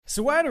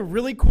So we're at a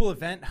really cool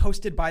event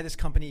hosted by this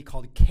company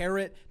called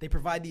Carrot. They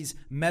provide these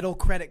metal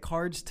credit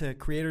cards to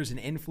creators and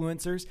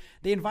influencers.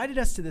 They invited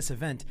us to this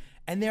event,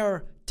 and there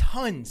are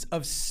tons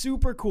of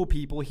super cool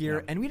people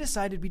here, and we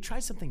decided we'd try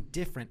something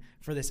different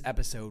for this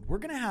episode. We're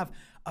going to have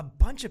a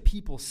bunch of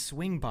people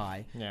swing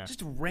by,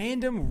 just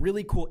random,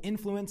 really cool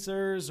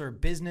influencers or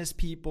business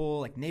people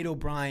like Nate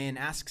O'Brien,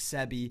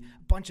 AskSebby,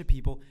 a bunch of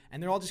people,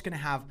 and they're all just going to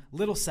have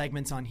little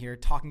segments on here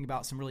talking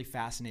about some really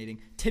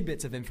fascinating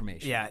tidbits of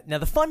information. Yeah. Now,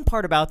 the fun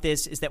part about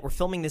this is that we're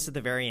filming this at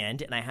the very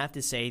end, and I have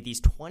to say these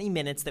 20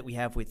 minutes that we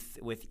have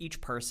with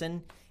each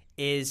person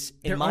is,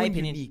 in my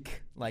opinion,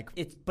 unique.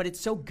 But it's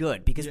so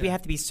good because we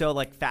have to be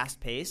so fast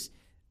paced.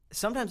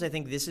 Sometimes I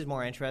think this is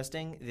more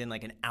interesting than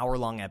an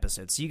hour-long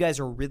episode. So you guys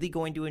are really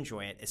going to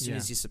enjoy it as soon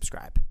as you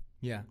subscribe.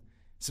 Yeah.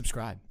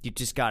 Subscribe. You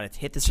just got to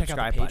hit the Check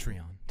subscribe out the button.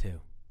 Patreon,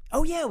 too.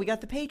 Oh, yeah, we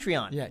got the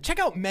Patreon. Yeah, check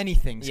out many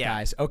things,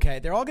 guys. Okay,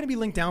 they're all going to be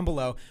linked down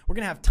below. We're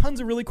going to have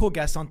tons of really cool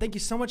guests on. Thank you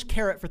so much,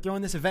 Carrot, for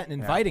throwing this event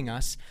and inviting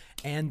us.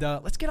 And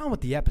let's get on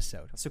with the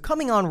episode. So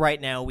coming on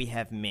right now, we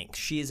have Minx.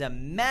 She is a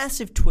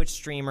massive Twitch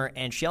streamer,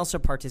 and she also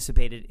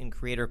participated in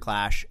Creator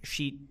Clash.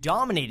 She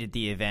dominated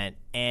the event,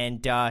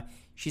 and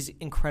she's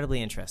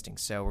incredibly interesting.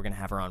 So we're going to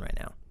have her on right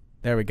now.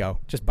 There we go.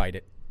 Just bite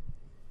it.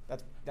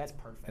 That's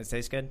perfect. Does it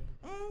taste good?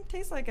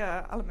 Tastes like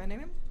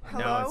aluminium.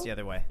 Hello? No, it's the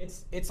other way.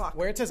 It's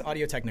where it says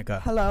Audio Technica.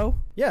 Hello?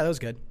 Yeah, that was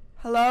good.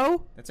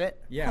 Hello? That's it?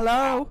 Yeah.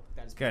 Hello?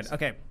 That is Good.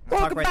 Okay.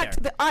 Welcome back to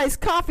the Iced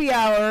Coffee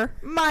Hour.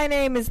 My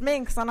name is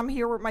Minx, and I'm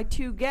here with my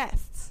two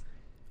guests.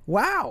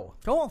 Wow.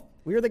 Cool.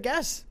 We are the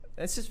guests.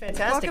 This is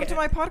fantastic. Welcome to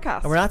my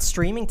podcast. And we're not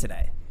streaming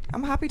today.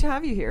 I'm happy to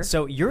have you here.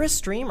 So you're a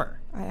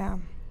streamer. I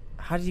am.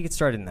 How did you get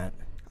started in that?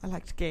 I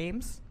liked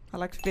games. I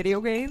liked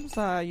video games.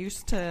 I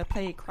used to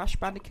play Crash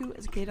Bandicoot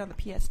as a kid on the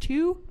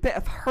PS2. Bit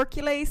of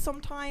Hercules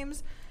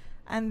sometimes.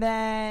 And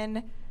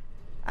then,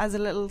 as a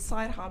little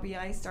side hobby,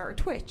 I started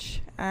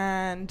Twitch.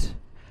 And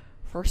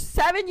for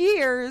 7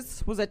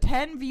 years, was a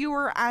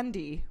 10-viewer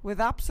Andy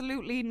with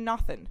absolutely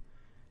nothing.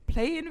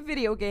 Playing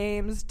video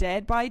games,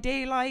 Dead by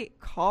Daylight,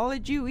 Call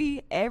of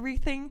Duty,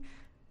 everything.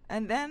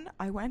 And then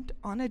I went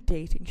on a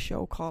dating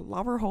show called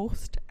Lover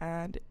Host,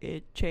 and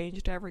it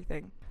changed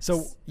everything.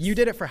 So you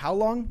did it for how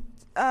long?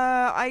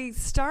 I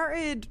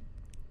started,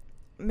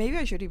 maybe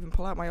I should even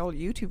pull out my old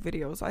YouTube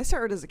videos. I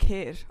started as a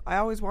kid. I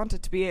always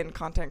wanted to be in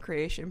content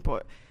creation,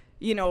 but,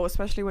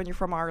 especially when you're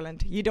from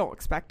Ireland, you don't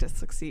expect to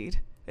succeed.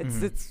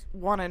 It's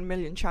 1 in a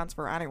million chance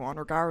for anyone,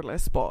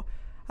 regardless. But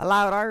a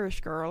loud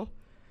Irish girl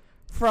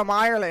from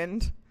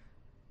Ireland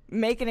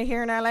making it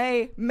here in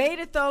LA. Made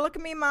it, though. Look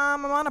at me,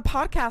 Mom. I'm on a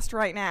podcast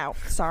right now.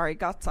 Sorry,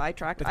 got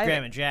sidetracked. With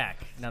Graham and Jack,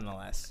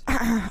 nonetheless. I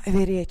have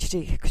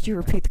ADHD. Could you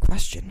repeat the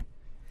question?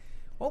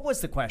 What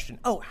was the question?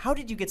 Oh, how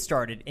did you get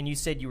started? And you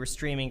said you were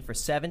streaming for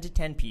 7 to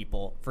 10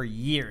 people for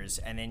years,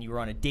 and then you were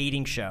on a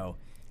dating show.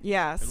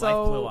 Yeah, Your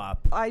so life blew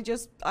up.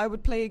 I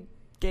would play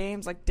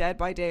games like Dead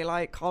by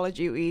Daylight, Call of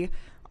Duty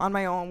on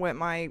my own with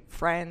my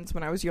friends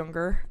when I was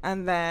younger.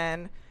 And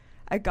then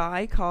a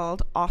guy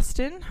called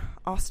Austin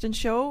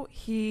Show,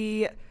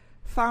 he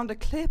found a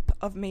clip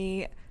of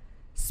me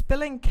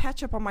spilling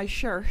ketchup on my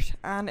shirt,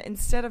 and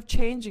instead of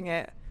changing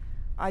it,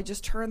 I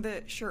just turned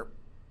the shirt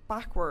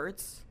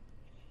backwards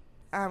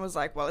and was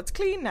like, well, it's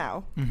clean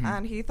now.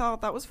 And he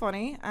thought that was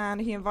funny, and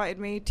he invited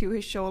me to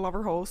his show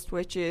Lover Host,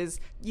 which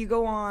is, you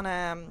go on,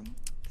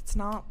 it's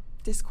not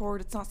Discord,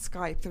 it's not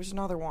Skype, there's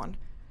another one.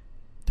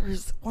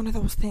 There's one of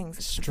those things.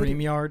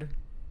 StreamYard?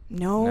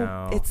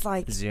 No, it's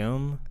like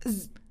Zoom?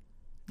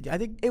 I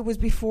think it was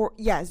before,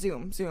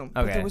 Zoom.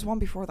 But there was one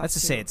before that. Let's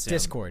just say it's Zoom.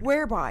 Discord.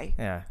 Whereby.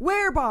 Yeah.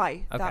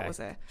 Whereby. Okay. That was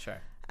it. Sure.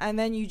 And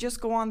then you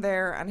just go on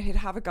there, and he'd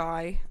have a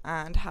guy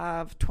and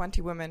have 20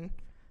 women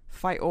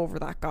fight over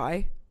that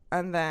guy.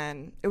 And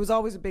then it was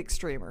always a big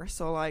streamer.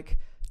 So, I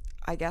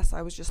guess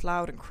I was just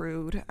loud and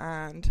crude,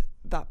 and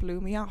that blew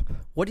me up.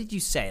 What did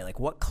you say?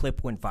 What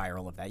clip went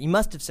viral of that? You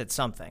must have said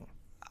something.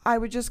 I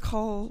would just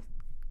call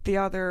the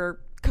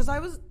other, because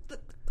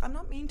I'm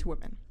not mean to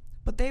women,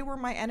 but they were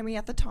my enemy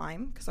at the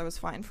time, because I was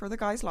fighting for the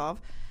guy's love.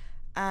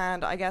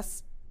 And I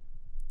guess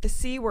the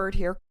C word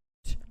here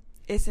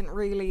isn't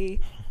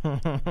really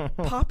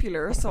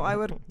popular, so I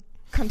would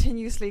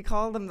continuously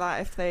call them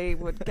that if they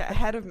would get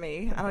ahead of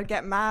me, and I'd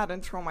get mad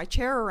and throw my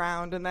chair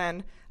around. And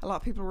then a lot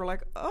of people were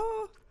like,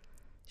 oh,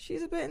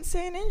 she's a bit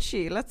insane, isn't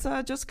she? Let's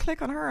just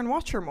click on her and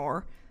watch her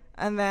more.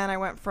 And then I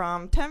went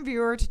from 10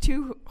 viewer to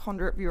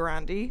 200 viewer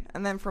Andy,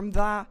 and then from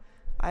that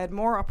I had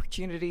more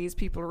opportunities.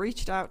 People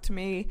reached out to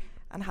me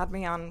and had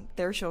me on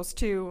their shows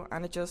too,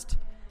 and it just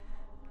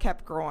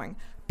kept growing.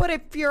 But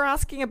if you're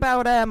asking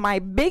about my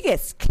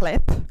biggest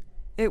clip,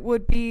 it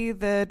would be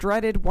the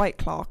dreaded White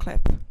Claw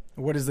clip.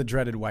 What is the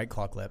dreaded White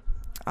Claw clip?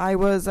 I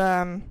was,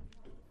 I'm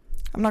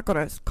not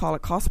going to call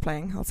it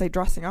cosplaying. I'll say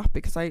dressing up,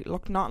 because I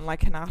looked nothing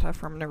like Hinata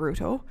from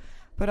Naruto.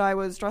 But I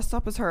was dressed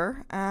up as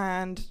her,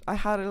 and I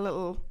had a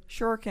little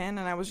shuriken,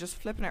 and I was just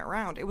flipping it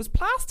around. It was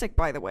plastic,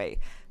 by the way,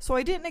 so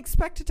I didn't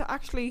expect it to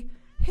actually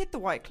hit the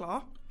White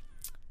Claw.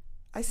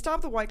 I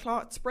stabbed the White Claw,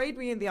 it sprayed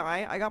me in the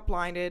eye, I got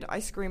blinded, I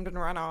screamed and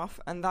ran off,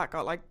 and that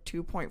got like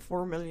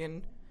 2.4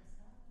 million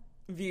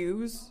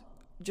views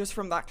just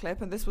from that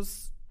clip. And this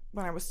was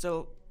when I was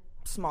still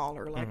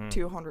smaller, like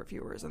 200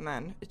 viewers, and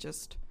then it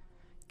just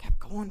kept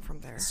going from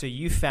there. So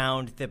you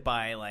found that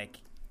by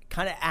like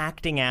kind of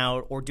acting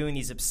out or doing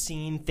these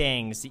obscene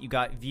things that you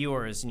got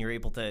viewers, and you're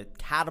able to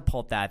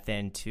catapult that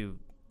then to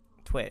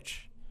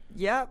Twitch.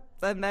 Yep,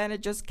 and then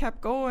it just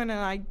kept going, and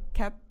I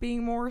kept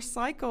being more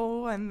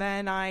psycho, and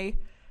then I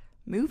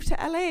moved to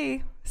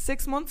LA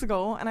 6 months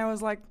ago, and I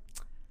was like,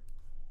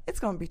 it's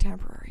going to be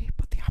temporary,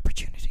 but the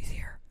opportunity's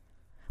here.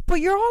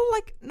 But you're all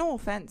like, no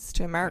offense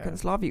to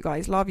Americans, love you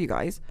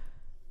guys.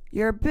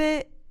 You're a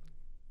bit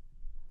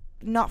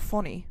not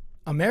funny.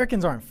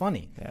 Americans aren't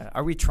funny. Yeah.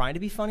 Are we trying to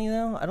be funny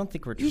though? I don't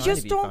think we're trying to be funny. You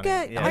just don't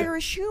get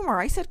Irish humor.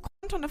 I said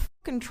cunt on a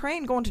fucking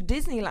train going to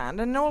Disneyland,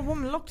 and an old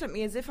woman looked at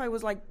me as if I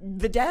was like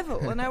the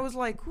devil, and I was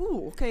like,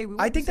 ooh, okay.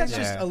 I think that's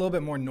just a little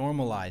bit more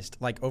normalized,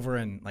 like over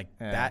in like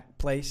that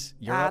place,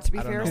 Europe. To be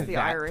fair, it's the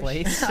Irish.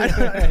 Place.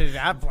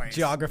 That place.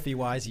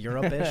 Geography-wise,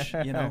 Europe-ish,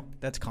 you know,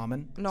 that's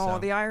common. No, so.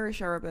 the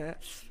Irish are a bit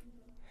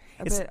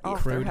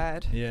off crude. their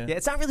head. Yeah,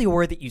 it's not really a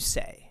word that you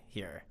say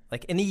here.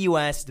 Like in the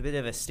U.S., it's a bit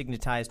of a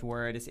stigmatized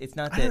word. It's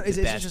not the is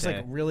best. it just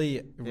like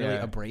really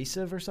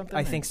abrasive or something?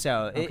 I think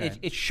so. Okay.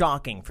 It's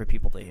shocking for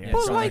people to hear.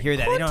 Well, so like, when they hear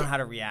that, they don't know how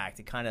to react.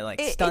 It kind of like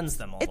stuns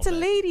them a little bit. It's a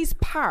lady's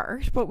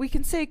part, but we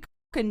can say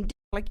fucking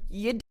like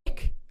you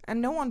dick,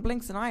 and no one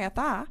blinks an eye at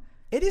that.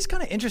 It is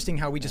kind of interesting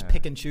how we just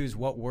pick and choose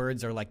what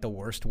words are like the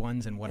worst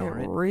ones and what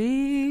aren't. It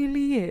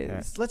really is.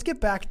 Yeah. Let's get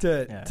back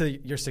to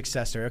your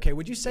successor. Okay,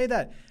 would you say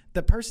that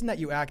the person that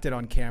you acted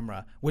on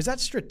camera, was that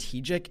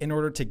strategic in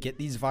order to get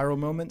these viral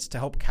moments to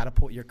help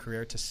catapult your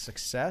career to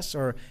success?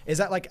 Or is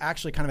that like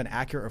actually kind of an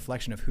accurate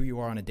reflection of who you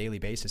are on a daily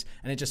basis,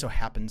 and it just so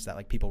happens that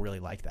like people really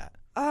like that?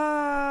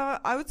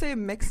 I would say a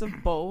mix of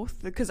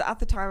both, because at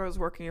the time I was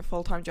working a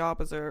full-time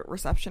job as a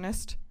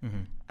receptionist.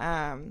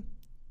 And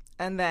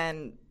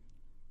then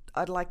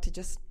I'd like to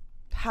just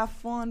have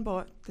fun,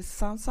 but this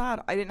sounds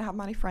sad. I didn't have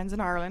many friends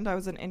in Ireland. I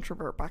was an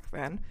introvert back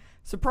then.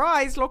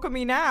 Surprise, look at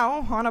me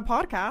now on a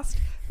podcast.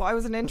 But I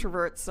was an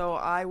introvert, so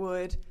I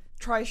would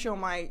try show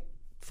my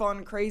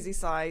fun, crazy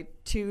side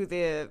to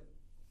the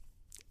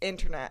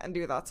internet and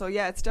do that. So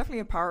yeah, it's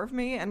definitely a part of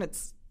me, and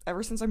it's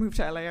ever since I moved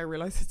to LA, I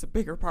realized it's a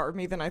bigger part of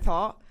me than I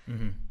thought,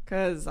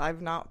 because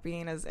I've not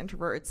been as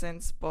introverted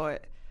since.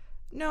 But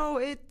no,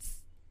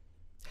 it's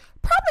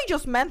probably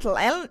just mental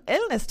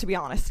illness, to be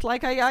honest.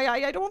 Like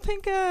I don't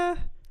think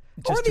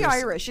or the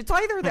Irish. It's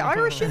either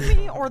theIrish in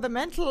me or the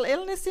mental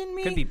illness in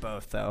me. Could be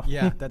both, though.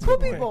 Yeah, that's could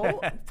be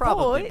both.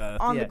 Probably both.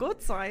 On the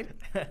good side,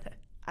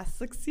 I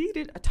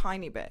succeeded a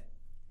tiny bit.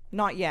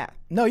 Not yet.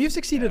 No, you've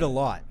succeeded a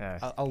lot.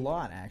 A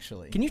lot,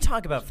 actually. Can you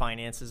talk about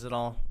finances at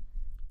all?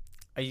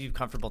 Are you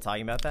comfortable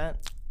talking about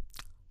that?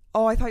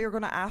 Oh, I thought you were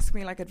going to ask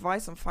me like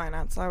advice on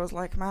finance. I was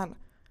like, man,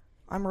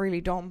 I'm really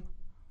dumb.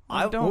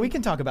 Well, we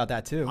can talk about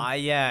that too.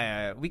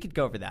 Yeah, we could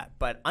go over that.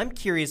 But I'm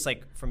curious,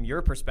 like, from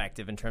your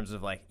perspective in terms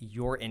of like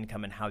your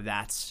income and how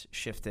that's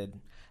shifted.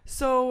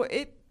 So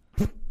it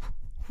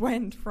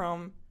went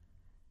from,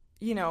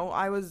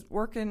 I was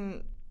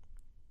working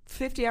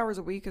 50 hours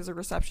a week as a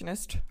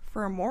receptionist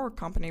for a morgue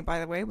company, by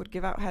the way, would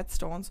give out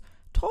headstones.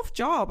 Tough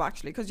job,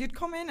 actually, because you'd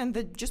come in and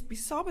they'd just be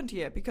sobbing to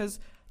you because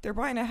they're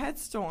buying a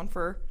headstone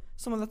for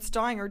someone that's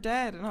dying or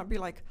dead. And I'd be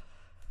like,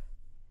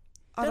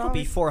 that'll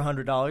be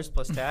 $400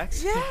 plus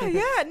tax. No.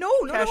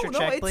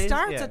 Check, it please.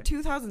 starts at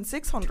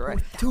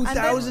 $2,600.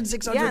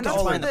 $2,600. Yeah, and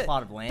that's for the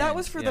plot of land. That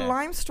was for the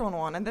limestone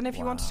one. And then if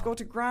you wanted to go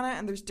to granite,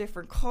 and there's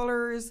different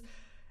colors,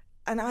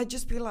 and I'd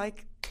just be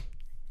like,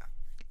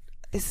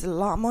 "This is a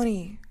lot of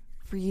money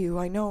for you,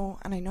 I know,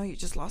 and I know you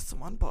just lost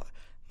someone, but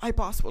my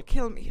boss will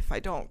kill me if I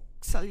don't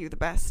sell you the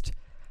best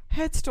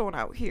headstone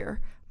out here."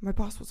 My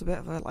boss was a bit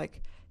of a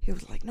like. He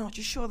was like, "No,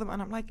 just show them,"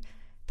 and I'm like,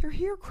 "They're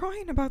here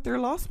crying about their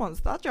lost ones."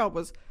 That job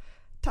was.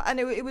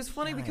 And it was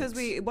funny because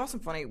it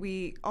wasn't funny.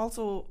 We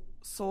also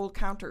sold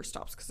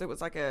countertops because it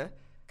was like a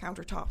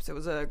countertops. It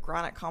was a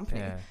granite company.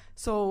 Yeah.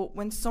 So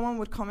when someone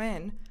would come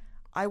in,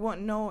 I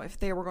wouldn't know if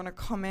they were going to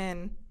come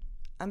in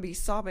and be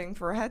sobbing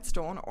for a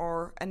headstone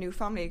or a new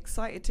family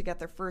excited to get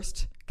their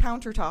first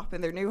countertop in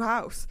their new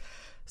house.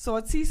 So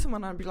I'd see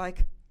someone and I'd be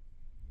like,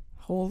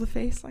 hold the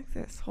face like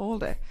this,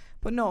 hold it.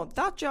 But no,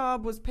 that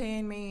job was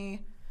paying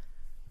me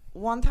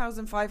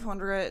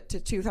 $1,500 to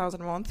 $2,000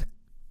 a month,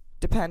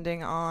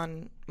 depending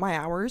on my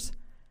hours.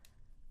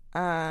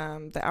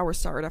 The hours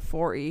started at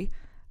 40,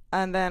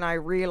 and then I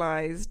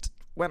realized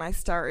when I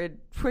started,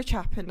 Twitch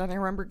happened, and I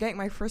remember getting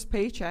my first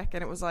paycheck,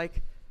 and it was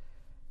like,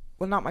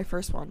 well, not my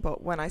first one,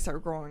 but when I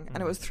started growing,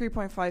 and it was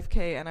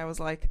 3.5k, and I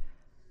was like,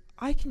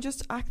 I can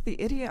just act the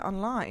idiot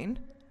online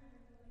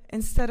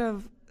instead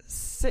of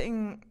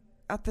sitting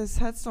at this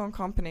headstone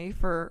company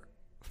for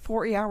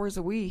 40 hours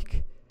a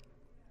week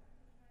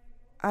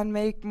and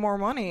make more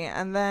money.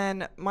 And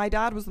then my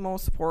dad was the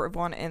most supportive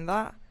one in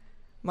that.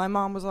 My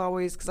mom was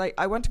always, because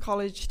I went to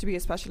college to be a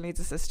special needs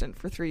assistant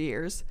for 3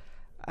 years.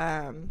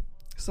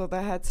 So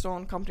the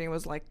headstone company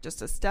was like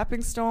just a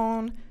stepping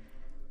stone.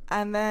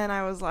 And then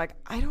I was like,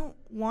 I don't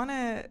want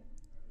to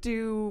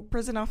do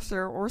prison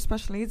officer or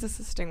special needs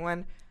assisting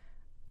when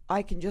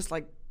I can just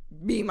like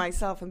be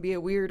myself and be a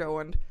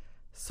weirdo and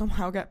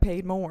somehow get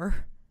paid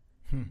more.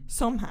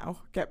 Somehow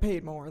get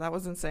paid more. That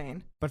was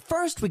insane. But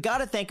first, we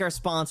gotta thank our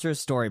sponsor,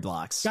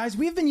 Storyblocks. Guys,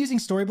 we've been using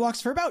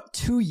Storyblocks for about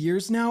 2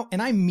 years now,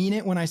 and I mean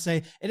it when I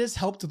say it has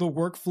helped the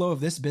workflow of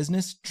this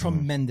business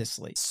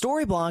tremendously.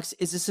 Storyblocks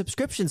is a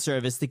subscription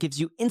service that gives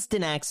you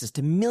instant access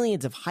to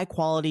millions of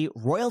high-quality,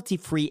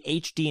 royalty-free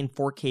HD and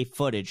 4K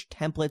footage,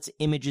 templates,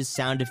 images,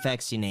 sound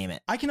effects, you name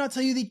it. I cannot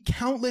tell you the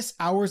countless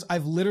hours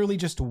I've literally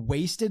just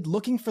wasted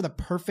looking for the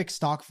perfect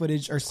stock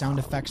footage or sound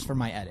effects for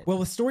my edit. Well,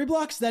 with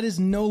Storyblocks, that is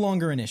no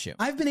longer an issue.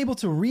 I've been able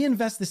to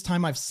reinvest this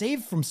time I've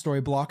saved from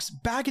Storyblocks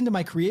back into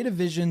my creative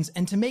visions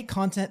and to make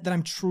content that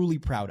I'm truly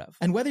proud of.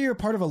 And whether you're a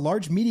part of a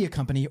large media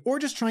company or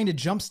just trying to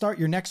jumpstart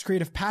your next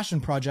creative passion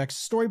project,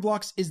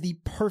 Storyblocks is the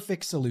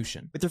perfect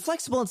solution. With their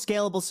flexible and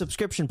scalable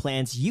subscription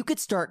plans, you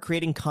could start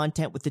creating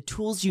content with the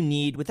tools you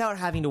need without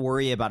having to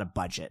worry about a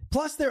budget.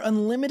 Plus, their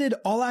unlimited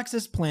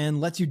all-access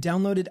plan lets you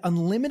download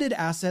unlimited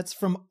assets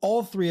from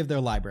all 3 of their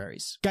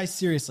libraries. Guys,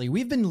 seriously,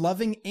 we've been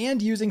loving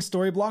and using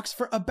Storyblocks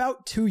for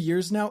about 2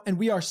 years now, and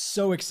we are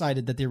so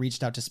excited that they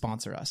reached out to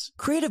sponsor us.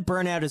 Creative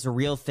burnout is a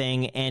real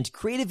thing, and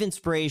creative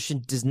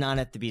inspiration does not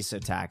have to be so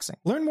taxing.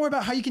 Learn more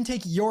about how you can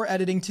take your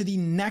editing to the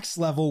next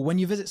level when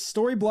you visit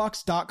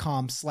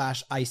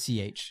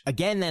storyblocks.com/ICH.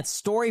 Again,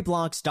 that's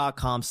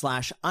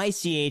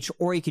storyblocks.com/ICH,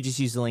 or you could just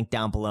use the link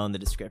down below in the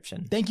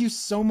description. Thank you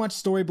so much,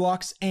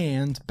 Storyblocks,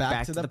 and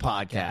back to the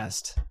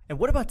podcast. And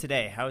what about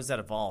today? How has that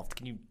evolved?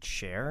 Can you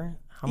share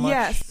how much?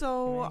 Yeah,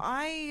 so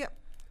I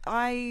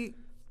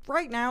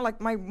right now, like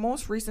my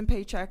most recent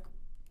paycheck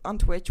on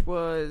Twitch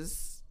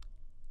was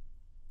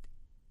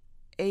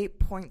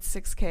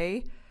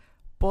 8.6k,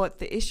 but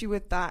the issue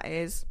with that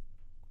is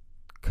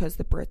because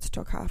the Brits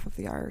took half of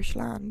the Irish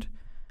land,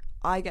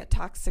 I get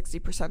taxed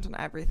 60% on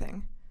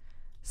everything.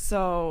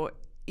 So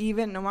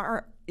even though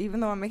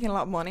I'm making a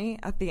lot of money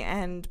at the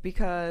end,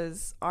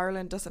 because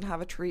Ireland doesn't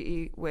have a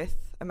treaty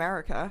with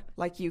America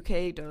like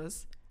UK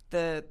does,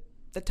 the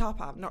top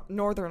half,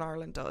 Northern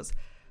Ireland does.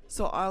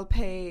 So I'll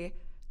pay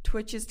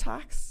Twitch's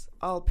tax,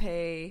 I'll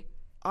pay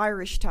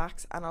Irish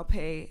tax, and I'll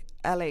pay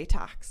LA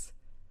tax.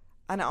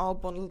 And it all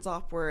bundles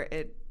up where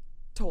it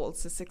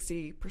totals to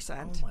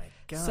 60%. Oh my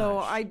gosh. So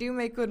I do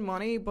make good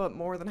money, but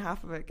more than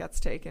half of it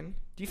gets taken.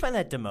 Do you find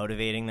that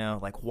demotivating, though?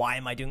 Like, why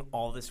am I doing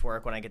all this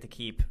work when I get to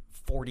keep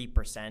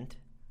 40%?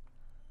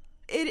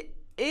 It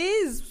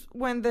is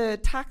when the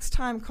tax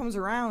time comes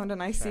around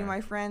and I see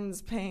my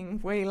friends paying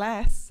way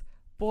less.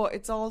 But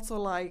it's also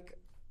like,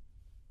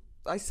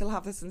 I still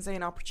have this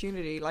insane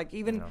opportunity. Like,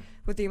 even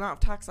with the amount of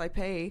tax I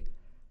pay,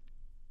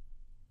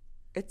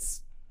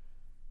 it's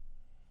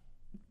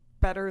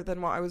better than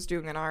what I was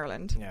doing in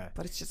Ireland. Yeah.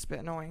 But it's just a bit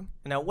annoying.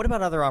 Now, what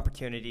about other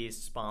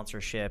opportunities,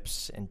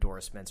 sponsorships,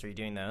 endorsements? Are you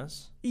doing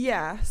those?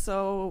 Yeah.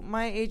 So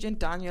my agent,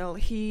 Daniel,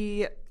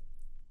 he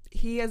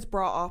has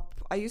brought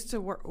up, I used to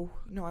work, oh,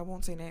 no, I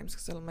won't say names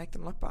because it'll make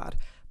them look bad.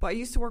 But I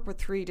used to work with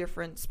 3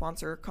 different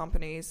sponsor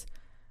companies,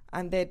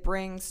 and they'd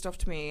bring stuff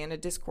to me in a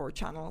Discord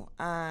channel.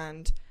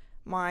 And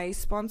my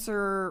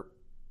sponsor,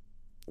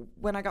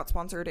 when I got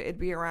sponsored, it'd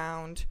be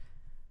around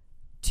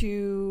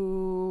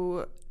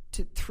 2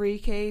 to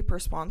 3k per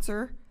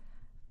sponsor.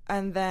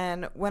 And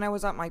then when I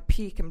was at my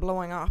peak and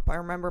blowing up, I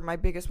remember my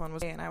biggest one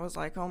was, and I was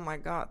like, oh my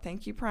god,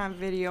 thank you Prime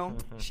Video,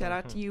 shout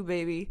out to you,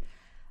 baby.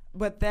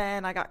 But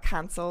then I got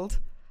cancelled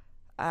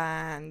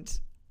and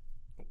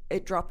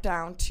it dropped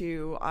down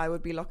to, I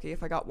would be lucky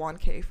if I got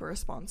 1k for a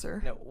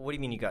sponsor. No, what do you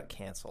mean you got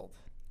cancelled?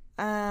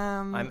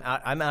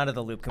 I'm out of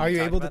the loop. Are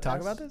you able to talk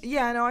about this?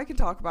 Yeah, no, I can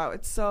talk about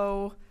it.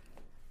 So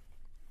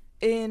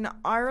in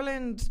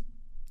Ireland,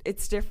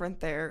 it's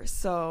different there.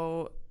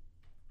 So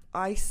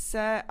I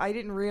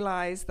didn't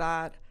realize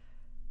that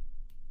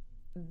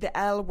the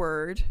L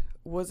word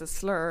was a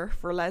slur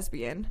for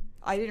lesbian.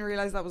 I didn't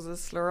realize that was a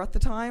slur at the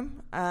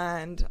time.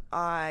 And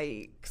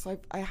because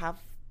I have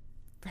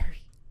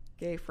very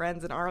gay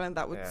friends in Ireland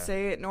that would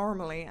say it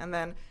normally. And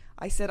then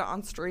I said it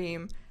on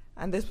stream.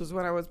 And this was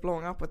when I was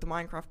blowing up with the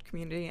Minecraft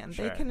community. And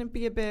they can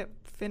be a bit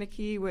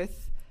finicky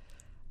with,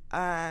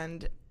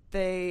 and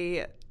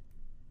they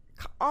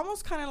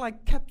almost kind of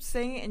like kept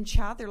saying it in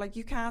chat. They're like,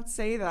 you can't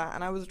say that.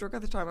 And I was drunk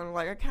at the time, and I'm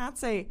like, I can't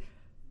say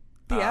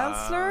the L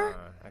slur.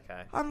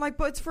 Okay. I'm like,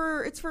 but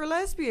it's for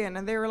lesbian.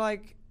 And they were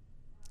like,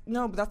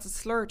 no, but that's a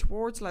slur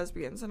towards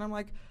lesbians. And I'm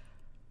like,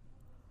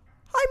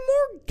 I'm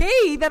more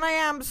gay than I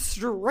am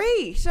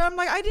straight. And I'm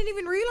like, I didn't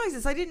even realize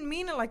this. I didn't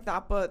mean it like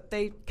that. But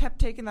they kept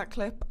taking that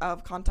clip out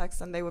of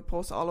context, and they would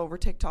post it all over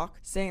TikTok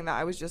saying that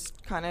I was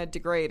just kind of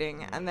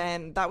degrading. And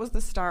then that was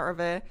the start of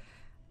it.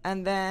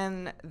 And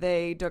then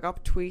they dug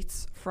up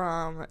tweets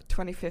from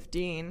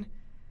 2015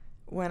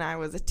 when I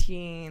was a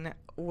teen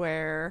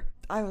where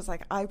I was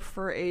like, I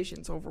prefer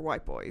Asians over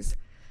white boys.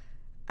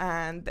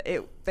 and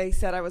they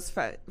said I was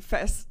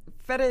fetish.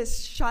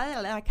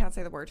 I can't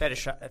say the word.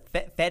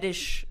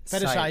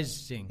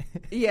 Fetishizing.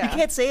 Yeah, You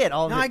can't say it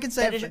all. No, I can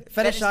say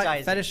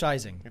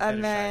fetishizing.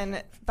 And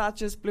then that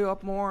just blew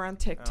up more on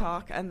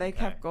TikTok, and they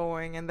kept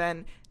going. And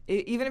then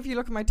even if you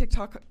look at my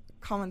TikTok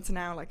comments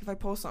now, like if I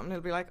post something,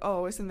 it'll be like,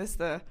 "Oh, isn't this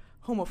the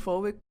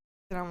homophobic?"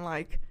 And I'm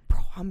like, "Bro,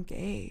 I'm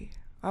gay.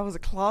 I was a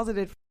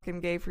closeted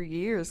fucking gay for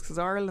years because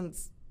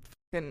Ireland's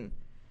fucking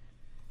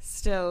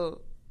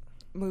still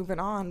moving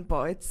on."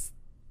 But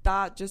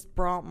that just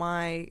brought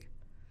my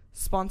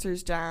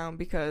sponsors down,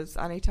 because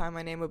anytime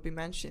my name would be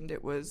mentioned,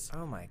 it was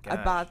a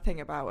bad thing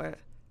about it.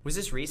 Was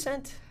this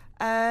recent?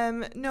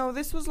 No,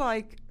 this was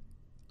like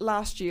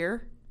last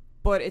year,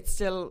 but it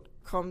still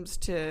comes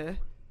to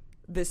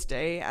this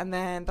day. And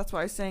then that's what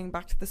I was saying,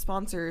 back to the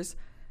sponsors.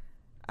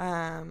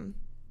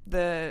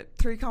 The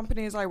 3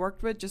 companies I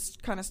worked with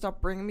just kind of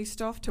stopped bringing me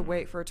stuff to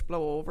wait for it to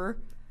blow over.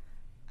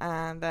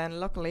 And then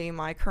luckily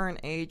my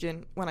current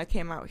agent, when I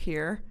came out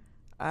here,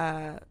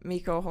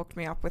 Miko hooked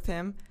me up with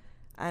him.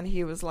 And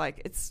he was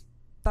like,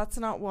 that's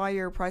not why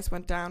your price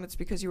went down. It's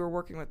because you were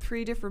working with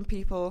 3 different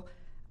people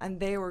and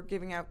they were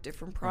giving out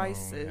different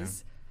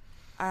prices.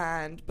 Oh,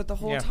 yeah. But the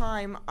whole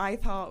time I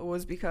thought it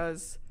was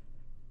because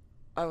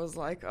I was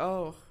like,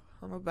 oh,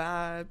 I'm a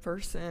bad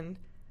person.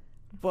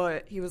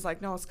 But he was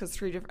like, no, it's because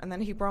 3 different. And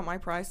then he brought my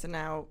price, and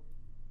now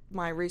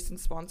my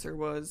recent sponsor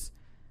was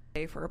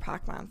pay for a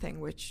Pac-Man thing,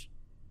 which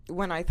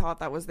when I thought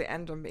that was the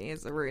end of me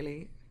is a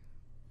really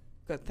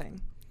good thing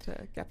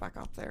to get back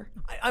up there.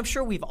 I'm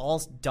sure we've all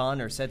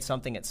done or said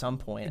something at some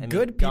point. I mean,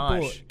 good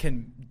people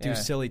can do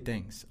silly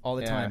things all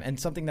the time, Yeah. and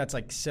something that's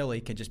like silly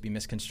can just be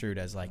misconstrued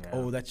as like,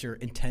 oh, that's your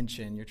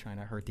intention, you're trying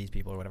to hurt these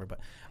people or whatever.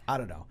 But I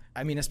don't know.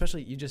 I mean,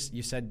 especially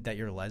you said that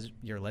you're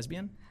a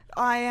lesbian.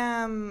 I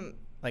am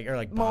like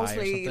bi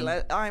mostly. or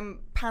something? I'm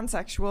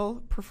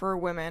pansexual, prefer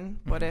women,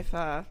 but if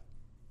I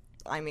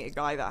meet a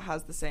guy that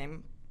has the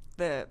same,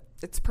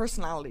 it's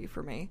personality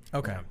for me.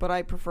 Okay, but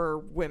I prefer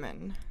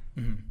women.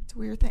 Mm-hmm. It's a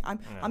weird thing.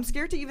 I'm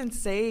scared to even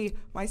say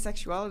my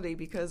sexuality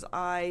because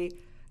I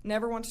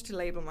never wanted to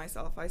label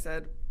myself. I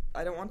said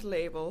I don't want to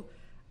label,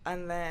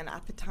 and then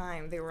at the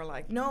time they were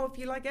like, no, if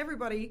you like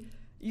everybody,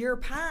 you're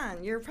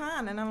pan,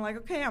 and I'm like,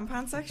 okay, I'm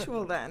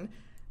pansexual then.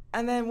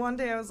 And then one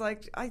day I was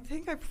like, I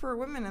think I prefer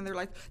women, and they're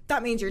like,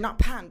 that means you're not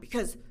pan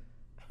because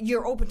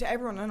you're open to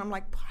everyone. And I'm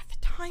like, but at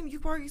the time you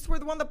were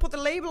the one that put the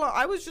label on.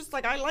 I was just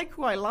like, I like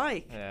who I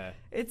like. Yeah.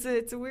 It's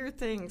a weird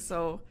thing.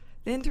 So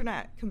the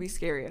internet can be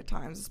scary at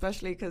times,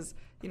 especially because,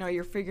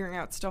 you're figuring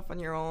out stuff on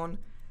your own.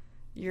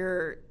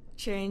 You're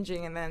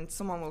changing, and then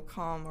someone will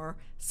come. Or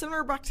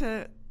similar back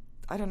to,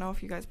 I don't know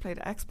if you guys played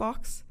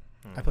Xbox.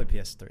 I played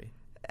PS3.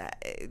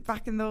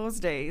 Back in those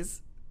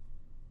days,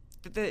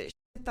 the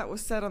shit that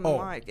was said on the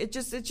mic,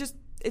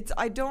 it's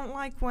I don't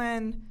like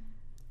when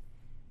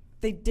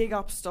they dig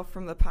up stuff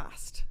from the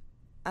past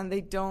and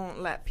they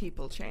don't let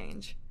people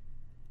change.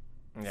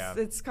 Yeah.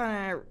 It's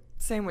kind of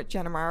same with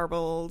Jenna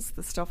Marbles,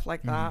 the stuff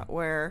like that,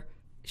 where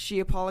she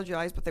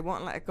apologized, but they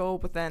won't let it go,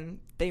 but then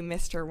they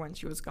missed her when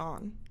she was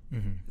gone.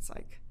 Mm-hmm. It's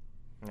like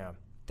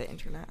the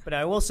internet. But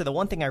I will say the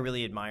one thing I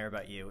really admire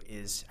about you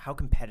is how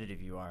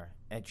competitive you are,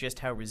 and just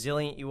how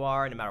resilient you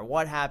are. No matter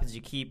what happens,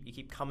 you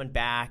keep coming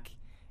back,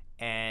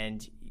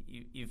 and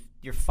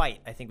your fight,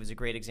 I think, was a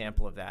great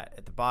example of that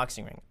at the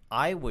boxing ring.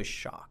 I was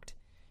shocked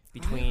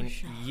between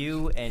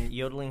you and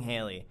Yodeling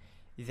Haley.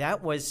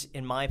 That was,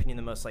 in my opinion,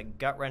 the most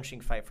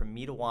gut-wrenching fight for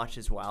me to watch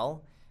as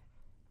well.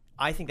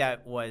 I think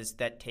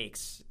that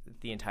takes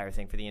the entire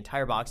thing for the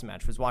entire boxing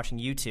match was watching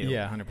you two.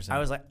 Yeah, 100%. I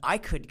was like,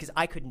 because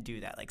I couldn't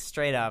do that.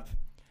 Straight up,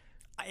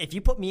 if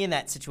you put me in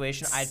that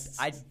situation,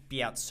 I'd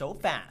be out so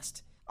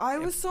fast. I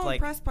was so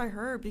impressed by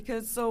her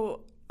because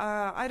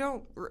I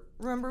don't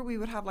remember we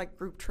would have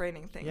group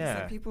training things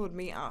that people would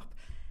meet up.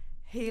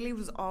 Haley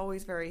was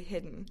always very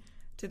hidden.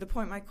 To the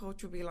point my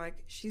coach would be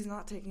like, she's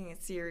not taking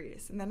it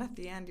serious. And then at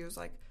the end, he was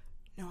like,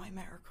 no, I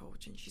met her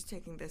coach, and she's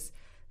taking this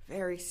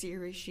very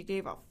serious. She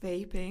gave up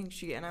vaping.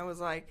 And I was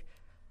like,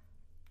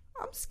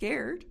 I'm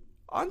scared.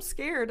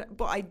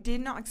 But I did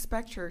not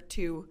expect her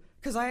to,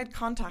 because I had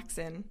contacts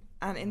in.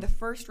 And in the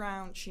first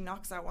round, she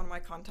knocks out one of my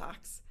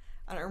contacts.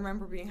 And I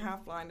remember being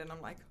half blind, and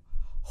I'm like,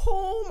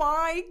 oh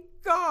my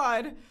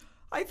God.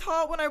 I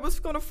thought when I was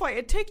going to fight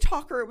a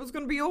TikToker, it was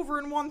going to be over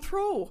in one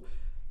throw.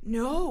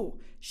 No,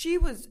 she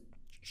was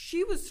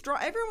strong.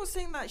 Everyone was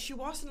saying that she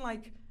wasn't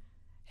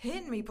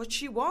hitting me, but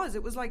she was.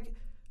 It was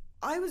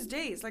I was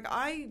dazed.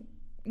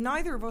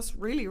 Neither of us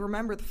really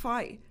remember the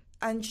fight.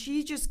 And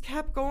she just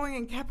kept going.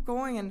 And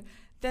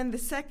then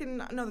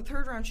the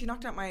third round, she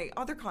knocked out my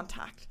other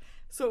contact.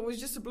 So it was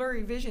just a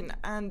blurry vision.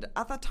 And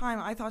at that time,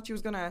 I thought she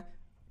was going to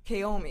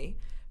KO me.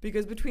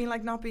 Because between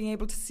not being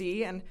able to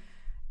see, and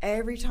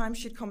every time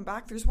she'd come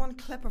back, there's one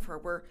clip of her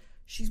where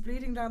she's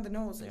bleeding down the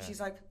nose, and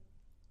she's like,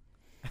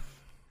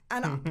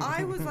 and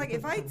I was like,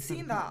 if I'd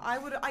seen that,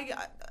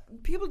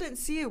 people didn't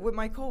see it with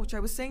my coach. I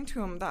was saying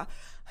to him that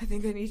I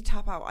think I need to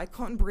tap out. I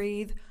couldn't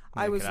breathe.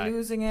 I was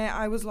losing it.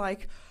 I was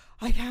like,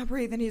 I can't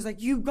breathe. And he's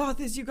like, you got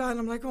this, you got it. And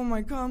I'm like, oh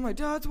my God, my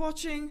dad's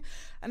watching.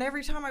 And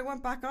every time I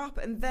went back up,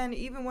 and then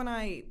even when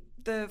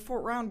the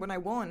fourth round, when I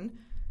won,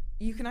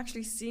 you can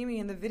actually see me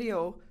in the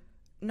video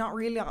not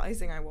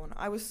realizing I won.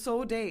 I was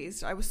so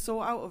dazed, I was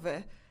so out of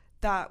it,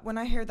 that when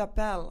I heard that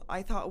bell,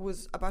 I thought it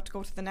was about to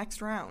go to the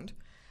next round.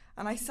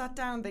 And I sat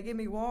down, they gave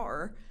me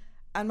water,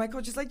 and my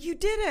coach is like, you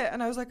did it.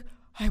 And I was like,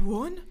 I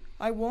won.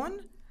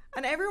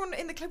 And everyone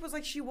in the clip was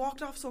like, she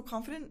walked off so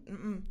confident.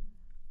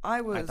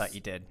 I thought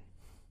you did.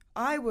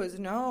 I was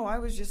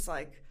just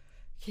like,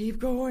 keep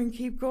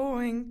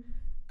going.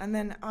 And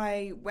then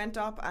I went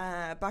up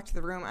back to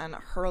the room and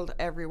hurled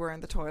everywhere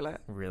in the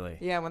toilet. Really?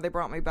 Yeah, when they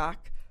brought me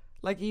back.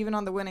 Like, even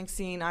on the winning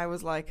scene, I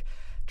was like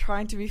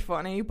trying to be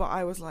funny, but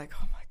I was like,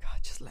 oh my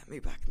God, just let me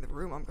back in the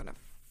room. I'm going to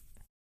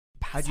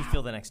How'd you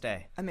feel the next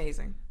day?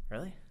 Amazing.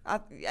 Really?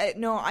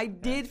 No, I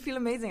did feel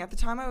amazing. At the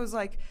time, I was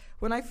like,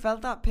 when I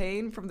felt that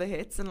pain from the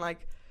hits and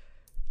like,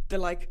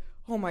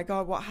 oh my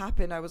God, what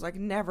happened? I was like,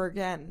 never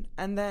again.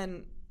 And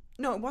then,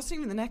 no, it wasn't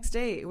even the next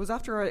day. It was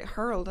after I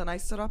hurled and I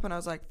stood up and I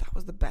was like, that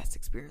was the best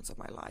experience of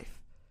my life.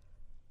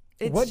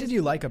 What did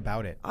you like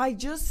about it? I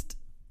just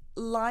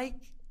like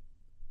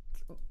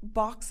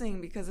boxing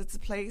because it's a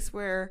place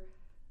where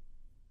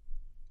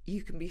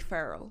you can be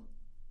feral.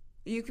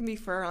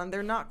 And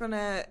they're not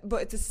gonna,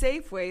 but it's a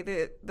safe way.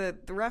 The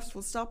refs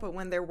will stop it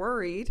when they're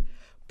worried,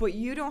 but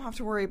you don't have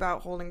to worry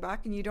about holding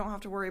back, and you don't have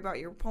to worry about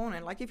your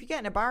opponent. Like, if you get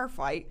in a bar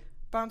fight,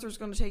 bouncer's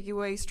gonna take you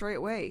away straight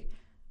away.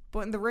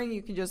 But in the ring,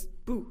 you can just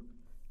boo,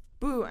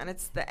 and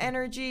it's the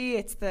energy,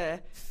 it's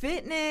the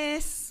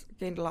fitness.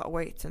 Gained a lot of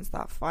weight since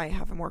that fight.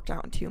 Haven't worked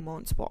out in 2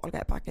 months, but I'll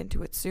get back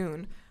into it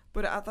soon.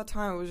 But at that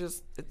time, it was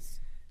just,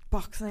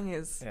 boxing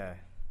is... Yeah.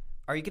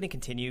 Are you going to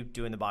continue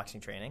doing the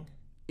boxing training?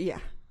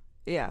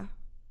 Yeah,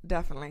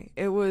 definitely.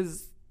 It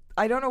was,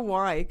 I don't know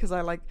why, because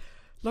I like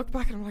look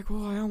back and I'm like,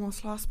 oh, I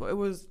almost lost, but it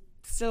was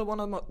still one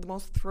of the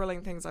most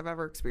thrilling things I've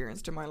ever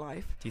experienced in my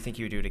life. Do you think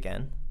you would do it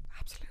again?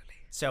 Absolutely.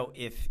 So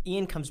if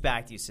Ian comes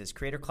back to you and says,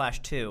 Creator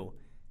Clash 2,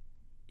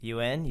 you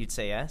in? You'd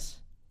say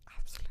yes?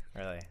 Absolutely.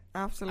 Really?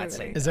 Absolutely. I'd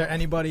say Is there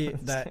anybody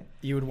that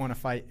you would want to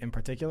fight in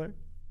particular?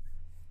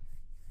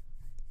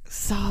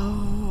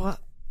 So,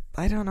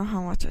 I don't know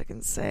how much I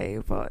can say,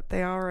 but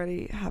they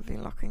already have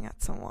been looking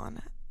at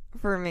someone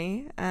for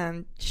me,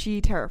 and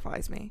she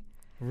terrifies me.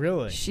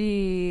 Really?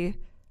 She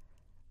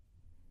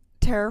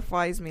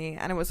terrifies me,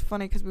 and it was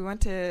funny because we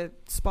went to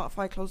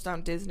Spotify closed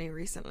down Disney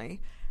recently,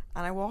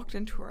 and I walked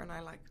into her and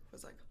I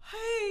was like,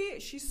 hey,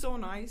 she's so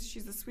nice,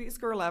 she's the sweetest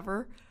girl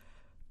ever,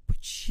 but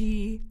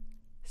she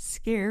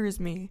scares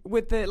me.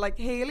 With the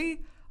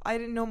Haley, I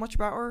didn't know much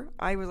about her.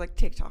 I was like,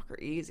 TikToker,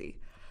 easy.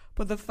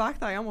 But the fact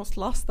that I almost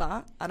lost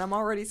that, and I'm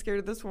already scared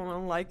of this one,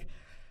 I'm like,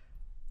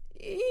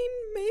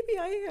 maybe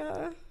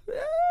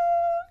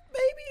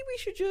we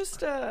should just,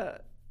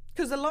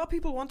 because a lot of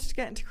people wanted to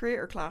get into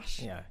Creator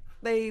Clash. Yeah.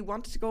 They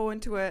wanted to go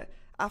into it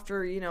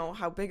after,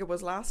 how big it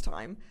was last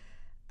time.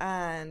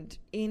 And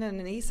Ina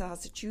and Anissa has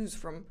to choose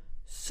from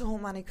so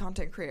many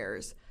content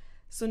creators.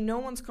 So no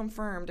one's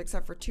confirmed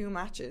except for 2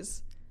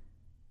 matches.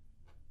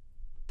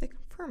 They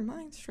confirmed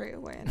mine straight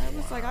away. And I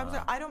was like,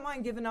 I don't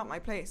mind giving up my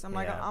place. I'm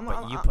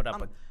you put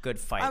up a good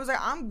fight. I was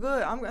like, I'm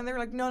good. And they were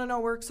like, no,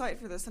 we're excited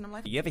for this. And I'm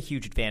like, you have a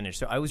huge advantage.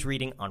 So I was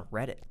reading on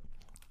Reddit,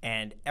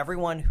 and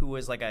everyone who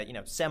was like a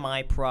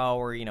semi-pro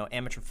or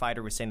amateur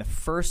fighter was saying the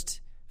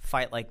first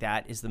fight like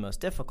that is the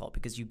most difficult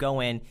because you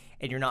go in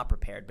and you're not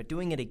prepared. But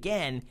doing it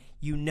again,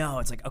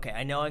 it's like, okay,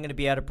 I know I'm going to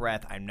be out of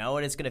breath. I know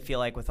what it's going to feel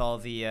like with all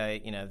the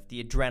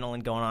the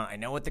adrenaline going on. I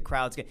know what the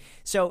crowd's going.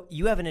 So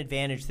you have an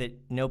advantage that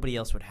nobody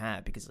else would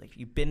have because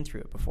you've been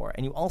through it before,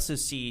 and you also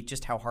see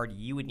just how hard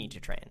you would need to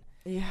train.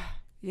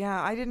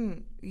 Yeah. I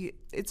didn't.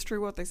 It's true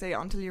what they say.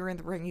 Until you're in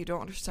the ring, you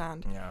don't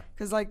understand. Yeah.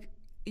 Because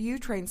you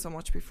train so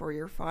much before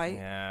your fight.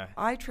 Yeah.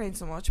 I train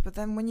so much, but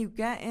then when you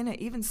get in it,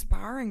 even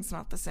sparring's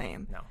not the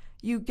same. No.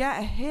 You get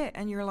a hit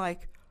and you're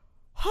like,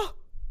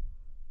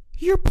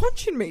 you're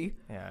punching me.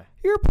 Yeah.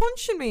 You're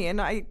punching me.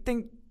 And I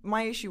think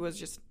my issue was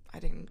just I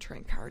didn't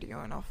train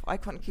cardio enough. I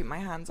couldn't keep my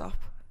hands up.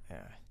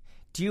 Yeah.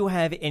 Do you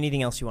have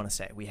anything else you want to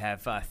say? We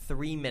have 2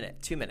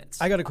 minutes.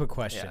 I got a quick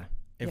question.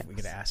 Yeah. If we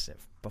could ask it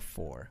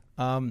before.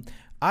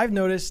 I've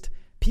noticed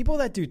people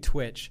that do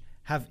Twitch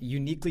have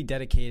uniquely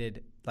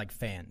dedicated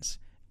fans.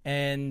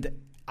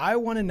 And I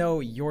want to know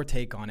your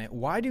take on it.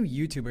 Why do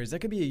YouTubers, there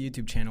could be a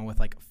YouTube channel with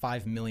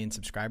 5 million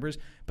subscribers,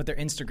 but their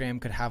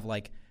Instagram could have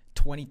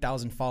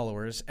 20,000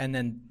 followers, and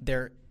then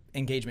their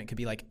engagement could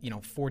be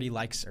 40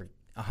 likes or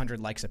 100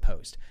 likes a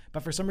post.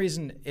 But for some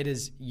reason, it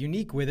is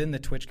unique within the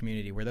Twitch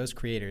community where those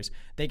creators,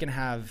 they can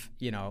have,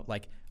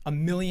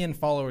 1 million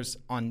followers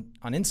on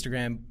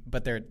Instagram,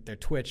 but their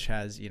Twitch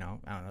has,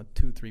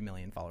 2-3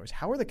 million followers.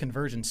 How are the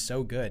conversions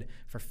so good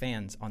for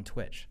fans on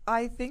Twitch?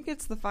 I think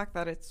it's the fact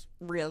that it's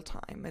real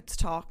time. It's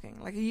talking.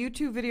 Like a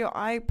YouTube video,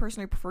 I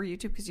personally prefer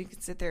YouTube because you can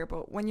sit there,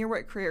 but when you're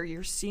with a creator,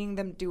 you're seeing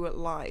them do it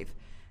live.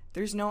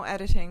 There's no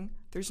editing.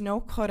 There's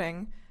no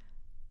cutting.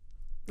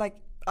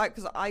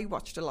 Because I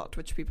watched a lot of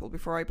Twitch people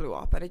before I blew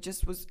up, and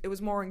it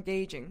was more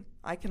engaging.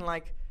 I can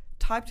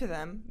type to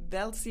them,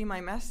 they'll see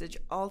my message,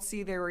 I'll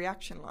see their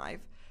reaction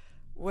live.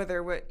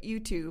 Whether with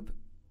YouTube,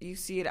 you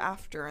see it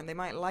after, and they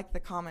might like the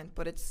comment,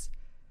 but it's,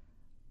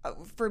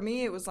 for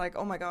me, it was like,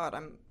 oh my God,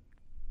 I'm,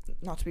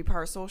 not to be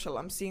parasocial,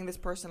 I'm seeing this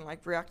person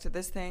like react to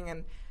this thing,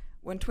 and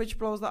when Twitch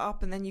blows that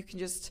up, and then you can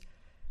just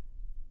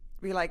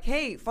be like,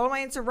 hey, follow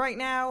my Insta right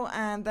now,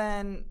 and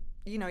then,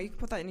 you know, you can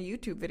put that in a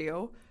YouTube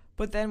video,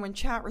 but then when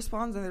chat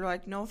responds and they're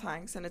like, no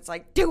thanks, and it's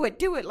like, do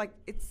it, like,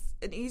 it's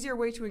an easier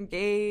way to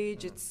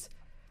engage. It's,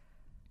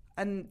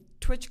 and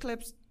Twitch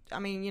clips, I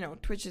mean, you know,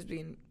 Twitch has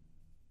been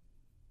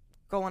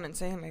going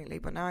insane lately,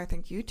 but now I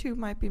think YouTube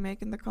might be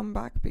making the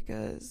comeback,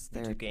 because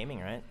they're YouTube gaming,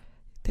 right?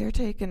 They're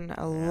taking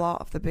a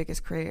lot of the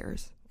biggest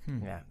creators.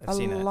 Yeah, I've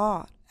seen that. A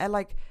lot. And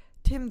like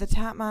Tim the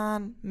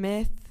Tatman,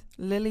 Myth,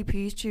 Lily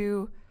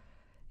Pichu,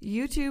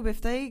 YouTube, if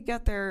they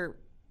get their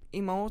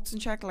emotes in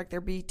check, like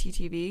their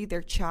BTTV,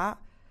 their chat,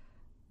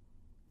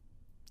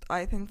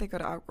 I think they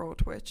could outgrow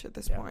Twitch at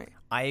this point.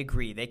 I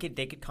agree. They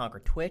could conquer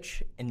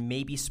Twitch and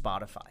maybe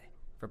Spotify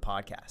for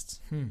podcasts.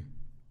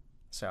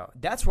 So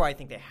that's where I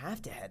think they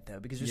have to head, though,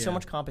 because there's so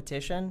much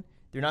competition.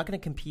 They're not going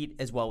to compete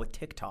as well with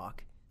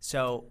TikTok.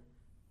 So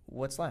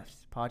what's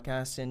left?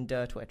 Podcasts and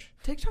Twitch.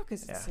 TikTok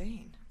is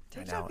insane.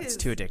 TikTok it's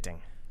too addicting.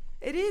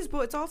 It is, but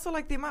it's also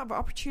like the amount of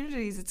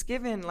opportunities it's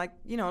given. Like,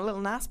 you know, a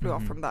little Nas blew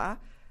off from that.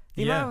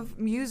 The amount of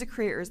music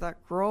creators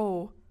that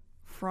grow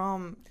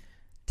from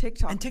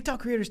TikTok. And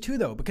TikTok creators too,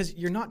 though, because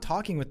you're not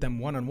talking with them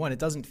one-on-one. It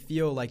doesn't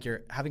feel like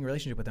you're having a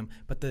relationship with them.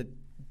 But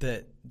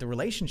the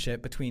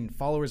relationship between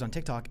followers on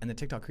TikTok and the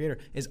TikTok creator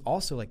is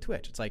also like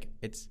Twitch. It's like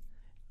it's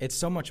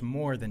so much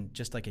more than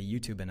just like a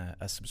YouTube and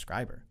a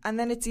subscriber. And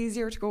then it's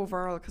easier to go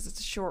viral because it's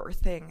a shorter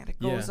thing and it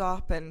goes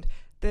up. And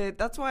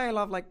that's why I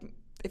love, like,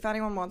 if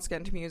anyone wants to get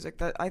into music,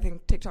 that I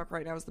think TikTok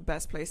right now is the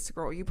best place to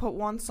grow. You put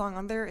one song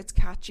on there, it's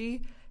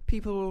catchy,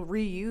 people will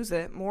reuse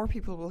it, more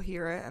people will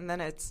hear it, and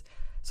then it's...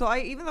 So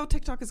even though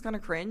TikTok is kind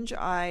of cringe,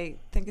 I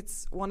think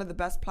it's one of the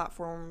best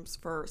platforms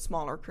for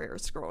smaller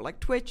creators to grow. Like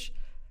Twitch,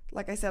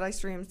 like I said, I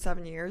streamed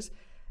 7 years.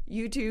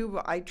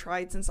 YouTube, I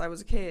tried since I was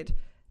a kid.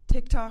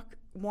 TikTok,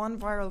 one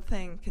viral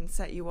thing can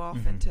set you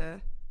off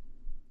into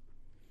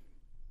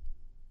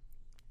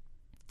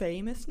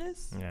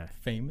famousness. Yeah,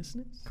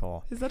 famousness.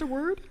 Cool. Is that a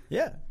word?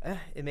 Yeah,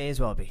 it may as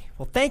well be.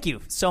 Well, thank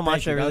you so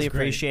much. I really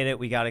appreciate it.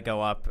 We got to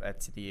go up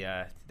to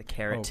the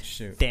carrot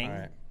thing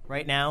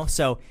right now.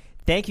 So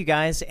thank you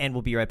guys, and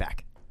we'll be right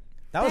back.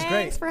 That was great.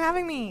 Thanks for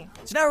having me.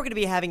 So now we're going to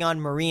be having on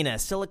Marina,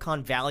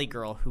 Silicon Valley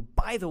girl, who,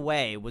 by the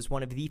way, was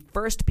one of the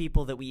first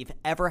people that we've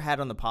ever had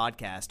on the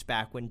podcast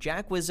back when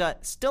Jack was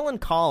still in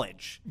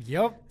college.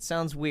 Yep.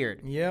 Sounds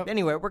weird. Yep.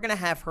 Anyway, we're going to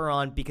have her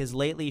on because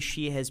lately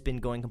she has been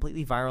going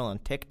completely viral on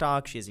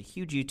TikTok. She has a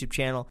huge YouTube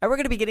channel. And we're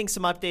going to be getting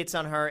some updates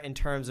on her in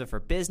terms of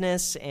her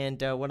business.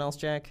 And what else,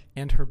 Jack?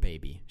 And her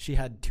baby. She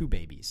had 2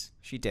 babies.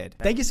 She did.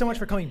 Thank you so much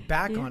for coming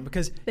back on,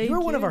 because you were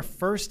one of our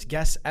first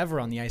guests ever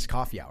on the Iced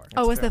Coffee Hour.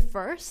 Was the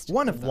first?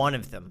 One of them. One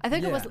of them. I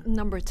think it was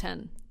number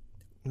 10.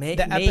 The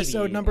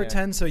episode number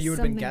 10, so you would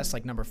have been Something. guest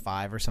like number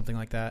 5 or something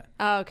like that.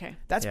 Oh, okay.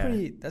 That's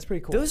pretty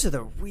cool. Those are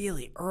the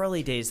really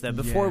early days, though,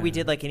 before we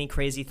did like any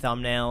crazy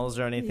thumbnails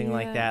or anything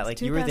like that.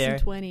 Like you were there.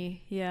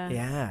 2020,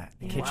 yeah.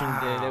 The kitchen.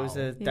 There was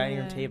a dining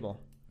room table.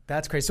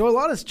 That's crazy. So a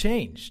lot has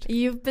changed.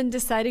 You've been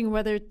deciding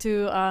whether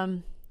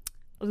to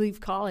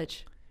leave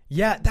college.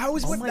 Yeah, that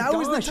was Oh what. my That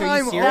was the gosh, are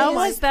you time. serious? That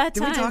was that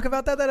Did we time. talk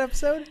about that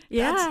episode?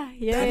 Yeah,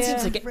 That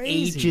seems like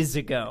crazy. ages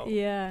ago.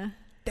 Yeah.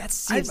 That I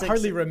seems like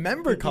hardly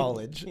remember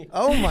college.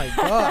 Oh my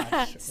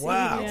gosh!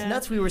 Wow. Yeah. It's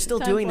nuts. We were still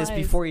Time doing this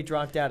flies. before you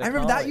dropped out of I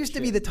remember that college. used to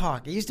be the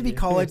talk. It used to be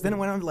college, then it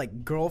went on to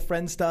like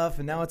girlfriend stuff,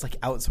 and now it's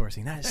like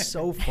outsourcing. That is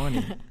so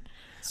funny.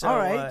 So, All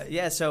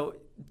right. So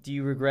do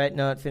you regret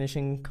not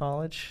finishing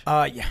college?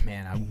 Yeah,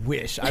 man. I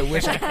wish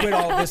I quit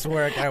all this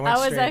work. And I went I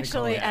was straight into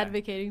actually college.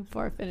 advocating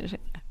for finishing.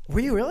 Were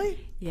you really?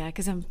 Yeah,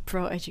 because I'm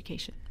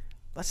pro-education.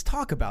 Let's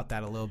talk about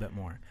that a little bit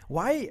more.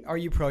 Why are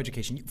you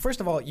pro-education? First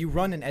of all, you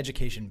run an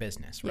education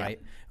business, right?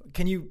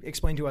 Can you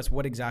explain to us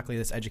what exactly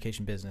this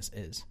education business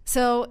is?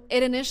 So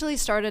it initially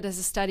started as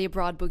a study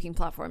abroad booking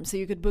platform. So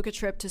you could book a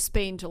trip to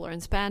Spain to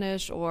learn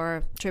Spanish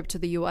or trip to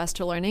the US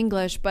to learn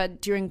English.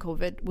 But during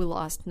COVID, we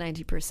lost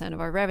 90%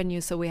 of our revenue.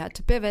 So we had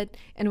to pivot,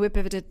 and we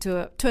pivoted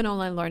to an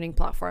online learning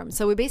platform.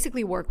 So we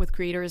basically work with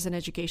creators in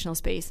educational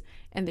space,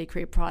 and they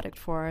create product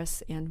for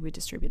us, and we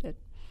distribute it.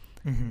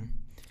 Mm-hmm.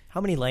 How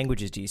many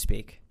languages do you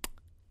speak?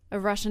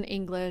 Russian,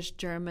 English,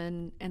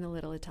 German, and a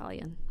little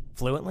Italian.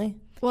 Fluently?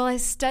 Well, I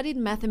studied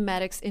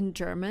mathematics in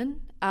German,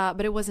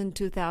 but it was in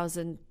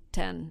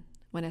 2010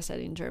 when I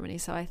studied in Germany.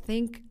 So I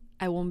think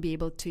I won't be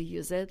able to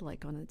use it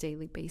like on a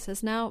daily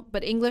basis now.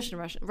 But English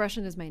and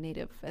Russian is my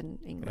native, and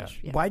English.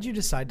 Yeah. Why did you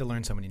decide to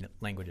learn so many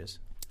languages?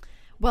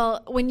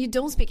 Well, when you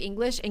don't speak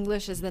English,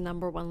 English is the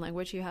number one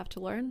language you have to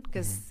learn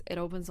because it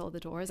opens all the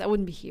doors. I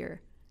wouldn't be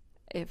here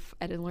if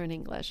I didn't learn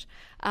English.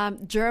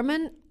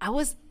 German, I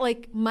was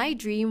like, my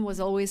dream was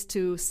always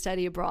to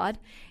study abroad,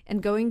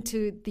 and going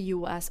to the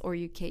US or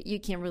UK, you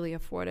can't really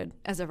afford it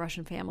as a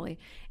Russian family.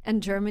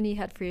 And Germany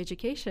had free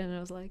education, and I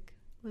was like,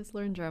 let's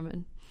learn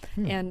German.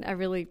 And I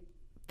really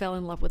fell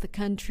in love with the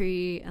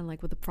country and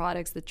like with the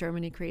products that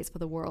Germany creates for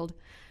the world.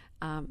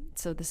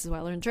 So this is why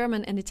I learned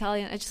German and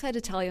Italian. I just had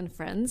Italian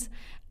friends,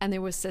 and they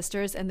were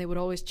sisters, and they would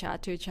always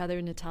chat to each other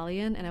in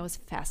Italian, and I was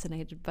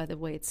fascinated by the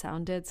way it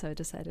sounded, so I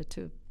decided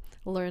to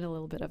learn a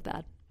little bit of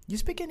that. You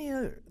speak any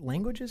other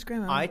languages,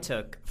 Graham? I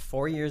took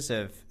 4 years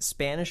of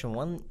Spanish and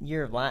 1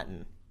 year of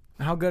Latin.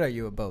 How good are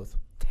you at both?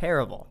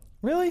 Terrible.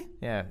 Really?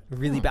 Yeah,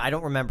 really bad. I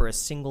don't remember a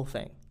single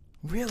thing.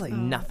 Really?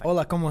 Nothing.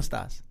 Hola, ¿cómo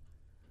estás?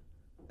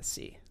 Let's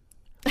see.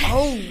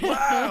 Oh,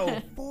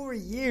 wow. 4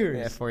 years.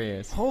 Yeah, 4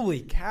 years.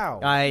 Holy cow.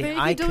 But if you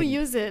don't couldn't-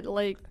 use it,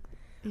 like,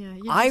 yeah.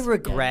 You I just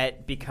forget.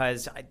 regret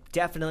because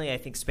I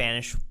think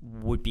Spanish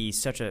would be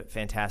such a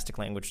fantastic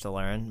language to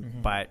learn,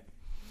 but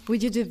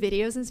Would you do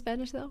videos in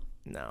Spanish though?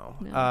 no.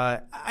 No.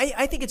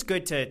 I think it's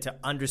good to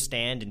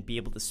understand and be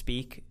able to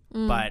speak,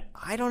 but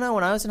I don't know.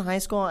 When I was in high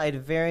school, I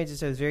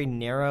was very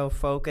narrow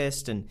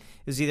focused, and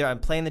it was either I'm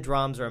playing the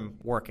drums or I'm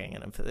working,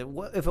 and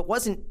if it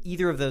wasn't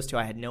either of those two,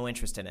 I had no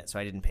interest in it, so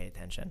I didn't pay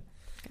attention.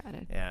 Got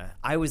it. Yeah,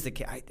 I was the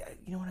kid.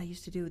 You know what I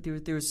used to do?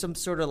 There was some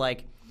sort of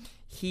like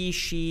he,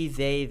 she,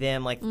 they,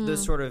 them, like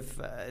those sort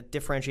of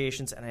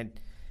differentiations, and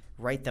I'd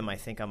write them. I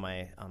think on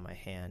my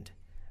hand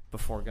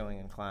before going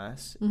in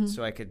class,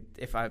 so I could,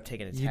 if I've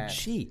taken a You'd test.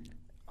 cheat.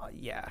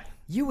 Yeah,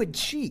 You would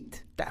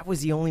cheat. that was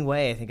the only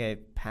way I think I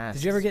passed.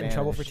 Did you ever get in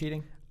trouble for Spanish.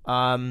 cheating?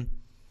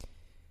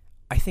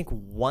 I think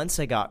once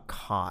I got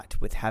caught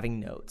with having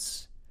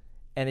notes,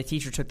 and the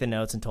teacher took the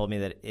notes and told me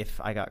that if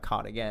I got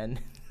caught again,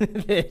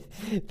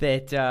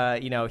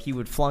 that he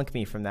would flunk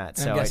me from that. And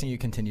So I'm guessing you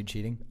continued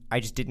cheating. I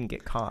just didn't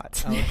get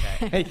caught. Oh,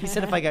 okay. He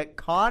said if I got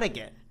caught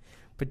again,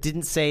 but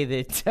didn't say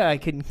that I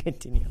couldn't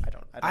continue.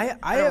 I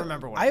don't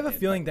remember what I have I a did,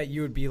 feeling that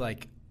you would be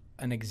like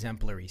an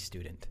exemplary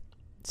student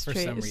for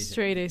some reason.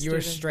 Straight A You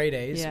were student. straight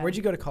A's. Yeah. Where'd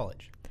you go to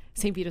college?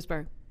 St.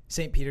 Petersburg.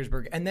 St.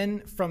 Petersburg. And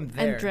then from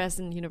there. And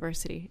Dresden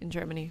University in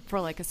Germany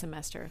for like a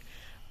semester.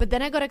 But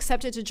then I got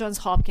accepted to Johns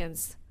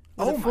Hopkins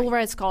with Oh a my- full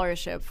ride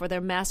scholarship for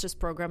their master's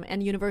program,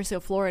 and University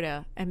of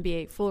Florida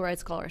MBA full ride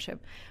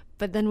scholarship.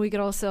 But then we could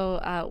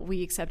also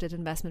we accepted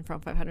investment from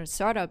 500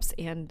 startups,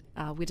 and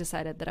we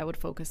decided that I would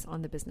focus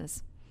on the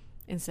business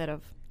instead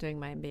of doing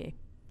my MBA.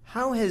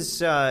 How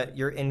has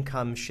your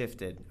income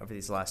shifted over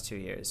these last 2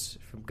 years,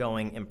 from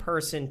going in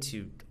person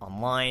to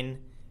online?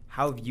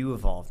 How have you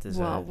evolved as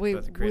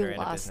both a creator and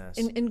a lost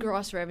business? in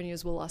gross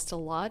revenues. We lost a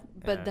lot,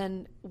 but Yeah.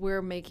 then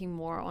we're making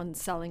more on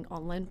selling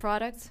online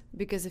products,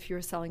 because if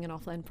you're selling an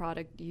offline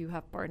product, you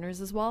have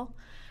partners as well.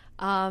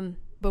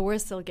 But we're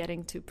still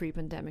getting to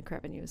pre-pandemic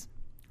revenues.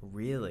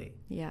 Really?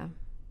 Yeah.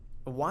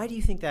 Why do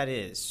you think that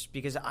is?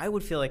 Because I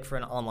would feel like for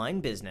an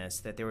online business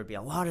that there would be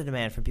a lot of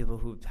demand from people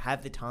who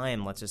have the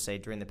time, let's just say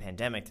during the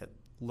pandemic, to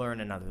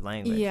learn another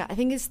language. Yeah, I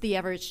think it's the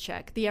average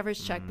check. The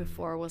average check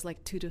before was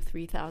like $2,000 to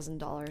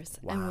 $3,000,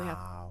 and we have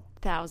Wow.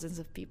 thousands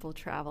of people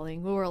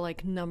traveling. We were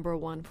like number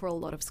one for a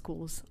lot of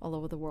schools all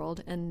over the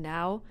world, and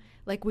now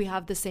like we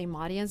have the same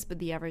audience, but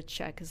the average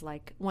check is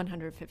like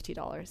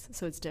 $150,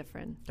 so it's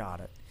different. Got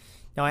it.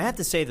 Now, I have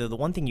to say, though, the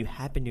one thing you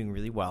have been doing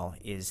really well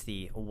is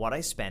the What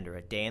I Spend, or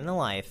a day in the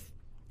life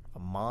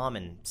of a mom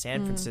in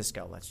San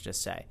Francisco, let's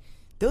just say.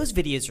 Those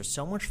videos are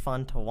so much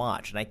fun to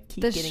watch, and I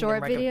keep The getting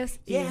short them videos?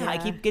 Yeah, I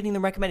Yeah. keep getting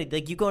them recommended.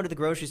 Like, you go into the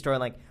grocery store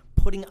and, like,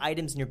 putting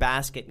items in your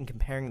basket and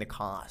comparing the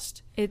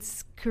cost.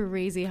 It's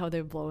crazy how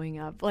they're blowing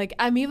up. Like,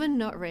 I'm even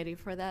not ready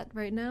for that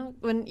right now.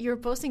 When you're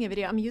posting a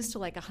video, I'm used to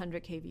like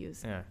 100K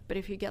views. Yeah. But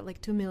if you get like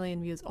 2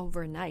 million views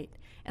overnight,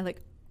 and like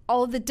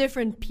all the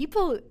different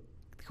people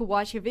who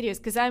watch your videos,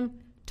 because I'm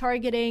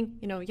targeting,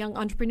 young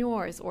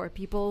entrepreneurs or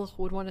people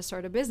who would want to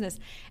start a business.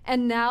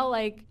 And now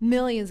like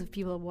millions of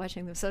people are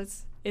watching them. So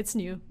it's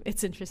new.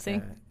 It's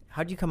interesting.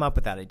 How'd you come up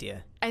with that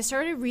idea? I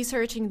started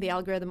researching the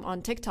algorithm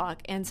on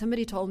TikTok, and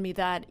somebody told me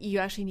that you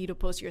actually need to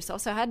post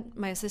yourself. So I had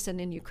my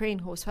assistant in Ukraine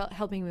who was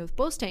helping me with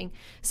posting.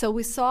 So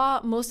we saw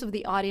most of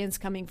the audience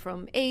coming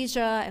from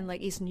Asia and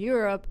like Eastern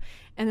Europe.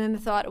 And then I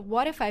thought,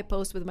 what if I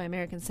post with my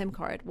American SIM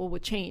card? What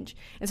would change?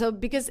 And so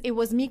because it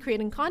was me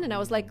creating content, I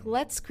was like,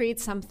 let's create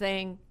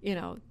something,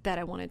 that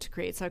I wanted to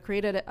create. So I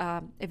created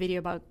a video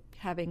about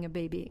having a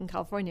baby in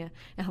California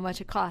and how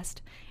much it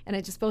cost, and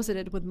I just posted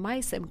it with my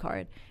SIM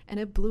card, and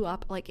it blew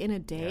up like in a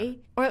day,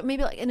 or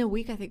maybe like in a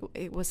week. I think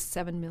it was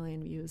 7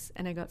 million views,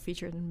 and I got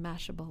featured in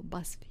Mashable,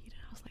 BuzzFeed, and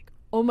I was like,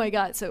 oh my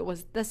god. So it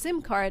was the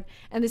SIM card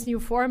and this new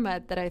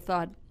format that I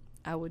thought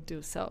I would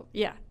do. So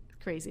yeah,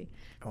 crazy.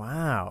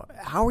 Wow.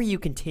 How are you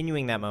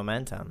continuing that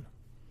momentum?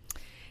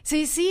 So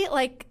you see,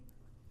 like,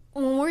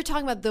 when we're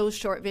talking about those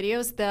short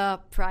videos, the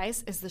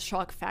price is the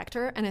shock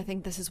factor. And I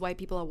think this is why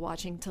people are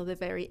watching till the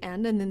very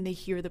end, and then they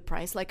hear the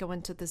price. Like, I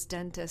went to this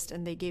dentist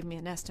and they gave me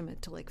an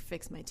estimate to like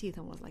fix my teeth,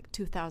 and was like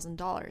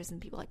 $2,000. And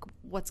people like,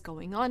 what's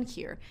going on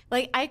here?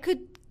 Like, I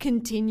could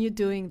continue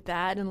doing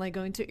that and like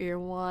going to Ear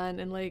One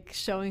and like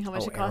showing how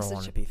much it costs.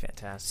 Would be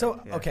fantastic.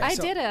 So, Yeah. okay. I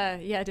so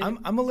did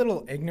I'm a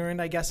little ignorant,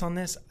 I guess, on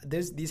this.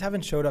 These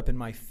haven't showed up in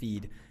my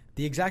feed.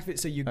 The exact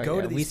so you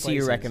go to these we places. see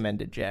you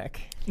recommended, Jack.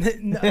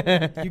 No,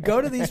 you go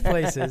to these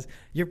places,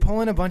 you're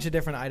pulling a bunch of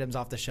different items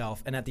off the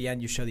shelf, and at the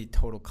end you show the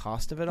total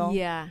cost of it all.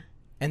 Yeah.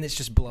 And it's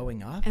just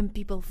blowing up? And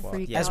people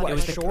freak yeah. As out. what? It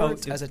was A the-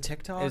 short? oh, As a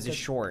TikTok? It was a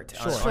short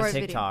on Short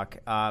TikTok.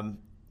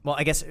 Well,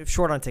 I guess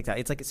short on TikTok.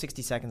 It's like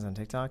 60 seconds on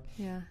TikTok.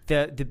 Yeah.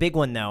 The big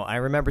one though, I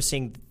remember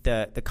seeing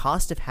the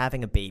cost of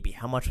having a baby.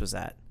 How much was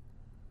that?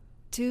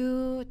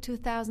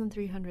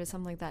 2,300,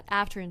 something like that,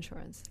 after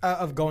insurance.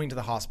 Of going to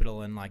the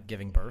hospital and like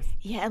giving birth?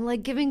 Yeah, and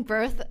like giving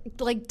birth,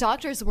 like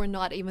doctors were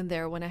not even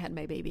there when I had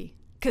my baby.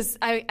 Because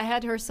I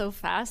had her so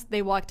fast,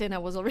 they walked in, I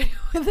was already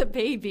with a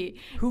baby.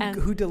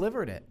 Who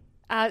delivered it?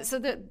 So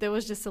there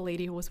was just a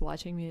lady who was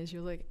watching me, and she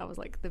was like, I was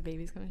like, the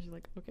baby's coming. She's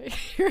like, okay,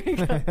 here we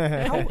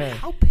go.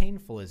 How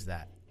painful is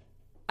that?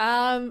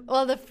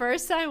 Well, the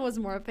first time was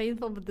more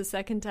painful, but the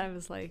second time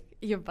was like,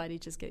 your body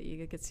just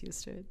gets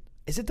used to it.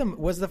 Is it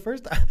was the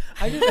first?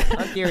 I'm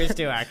curious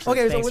too, actually.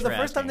 Okay, so Thanks was the for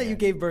first time that asking,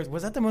 you yeah. gave birth,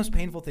 was that the most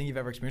painful thing you've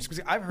ever experienced?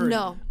 Because I've heard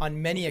No.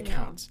 on many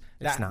accounts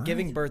It's that not?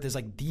 giving birth is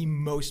like the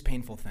most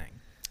painful thing.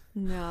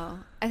 No,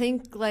 I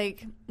think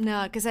like,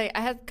 no, because I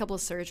had a couple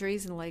of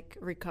surgeries, and like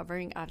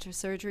recovering after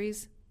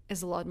surgeries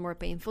is a lot more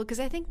painful,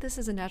 because I think this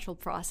is a natural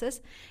process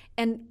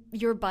and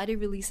your body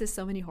releases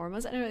so many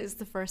hormones. I know it's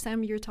the first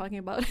time you're talking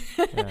about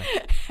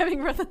having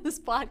birth on this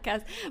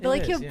podcast, but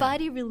like your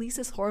body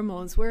releases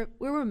hormones. We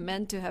were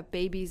meant to have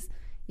babies,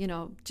 you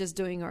know, just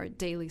doing our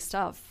daily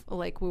stuff.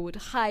 Like we would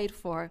hide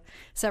for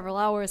several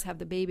hours, have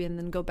the baby, and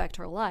then go back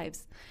to our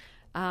lives.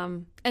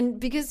 And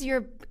because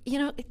you're, you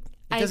know,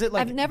 Does it,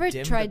 like, I've never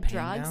dim the tried pain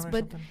drugs, down or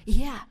but something?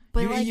 yeah,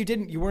 but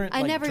You weren't.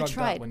 I like, never drugged up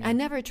tried. when I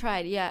never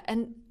tried. Yeah,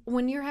 and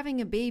when you're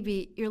having a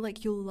baby, you're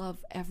like, you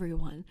love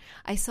everyone.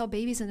 I saw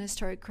babies and I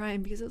started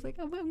crying because I was like,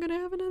 oh, I'm gonna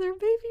have another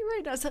baby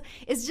right now. So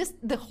it's just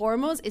the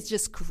hormones. It's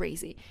just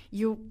crazy.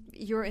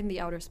 You're in the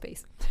outer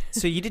space.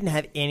 So you didn't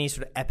have any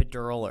sort of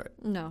epidural or,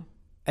 No,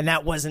 and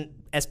that wasn't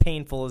as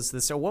painful as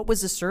this. So what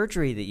was the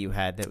surgery that you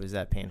had that was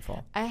that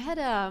painful? I had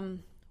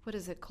what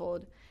is it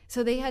called?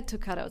 So they had to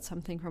cut out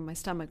something from my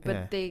stomach, but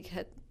Yeah. they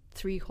had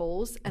 3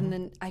 holes, and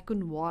then I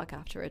couldn't walk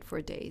after it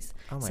for days.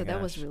 Oh my so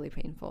that was gosh. really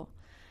painful.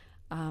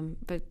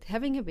 But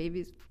having a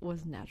baby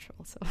was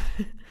natural. So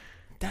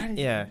That is,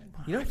 Yeah,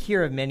 you don't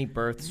hear of many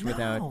births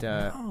without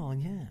no,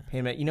 yeah.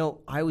 pain. You know,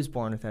 I was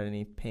born without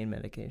any pain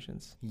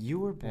medications. You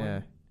were born.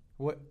 Yeah.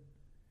 What?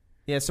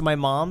 Yeah, so my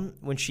mom,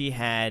 when she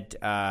had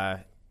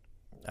my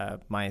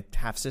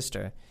half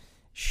sister,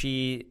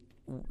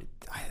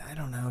 I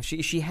don't know,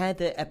 she had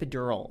the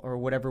epidural or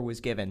whatever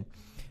was given,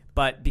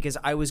 but because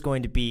I was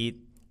going to be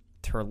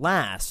her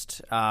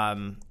last,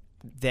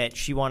 that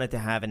she wanted to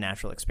have a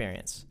natural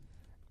experience,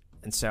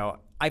 and so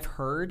I've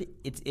heard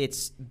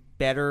it's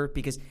better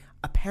because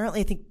apparently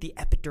I think the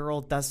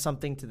epidural does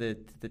something to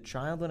the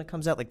child when it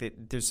comes out. Like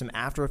there's some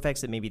after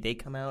effects that maybe they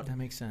come out That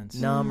makes sense.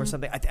 numb or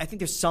something. I think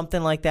there's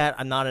something like that.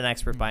 I'm not an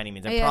expert by any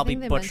means. I'm Yeah, I probably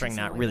think they butchering mentioned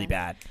that something really like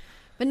bad.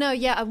 But no,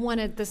 yeah, I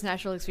wanted this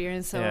natural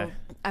experience, so Yeah.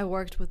 I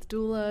worked with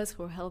doulas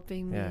who were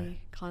helping me Yeah.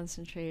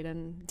 concentrate,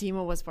 and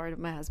Dimo was part of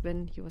my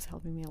husband. He was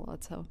helping me a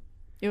lot, so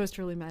it was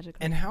truly magical.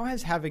 And how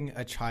has having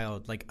a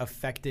child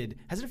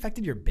has it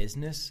affected your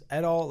business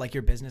at all? Like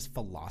your business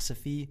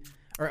philosophy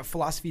or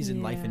philosophies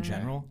in life in Yeah.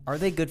 general? Are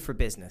they good for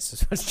business?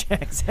 Is what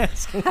Jack's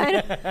asking.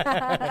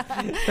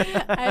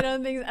 I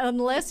don't think,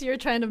 unless you're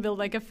trying to build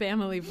like a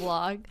family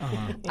vlog.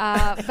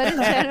 Uh-huh. But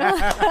in general,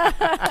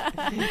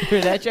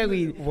 That joke,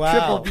 we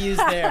triple views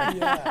there.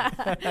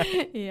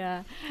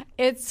 yeah,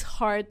 it's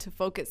hard to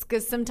focus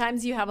because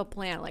sometimes you have a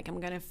plan, like I'm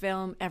going to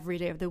film every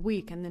day of the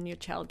week, and then your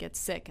child gets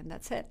sick, and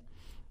that's it.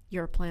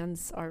 Your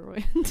plans are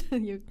ruined.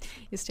 you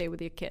stay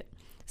with your kid.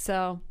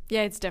 So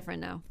yeah, it's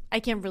different now. I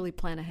can't really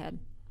plan ahead.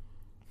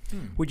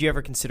 Would you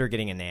ever consider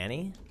getting a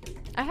nanny?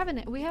 We have a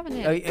nanny. Oh, you have a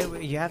nanny.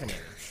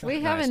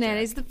 We have Nice, a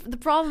nanny. Jack. The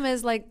problem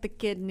is like the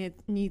kid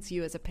needs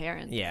you as a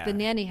parent. Yeah. The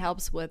nanny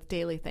helps with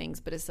daily things,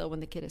 but it's still when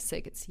the kid is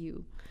sick, it's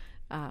you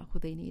who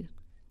they need.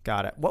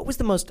 Got it. What was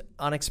the most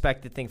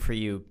unexpected thing for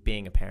you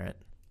being a parent?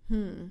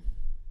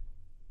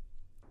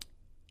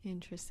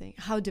 Interesting.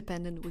 How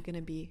dependent we're going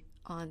to be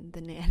on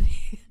the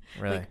nanny.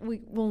 Really? Like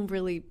we won't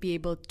really be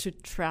able to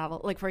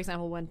travel. Like for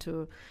example, went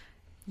to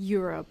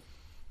Europe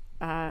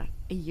a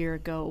year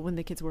ago when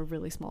the kids were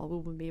really small. We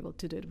wouldn't be able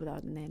to do it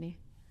without a nanny.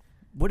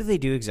 What do they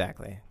do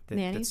exactly?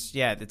 Nannies?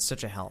 That's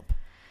such a help.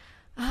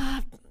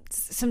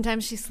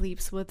 Sometimes she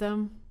sleeps with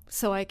them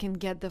so I can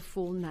get the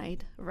full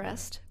night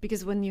rest.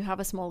 Because when you have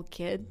a small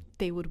kid,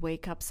 they would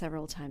wake up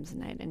several times a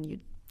night and you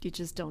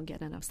just don't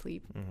get enough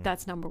sleep.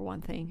 That's number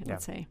one thing, I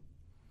would say.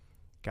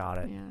 Got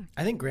it. Yeah.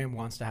 I think Graham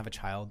wants to have a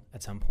child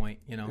at some point,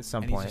 At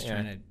some and point, he's just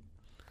trying to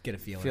get a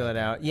feel It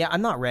out. Yeah,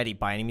 I'm not ready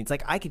by any means.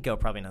 Like I could go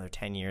probably another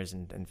 10 years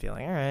and feel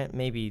like, all right,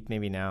 maybe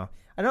now.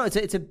 I know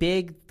it's a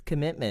big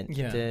commitment.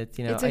 Yeah. It's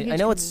a I huge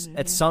know it's commitment,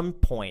 at yeah. some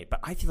point, but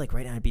I feel like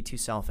right now I'd be too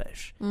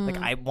selfish. Like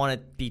I want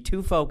to be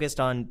too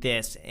focused on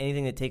this.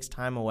 Anything that takes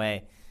time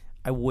away,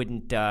 I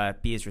wouldn't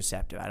be as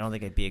receptive. I don't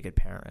think I'd be a good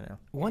parent right now.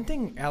 One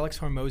thing Alex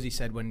Hormozy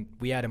said when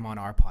we had him on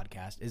our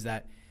podcast is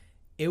that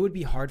it would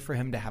be hard for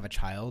him to have a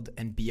child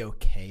and be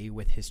okay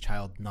with his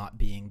child not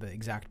being the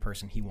exact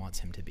person he wants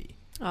him to be.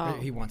 Oh. Or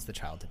he wants the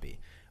child to be.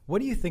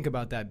 What do you think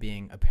about that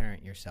being a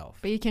parent yourself?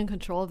 But you can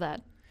control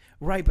that.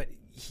 Right, but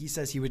he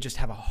says he would just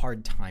have a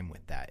hard time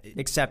with that.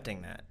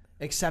 Accepting that.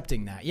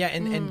 Accepting that. Yeah,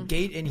 and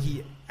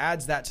he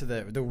adds that to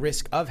the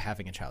risk of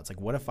having a child. It's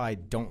like, what if I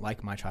don't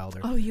like my child?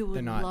 Or You would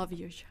they're not, love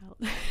your child.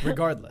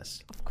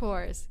 regardless. Of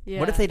course. Yeah.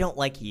 What if they don't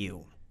like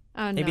you?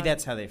 Oh, Maybe no.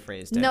 that's how they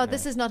phrased it. No,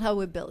 this is not how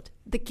we're built.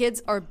 The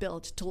kids are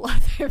built to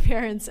love their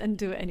parents and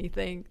do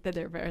anything that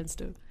their parents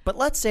do. But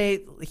let's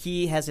say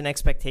he has an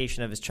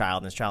expectation of his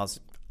child, and his child's,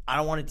 I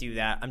don't want to do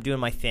that. I'm doing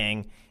my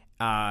thing.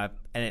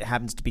 And it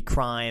happens to be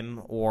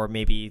crime or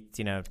maybe,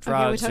 drugs.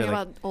 Okay, we're talking or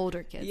about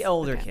older kids. Yeah,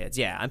 older Okay. kids.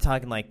 Yeah, I'm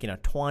talking like,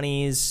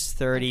 20s,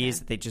 30s.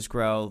 Okay. They just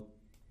grow,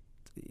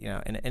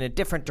 in a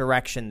different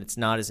direction that's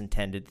not as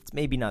intended. It's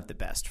maybe not the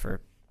best for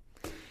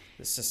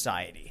the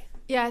society.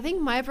 Yeah, I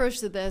think my approach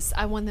to this,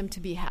 I want them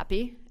to be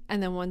happy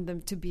and then want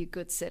them to be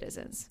good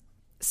citizens.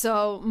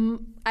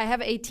 So I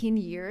have 18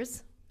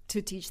 years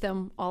to teach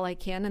them all I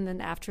can. And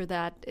then after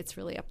that, it's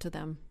really up to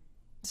them.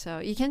 So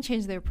you can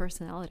change their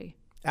personality.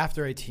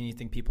 After 18, you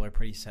think people are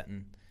pretty set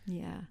in.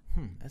 Yeah.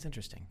 That's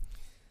interesting.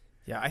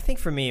 Yeah, I think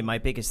for me, my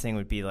biggest thing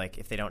would be like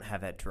if they don't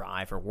have that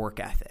drive or work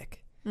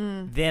ethic,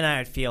 then I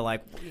would feel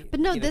like.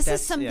 But no, this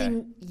is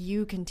something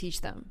you can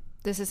teach them.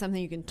 This is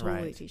something you can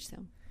totally teach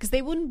them. Because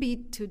they wouldn't be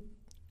too,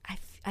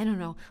 I don't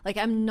know. Like,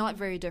 I'm not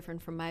very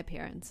different from my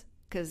parents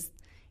because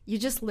you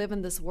just live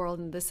in this world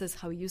and this is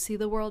how you see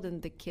the world,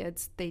 and the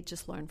kids, they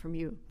just learn from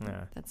you.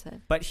 Yeah. That's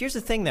it. But here's the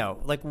thing, though.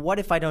 Like, what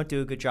if I don't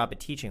do a good job at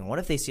teaching? What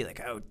if they see,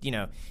 like,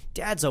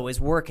 Dad's always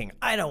working.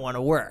 I don't want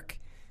to work.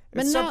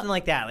 Or something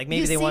like that. Like,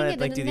 maybe they want to,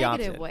 like, do the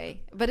opposite. In a negative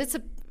way. But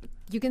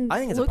you can I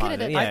think it's look a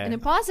at it positive, in a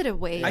positive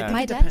way. I think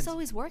My it dad depends. is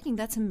always working.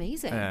 That's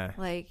amazing.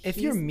 Like, If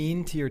you're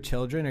mean to your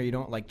children or you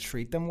don't, like,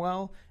 treat them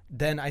well,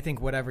 then I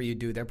think whatever you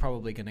do, they're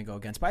probably going to go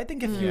against. But I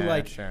think if you,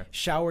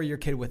 shower your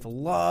kid with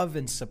love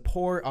and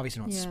support, obviously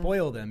don't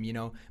spoil them,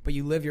 but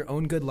you live your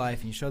own good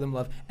life and you show them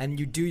love and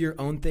you do your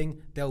own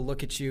thing, they'll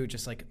look at you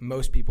just like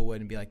most people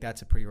would and be like,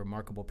 that's a pretty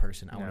remarkable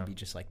person. I want to be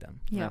just like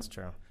them. Yeah. That's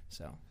true.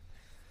 So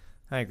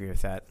I agree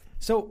with that.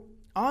 So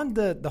on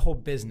the whole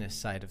business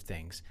side of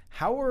things,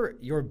 how are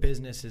your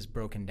businesses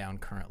broken down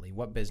currently?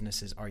 What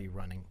businesses are you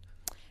running?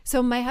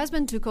 So my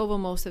husband took over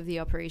most of the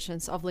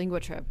operations of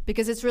LinguaTrip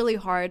because it's really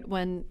hard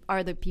when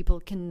other people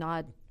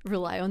cannot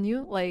rely on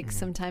you. Like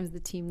sometimes the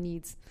team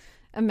needs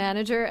a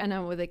manager and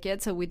I'm with a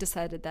kid. So we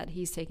decided that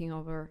he's taking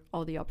over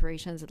all the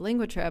operations at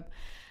LinguaTrip.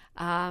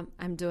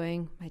 I'm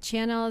doing my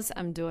channels.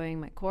 I'm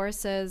doing my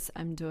courses.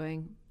 I'm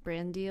doing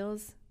brand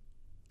deals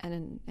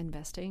and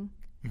investing.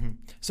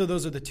 So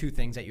those are the two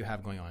things that you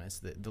have going on. It's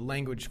the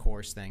language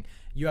course thing.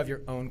 You have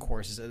your own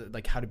courses,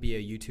 like how to be a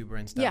YouTuber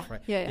and stuff,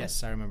 right? Yeah.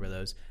 Yes, I remember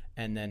those.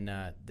 And then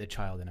the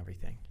child and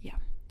everything. Yeah.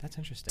 That's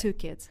interesting. 2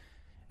 kids.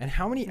 And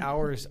how many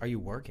hours are you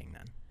working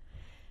then?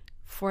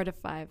 4 to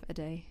 5 a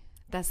day.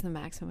 That's the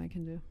maximum I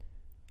can do.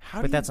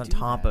 How But do that's you on do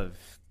top that? of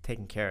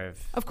taking care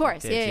of. Of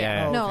course. kids.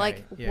 Yeah. Oh, No, okay.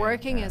 like Yeah,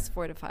 working yeah. is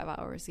 4 to 5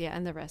 hours. Yeah.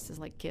 And the rest is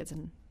like kids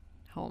and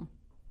home.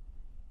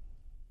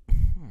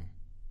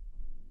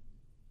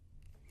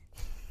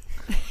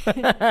 I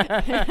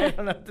don't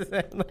know what to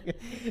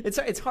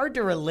say. It's hard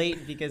to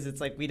relate because it's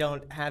like we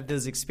don't have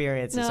those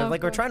experiences. No, So of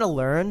like we're course. trying to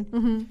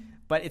learn,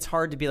 but it's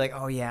hard to be like,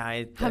 oh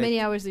yeah. How many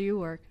hours do you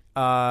work?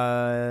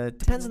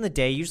 Depends on the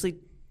day. Usually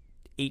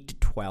 8 to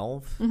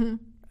 12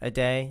 a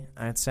day,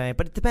 I'd say.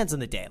 But it depends on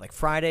the day. Like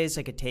Fridays,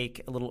 I could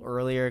take a little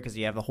earlier because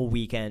you have the whole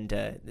weekend.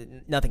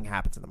 Nothing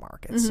happens in the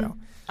market. So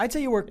I'd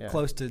say you work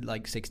close to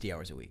like 60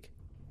 hours a week,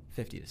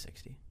 50 to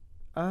 60.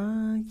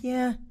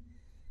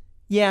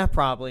 Yeah,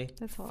 probably.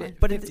 That's a lot.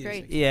 But That's it,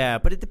 great. Yeah,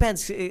 but it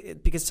depends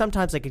because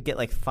sometimes I could get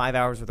like 5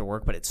 hours worth of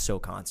work, but it's so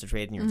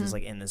concentrated and you're just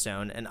like in the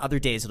zone. And other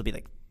days it'll be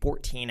like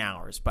 14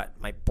 hours, but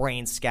my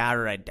brain's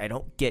scattered. I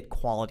don't get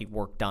quality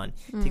work done.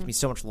 It takes me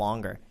so much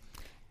longer.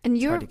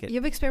 And hard to get.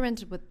 you've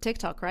experimented with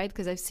TikTok, right?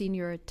 Because I've seen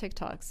your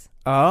TikToks.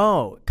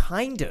 Oh,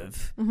 kind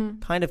of.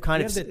 Kind of. You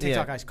have the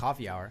TikTok Iced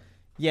Coffee Hour,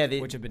 Yeah,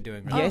 which have been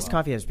doing really the well. Iced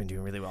Coffee has been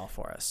doing really well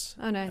for us.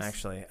 Oh, nice.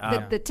 Actually.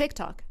 The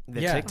TikTok.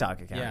 The Yeah.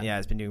 TikTok account, Yeah.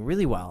 has been doing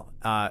really well.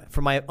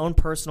 For my own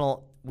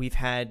personal, we've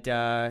had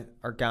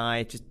our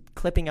guy just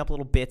clipping up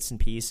little bits and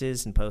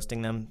pieces and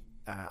posting them.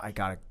 I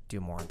gotta do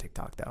more on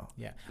TikTok though.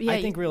 Yeah. Yeah,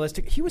 I think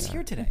realistic. He was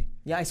here today.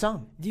 Yeah, I saw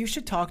him. You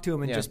should talk to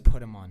him and Yeah. just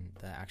put him on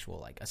the actual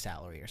like a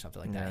salary or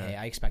something like that. Yeah. Hey,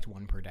 I expect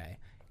 1 per day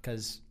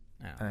because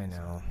I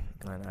know.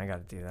 I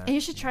gotta do that. And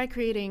you should try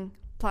creating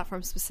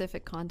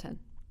platform-specific content,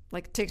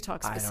 like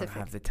TikTok-specific. I don't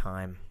have the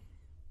time.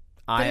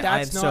 But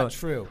that's not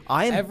true.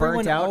 I am Everyone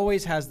burnt out.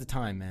 always has the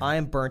time, man. I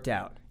am burnt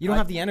out. You don't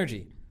have the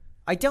energy.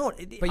 I don't.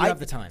 But you have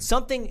the time.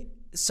 Something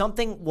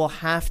will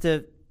have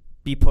to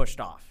be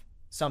pushed off.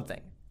 Something.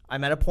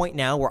 I'm at a point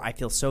now where I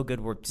feel so good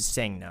we're just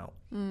saying no.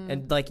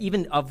 And like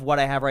even of what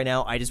I have right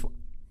now, I just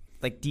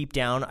like deep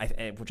down,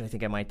 which I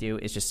think I might do,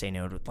 is just say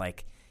no to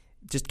like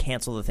just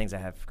cancel the things I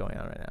have going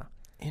on right now.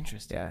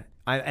 Interesting.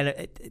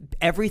 Yeah.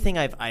 Everything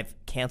I've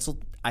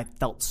canceled, I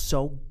felt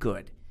so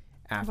good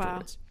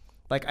afterwards.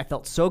 Like I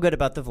felt so good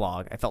about the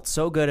vlog. I felt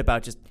so good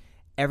about just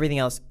everything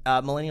else.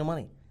 Millennial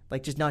Money,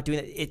 like just not doing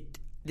it.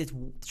 This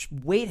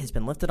weight has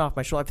been lifted off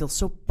my shoulder. I feel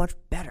so much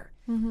better.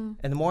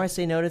 And the more I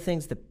say no to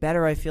things, the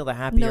better I feel, the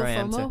happier No I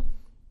am. FOMO?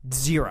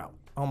 Zero.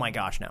 Oh my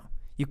gosh, no.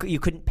 You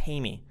couldn't pay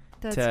me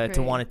That's to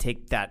great. want to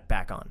take that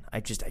back on. I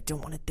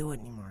don't want to do it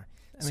anymore.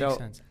 That makes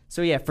sense.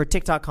 So yeah, for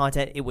TikTok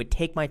content, it would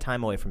take my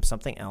time away from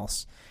something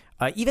else.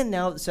 Even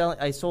now,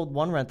 I sold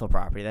one rental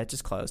property that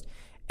just closed,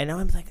 and now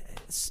I'm like,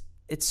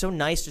 it's so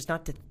nice just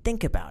not to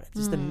think about it.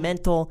 Just the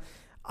mental.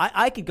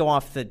 I could go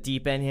off the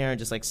deep end here and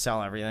just like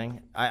sell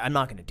everything. I'm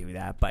not going to do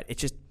that, but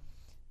it's just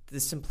the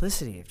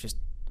simplicity of just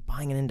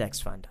buying an index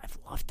fund. I've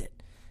loved it,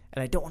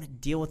 and I don't want to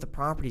deal with the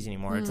properties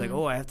anymore. It's like,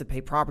 oh, I have to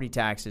pay property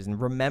taxes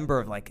and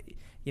remember, like,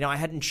 I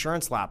had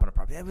insurance lap on a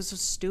property. That was so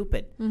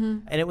stupid,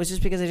 and it was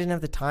just because I didn't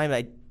have the time.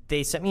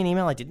 They sent me an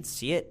email. I didn't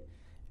see it.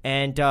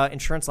 And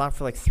insurance lapsed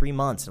for like 3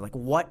 months. And like,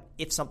 what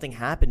if something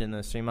happened in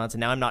those 3 months? And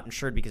now I'm not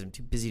insured because I'm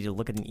too busy to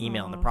look at an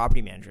email, and the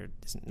property manager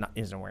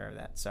isn't aware of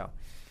that. So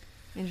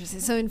Interesting.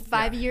 So in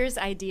 5 years,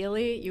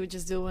 ideally, you would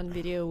just do one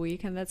video a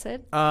week and that's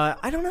it?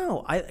 I don't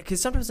know.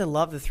 Because sometimes I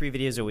love the 3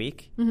 videos a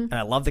week, and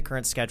I love the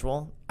current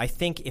schedule. I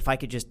think if I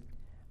could just,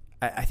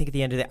 I think at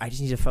the end of the day, I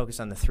just need to focus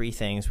on the 3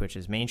 things, which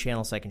is main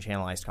channel, second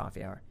channel, iced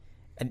coffee hour.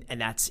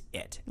 And that's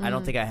it. I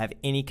don't think I have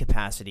any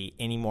capacity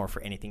anymore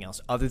for anything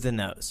else other than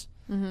those.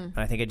 And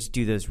I think I just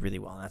do those really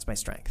well, and that's my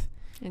strength.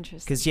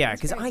 Interesting.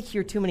 Because I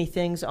hear too many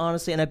things,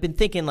 honestly, and I've been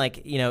thinking, like,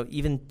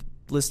 even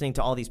listening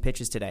to all these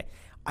pitches today,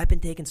 I've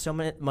been taking so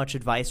much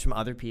advice from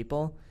other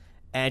people,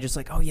 and just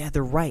like, oh yeah,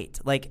 they're right.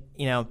 Like,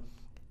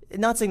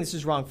 not saying this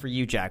is wrong for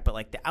you, Jack, but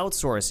like the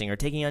outsourcing or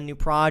taking on new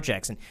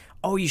projects, and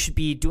oh, you should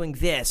be doing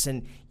this,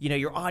 and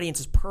your audience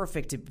is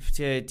perfect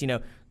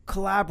to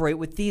collaborate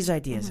with these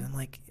ideas. And I'm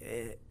like,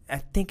 I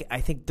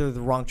think they're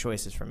the wrong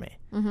choices for me.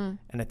 And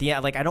at the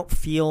end, like, I don't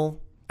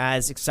feel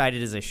as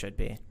excited as I should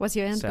be. What's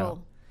your end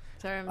goal?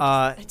 Sorry,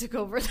 I took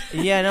over.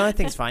 Yeah, no, I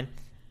think it's fine.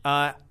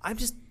 I'm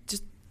just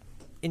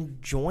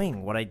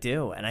enjoying what I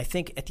do, and I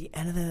think at the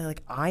end of the day,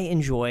 like, I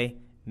enjoy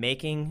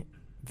making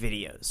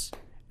videos,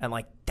 and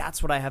like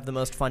that's what I have the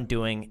most fun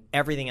doing.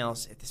 Everything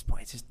else at this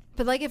point is just.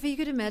 But like, if you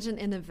could imagine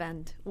an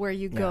event where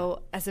you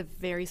go as a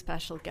very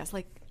special guest,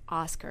 like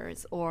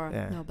Oscars or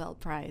Nobel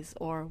Prize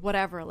or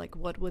whatever, like,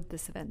 what would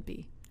this event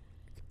be?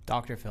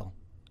 Dr. Phil.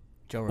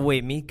 Joe Rogan.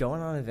 Wait, me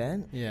going on an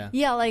event?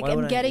 Yeah, like,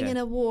 and getting an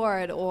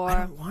award, or I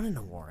don't want an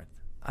award.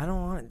 I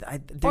don't want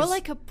it. Or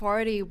like a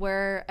party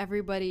where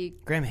everybody.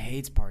 Graham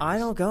hates parties. I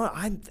don't go.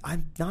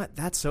 I'm not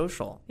that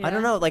social. Yeah. I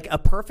don't know. Like, a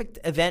perfect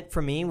event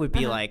for me would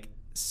be like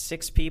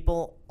 6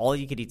 people, all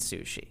you could eat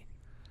sushi.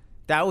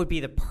 That would be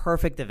the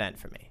perfect event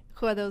for me.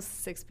 Who are those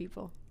 6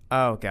 people?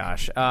 Oh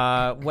gosh.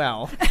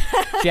 Well,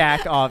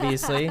 Jack,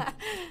 obviously.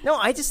 No,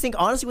 I just think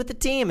honestly with the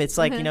team, it's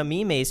like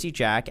me, Macy,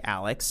 Jack,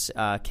 Alex,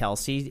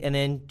 Kelsey, and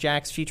then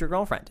Jack's future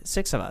girlfriend.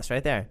 6 of us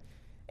right there.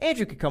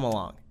 Andrew could come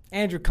along.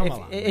 Andrew, come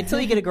along.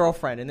 Until you get a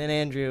girlfriend, and then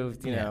Andrew,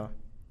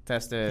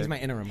 has to. He's my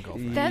interim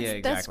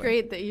girlfriend. That's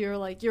great that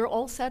you're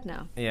all set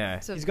now. Yeah.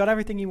 So He's got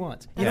everything he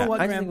wants. You know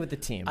what, I Graham? think with the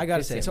team. I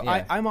gotta say, so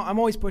I'm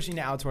always pushing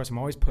to outsource. I'm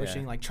always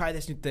pushing, Yeah. like, try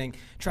this new thing,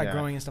 try Yeah.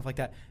 growing and stuff like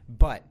that.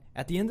 But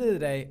at the end of the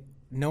day,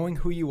 knowing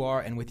who you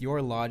are and with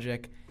your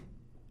logic,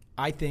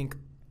 I think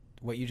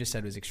what you just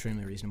said was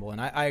extremely reasonable, and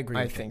I agree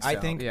with it. I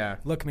think,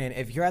 look, man,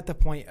 if you're at the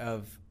point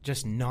of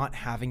just not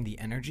having the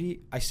energy,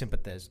 I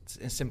sympathize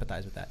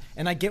with that.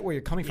 And I get where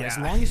you're coming from. As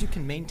long as you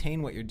can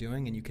maintain what you're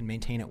doing and you can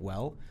maintain it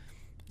well,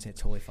 it's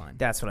totally fine.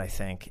 That's what I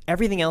think.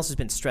 Everything else has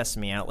been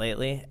stressing me out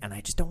lately, and I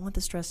just don't want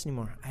the stress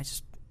anymore. I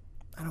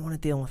don't want to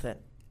deal with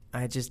it.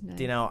 I just,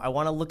 I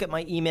want to look at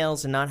my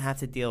emails and not have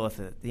to deal with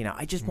it.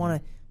 I just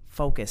want to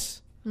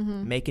focus,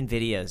 making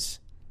videos,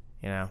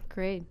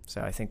 Great.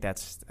 So I think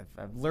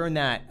I've learned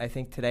that. I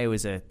think today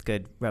was a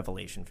good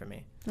revelation for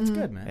me. That's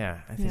good, man.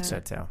 Yeah, I think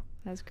so too.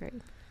 That's great.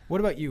 What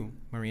about you,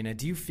 Marina?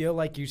 Do you feel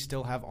like you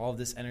still have all of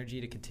this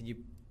energy to continue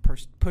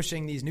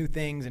pushing these new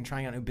things and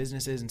trying out new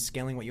businesses and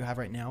scaling what you have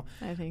right now?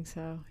 I think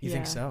so. You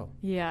think so?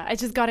 Yeah, I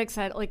just got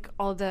excited. Like,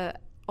 all the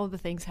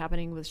things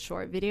happening with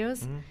short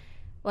videos.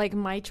 Like,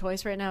 my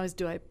choice right now is,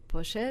 do I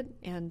push it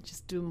and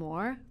just do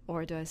more,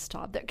 or do I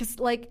stop there? Because,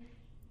 like,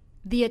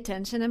 the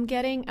attention I'm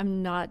getting,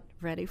 I'm not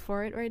ready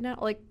for it right now.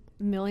 Like,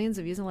 millions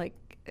of views, and, like,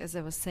 as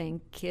I was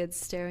saying, kids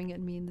staring at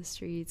me in the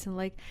streets, and,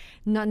 like,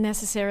 not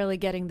necessarily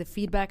getting the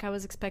feedback I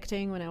was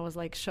expecting when I was,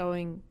 like,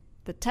 showing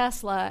the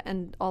Tesla,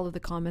 and all of the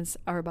comments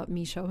are about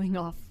me showing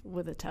off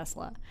with a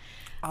Tesla.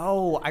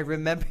 Oh, I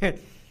remember.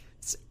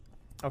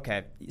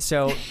 Okay,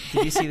 so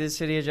did you see this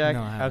video, Jack?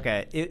 No, I haven't.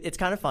 Okay, it's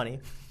kind of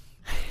funny.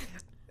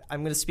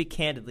 I'm going to speak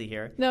candidly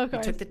here. No, of I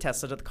course. took the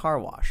Tesla to the car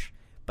wash,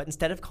 but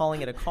instead of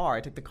calling it a car,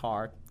 I took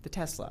the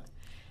Tesla.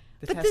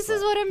 But this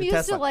is what I'm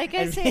used to. Like,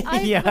 I say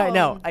iPhone. Yeah, I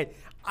know.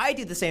 I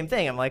do the same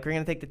thing. I'm like, we're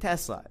going to take the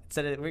Tesla.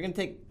 Instead of, we're going to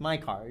take my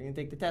car. We're going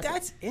to take the Tesla.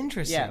 That's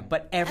interesting. Yeah,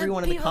 but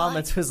everyone in the people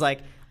comments was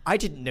like, I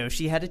didn't know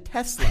she had a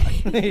Tesla.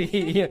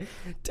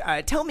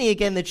 Tell me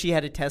again that she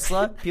had a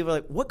Tesla. People are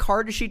like, what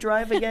car does she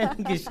drive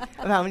again?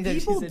 Of how many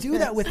times People she's do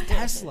that with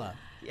Tesla.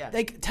 Yeah.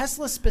 Like,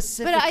 Tesla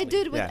specifically. But I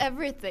do it with Yeah.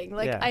 everything.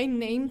 Like, Yeah. I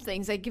name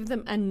things. I give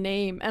them a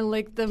name, and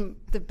like the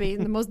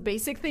most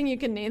basic thing you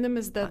can name them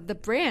is the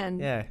brand.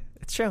 Yeah.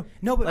 It's true.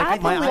 No, but Like,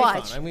 Apple my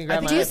Watch. iPhone. I'm gonna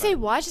grab my Do you iPhone. say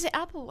watch? You say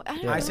Apple Watch? I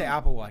don't know. I say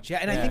Apple Watch. Yeah,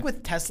 and I Yeah. think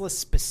with Tesla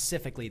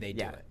specifically, they do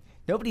Yeah. it.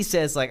 Nobody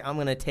says like I'm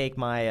gonna take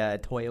my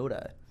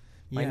Toyota,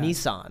 my Yeah.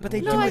 Nissan. But they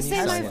I'm do No, gonna I with do say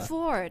Tesla. my Tesla.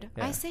 Ford.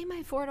 Yeah. I say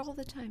my Ford all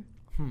the time.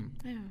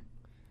 Yeah.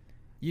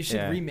 You should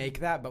Yeah. remake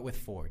that, but with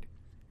Ford.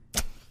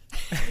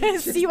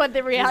 See what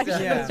the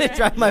reaction Yeah. is. They right?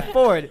 drive my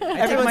Ford. I take my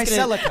Everyone's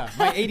gonna, Celica,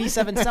 my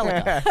 87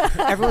 Celica.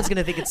 everyone's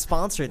gonna think it's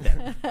sponsored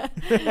then.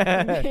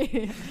 That'd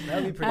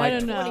be pretty I My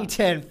don't know.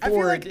 2010 I feel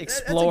Ford like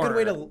Explorer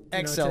that's a good way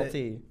to,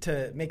 XLT.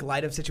 to make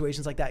light of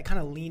situations like that, kind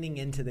of leaning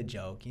into the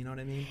joke. You know what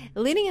I mean?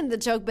 Leaning in the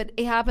joke, but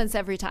it happens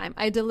every time.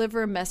 I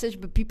deliver a message,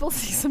 but people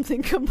see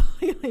something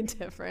completely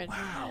different.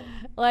 Wow.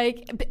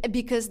 Like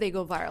because they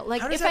go viral.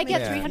 Like How does if that I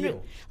get make you 300,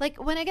 feel?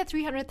 like when I get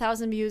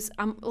 300,000 views,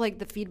 I'm like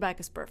the feedback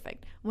is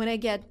perfect. When I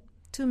get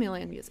 2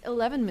 million views,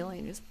 11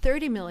 million views,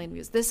 30 million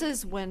views, this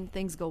is when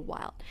things go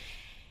wild.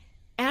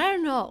 And I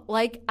don't know,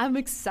 like I'm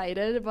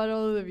excited about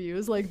all of the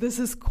views. Like this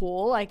is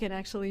cool. I can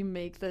actually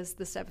make this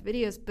type of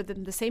videos. But then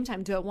at the same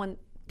time, do I want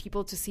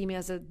people to see me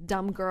as a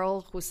dumb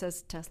girl who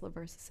says Tesla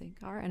versus a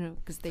car? I don't know,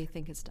 because they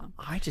think it's dumb.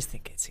 I just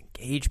think it's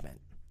engagement.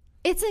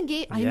 It's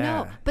engaged. I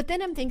know, Yeah. but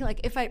then I'm thinking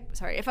like if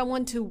I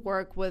want to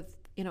work with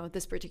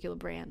this particular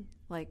brand,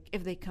 like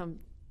if they come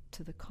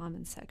to the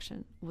comment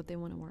section, would they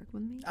want to work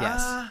with me? Yes.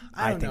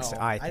 I don't think know. so.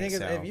 I think if,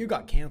 so. if you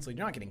got canceled,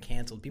 you're not getting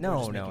canceled. People are No,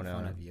 just no, making no,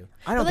 fun no. of you.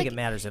 I don't But, think like, it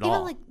matters at even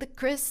all. like the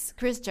Kris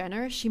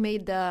Jenner, she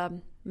made the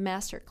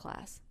master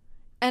class,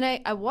 and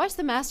I watched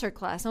the master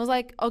class, and I was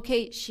like,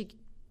 okay,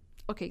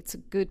 it's a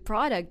good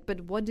product,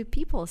 but what do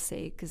people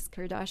say? Because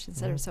Kardashian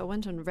said her. So I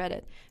went on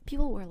Reddit.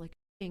 People were like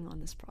shitting on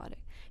this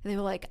product, and they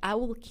were like, I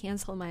will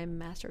cancel my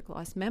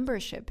masterclass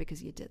membership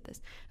because you did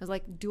this. I was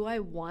like, do I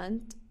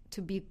want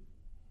to be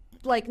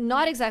like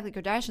not exactly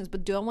Kardashians,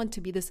 but do I want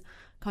to be this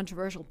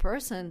controversial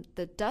person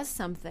that does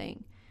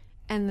something,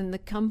 and then the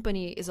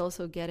company is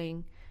also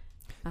getting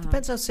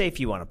Depends how safe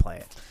you want to play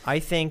it. I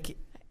think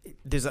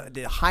there's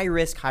the high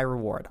risk, high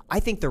reward. I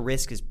think the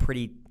risk is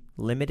pretty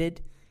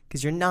limited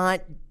because you're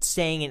not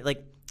saying it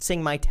like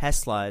saying my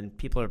Tesla and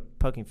people are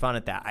poking fun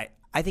at that.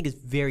 I think it's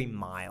very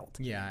mild.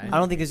 Yeah. I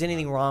don't think there's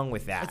anything wrong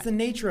with that. It's the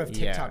nature of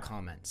Yeah. TikTok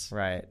comments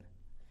right.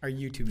 or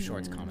YouTube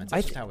Shorts comments.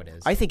 That's just how it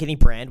is. I think any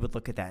brand would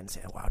look at that and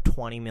say, wow,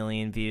 20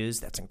 million views,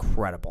 that's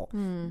incredible.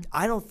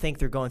 I don't think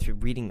they're going through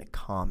reading the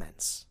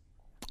comments.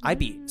 I'd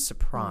be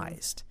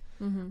surprised.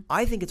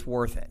 I think it's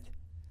worth it.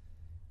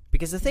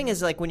 Because the thing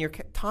is, like, when you're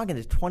talking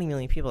to 20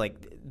 million people, like,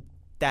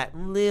 that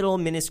little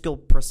minuscule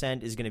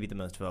percent is going to be the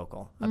most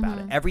vocal about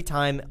it. Every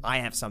time I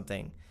have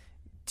something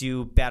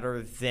do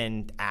better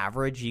than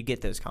average, you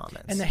get those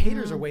comments. and the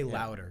haters are way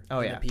louder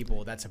Oh, than yeah. the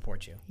people that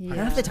support you.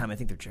 Half the time, I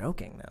think they're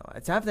joking, though.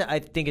 It's half the, I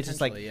think it's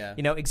just like,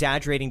 Potentially, yeah.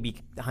 exaggerating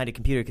behind a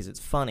computer because it's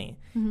funny.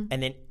 And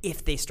then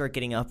if they start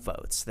getting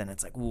upvotes, then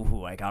it's like,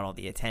 ooh, I got all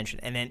the attention.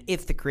 And then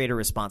if the creator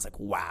responds like,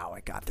 wow, I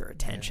got their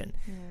attention.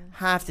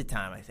 Half the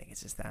time, I think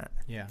it's just that.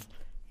 Yeah.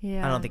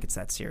 Yeah. I don't think it's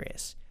that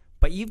serious.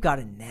 But you've got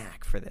a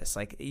knack for this.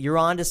 Like, you're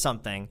onto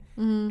something,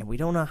 and we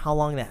don't know how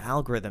long that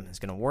algorithm is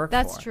going to work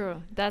That's for.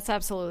 true. That's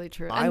absolutely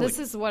true. I And this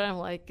would- is what I'm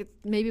like.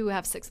 Maybe we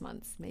have 6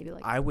 months. Maybe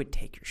like I would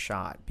take your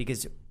shot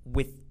because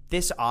with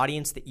this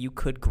audience that you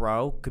could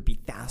grow could be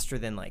faster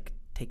than like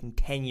taking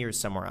 10 years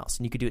somewhere else,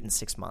 and you could do it in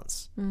 6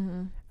 months.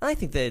 And I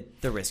think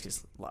that the risk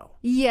is low.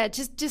 yeah,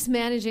 just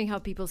managing how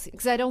people see.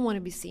 Because I don't want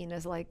to be seen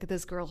as like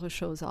this girl who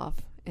shows off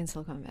in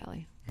Silicon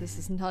Valley. This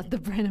is not the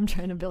brand I'm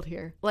trying to build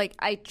here. Like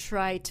I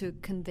try to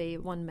convey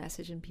one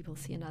message and people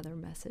see another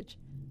message.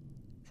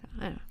 So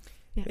I don't know.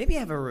 Yeah. Maybe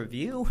have a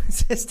review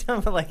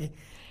system, like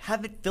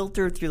have it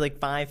filtered through like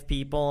 5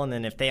 people, and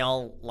then if they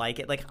all like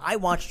it, like I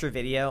watched your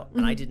video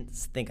and I didn't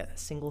think a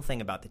single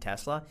thing about the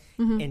Tesla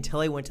until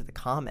I went to the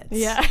comments.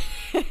 Yeah.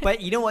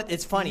 But you know what?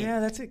 It's funny. Yeah,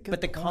 that's a good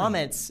But the point.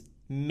 comments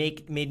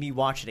made me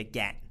watch it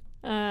again.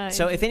 Uh,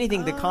 So if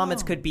anything, the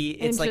comments could be,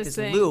 it's like this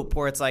Interesting. loop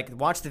where it's like,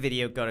 watch the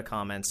video, go to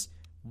comments,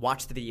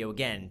 watch the video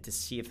again to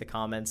see if the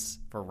comments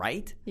were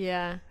right.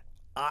 yeah.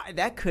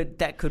 That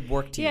could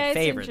work to Yeah, your it's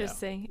favor,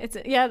 interesting. It's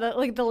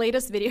like the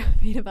latest video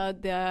I made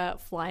about the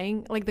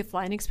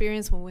flying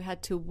experience when we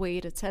had to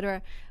wait,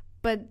 etc.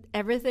 But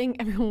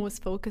everyone was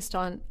focused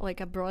on like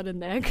I brought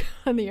an egg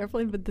on the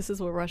airplane, but this is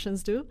what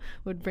Russians do: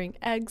 would bring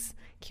eggs,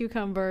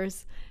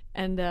 cucumbers,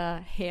 and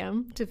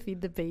ham to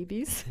feed the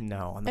babies though.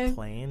 No, on the And-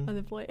 plane. on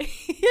the plane.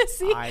 You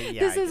see, this I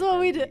is get what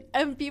we that. do,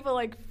 and people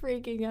like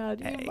freaking out.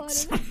 You bought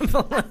Eggs it.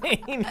 on the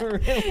plane,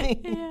 really?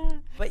 Yeah.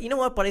 But you know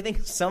what? But I think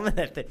some of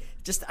that,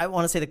 I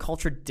want to say the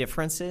culture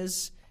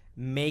differences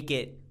make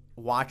it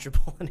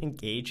watchable and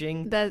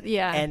engaging.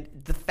 Yeah. And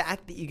the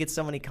fact that you get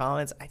so many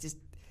comments,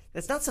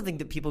 that's not something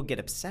that people get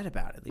upset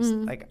about. At least,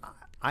 like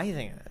I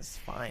think that's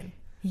fine.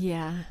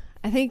 Yeah,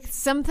 I think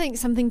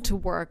something to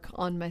work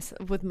on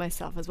with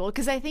myself as well,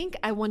 because I think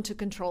I want to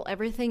control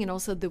everything and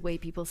also the way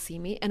people see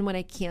me. And when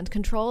I can't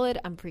control it,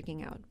 I'm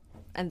freaking out,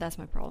 and that's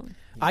my problem.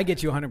 I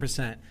get you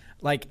 100%.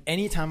 Like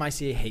anytime I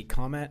see a hate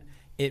comment,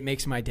 it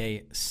makes my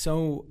day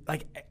so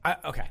like,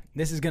 okay,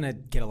 this is going to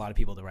get a lot of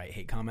people to write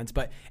hate comments,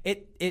 but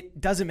it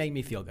doesn't make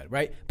me feel good,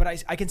 right?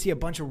 But I can see a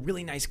bunch of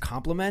really nice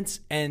compliments,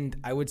 and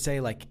I would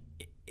say like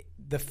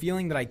the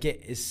feeling that I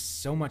get is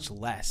so much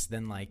less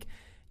than like,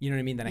 you know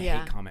what I mean, than a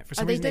hate comment. For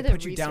some reason, they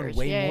put you down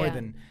way more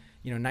than,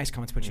 you know, nice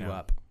comments put you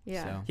up.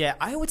 Yeah. So. Yeah,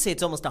 I would say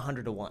it's almost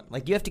 100 to 1.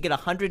 Like, you have to get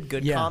 100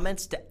 good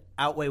comments to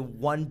outweigh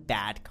one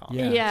bad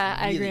comment. Yeah,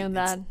 I agree on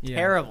that.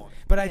 Terrible.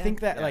 But I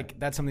think that like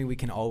that's something we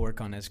can all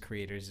work on as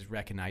creators, is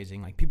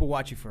recognizing like people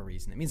watch you for a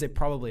reason. It means they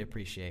probably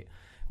appreciate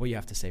what you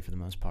have to say for the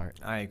most part.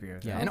 I agree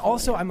with that. And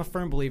also, I'm a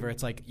firm believer.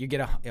 It's like you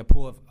get a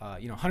pool of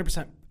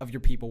 100% of your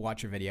people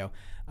watch your video.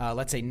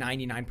 Let's say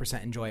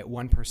 99% enjoy it,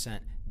 1%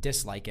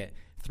 dislike it.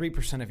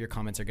 3% of your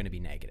comments are going to be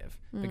negative,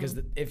 because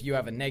if you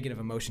have a negative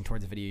emotion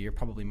towards a video, you're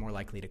probably more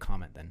likely to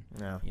comment than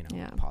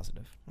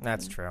positive.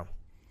 That's true.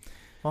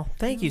 Well,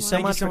 thank you so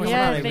much for coming coming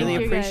on. on. I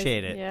really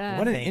appreciate it. Yeah.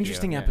 What an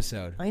interesting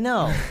episode. I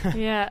know.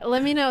 Yeah,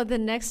 let me know the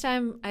next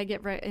time I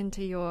get right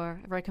into your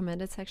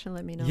recommended section.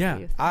 Let me know. Yeah,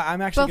 what you think. I'm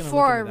actually going to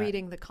before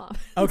reading the comments.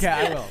 Okay,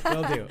 I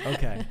will. Will do.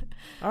 Okay.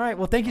 All right.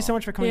 Well, thank you so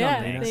much for coming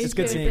on, Dana. It's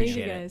good seeing you. Thank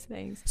you, guys.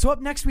 Thanks. So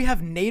up next, we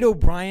have Nate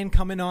O'Brien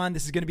coming on.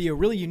 This is going to be a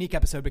really unique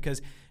episode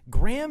because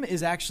Graham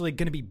is actually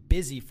going to be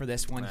busy for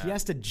this one. He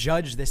has to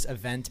judge this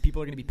event.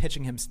 People are going to be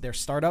pitching him their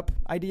startup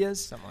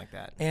ideas. Something like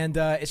that. And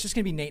it's just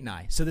going to be Nate and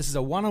I. So this is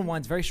a one-on-one.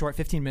 It's very short,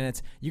 15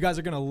 minutes. You guys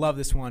are going to love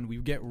this one. We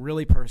get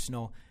really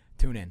personal.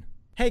 Tune in.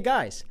 Hey,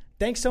 guys.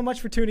 Thanks so much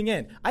for tuning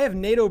in. I have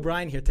Nate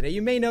O'Brien here today.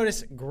 You may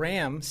notice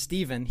Graham,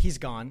 Steven, he's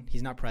gone.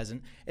 He's not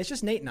present. It's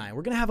just Nate and I.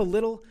 We're going to have a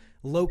little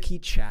low-key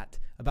chat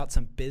about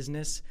some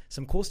business,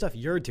 some cool stuff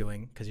you're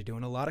doing, because you're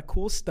doing a lot of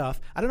cool stuff.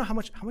 I don't know how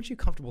much are you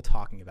comfortable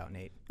talking about,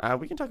 Nate?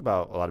 We can talk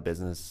about a lot of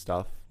business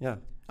stuff. Yeah.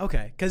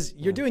 Okay, because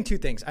you're doing two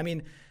things. I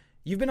mean,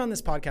 you've been on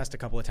this podcast a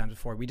couple of times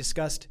before. We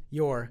discussed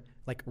your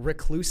like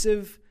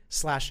reclusive /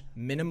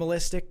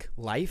 minimalistic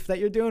life that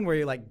you're doing, where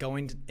you're like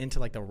going into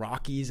like the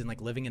Rockies and like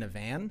living in a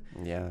van.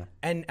 Yeah.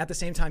 And at the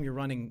same time, you're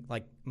running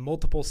like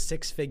multiple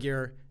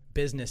 6-figure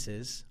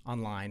businesses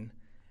online.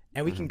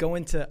 And we can go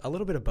into a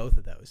little bit of both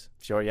of those.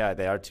 Sure. Yeah.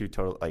 They are two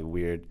total like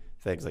weird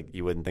things. Like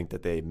you wouldn't think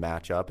that they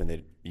match up,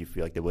 and you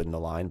feel like they wouldn't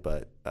align,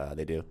 but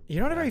they do.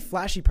 You're not a very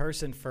flashy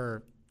person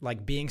for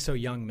like being so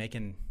young,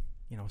 making,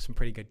 some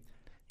pretty good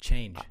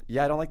change.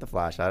 Yeah. I don't like the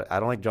flash. I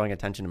don't like drawing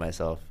attention to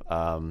myself.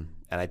 And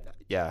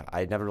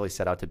I never really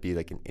set out to be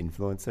like an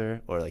influencer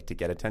or like to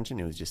get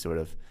attention. It was just sort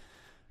of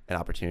an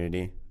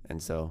opportunity.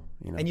 And so,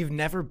 And you've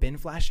never been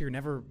flashy or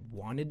never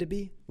wanted to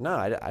be? No,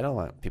 I don't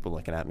want people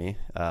looking at me.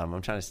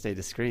 I'm trying to stay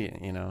discreet,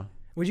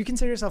 Would you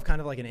consider yourself kind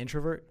of like an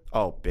introvert?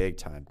 Oh, big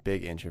time.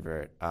 Big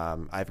introvert.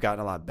 I've gotten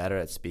a lot better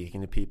at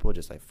speaking to people,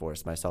 just like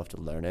forced myself to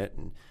learn it.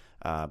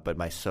 And but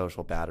my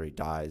social battery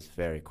dies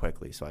very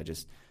quickly. So I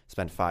just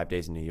spent 5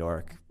 days in New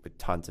York with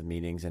tons of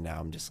meetings, and now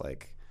I'm just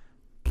like...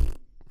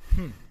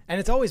 And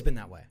it's always been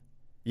that way?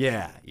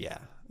 Yeah.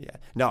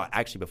 No,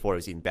 actually, before it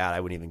was even bad, I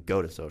wouldn't even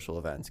go to social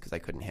events because I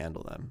couldn't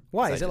handle them.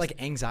 Why? Is it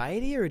like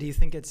anxiety, or do you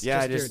think it's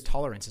just your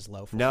tolerance is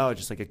low for No,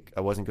 just like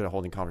I wasn't good at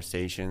holding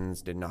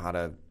conversations, didn't know how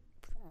to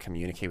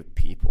communicate with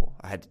people.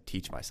 I had to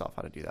teach myself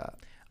how to do that.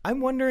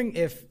 I'm wondering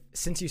if,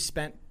 since you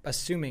spent,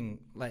 assuming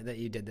like that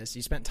you did this,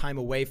 you spent time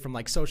away from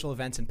like social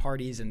events and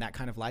parties and that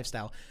kind of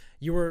lifestyle,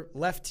 you were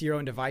left to your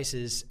own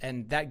devices,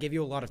 and that gave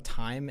you a lot of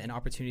time and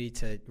opportunity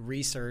to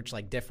research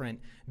like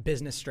different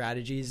business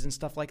strategies and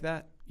stuff like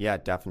that? Yeah,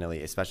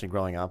 definitely, especially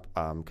growing up,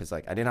 because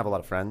like I didn't have a lot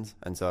of friends,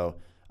 and so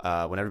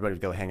when everybody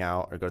would go hang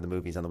out or go to the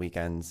movies on the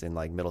weekends in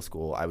like middle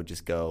school, I would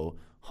just go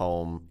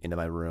home into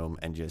my room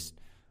and just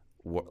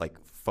like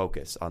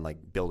focus on like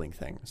building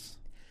things.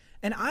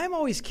 And I'm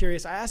always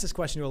curious. I ask this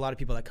question to a lot of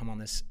people that come on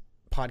this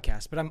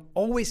podcast, but I'm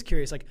always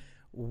curious, like,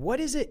 what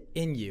is it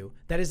in you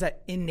that is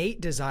that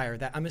innate desire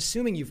that I'm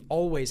assuming you've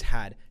always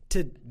had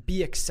to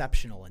be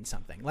exceptional in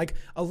something? Like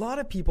a lot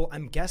of people,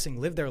 I'm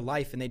guessing, live their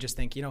life and they just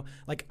think,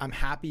 like I'm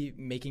happy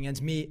making ends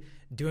meet,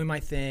 doing my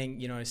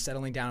thing,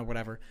 settling down or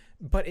whatever.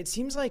 But it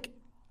seems like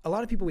a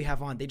lot of people we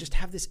have on, they just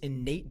have this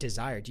innate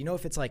desire. Do you know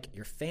if it's like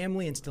your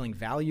family instilling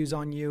values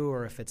on you,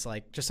 or if it's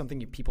like just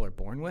something people are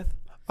born with?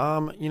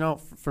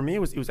 For me, it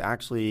was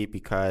actually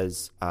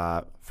because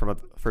for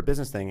a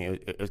business thing,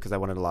 it was because I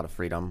wanted a lot of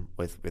freedom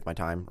with my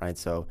time, right?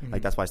 So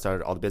like that's why I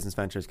started all the business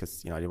ventures,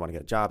 because I didn't want to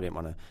get a job, I didn't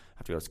want to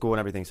have to go to school and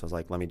everything. So I was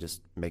like, let me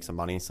just make some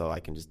money so I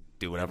can just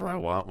do whatever I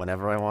want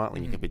whenever I want.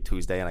 Like it could be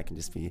Tuesday and I can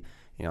just be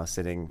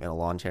sitting in a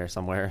lawn chair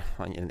somewhere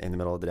in the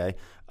middle of the day.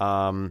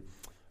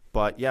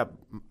 But yeah,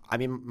 I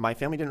mean, my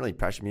family didn't really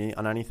pressure me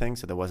on anything,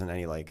 so there wasn't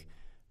any like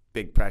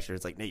big pressure.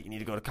 It's like, Nate, you need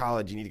to go to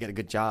college, you need to get a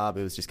good job.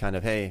 It was just kind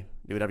of, hey,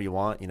 do whatever you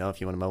want.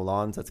 If you want to mow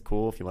lawns, that's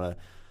cool. If you want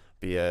to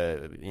be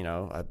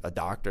a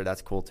doctor,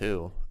 that's cool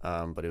too.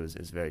 But it was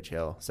very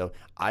chill. So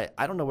I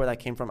don't know where that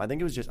came from. I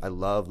think it was just, I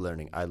love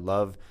learning. I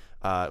love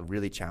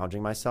really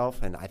challenging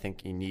myself, and I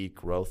think you need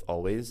growth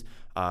always.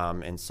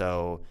 And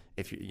so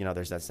if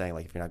there's that saying,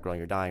 like, if you're not growing,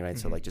 you're dying, right?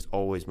 So like just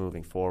always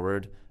moving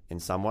forward in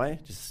some way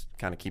just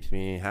kind of keeps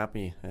me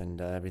happy and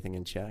everything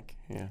in check.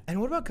 Yeah. And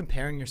what about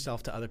comparing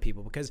yourself to other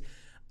people? Because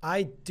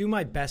I do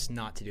my best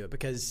not to do it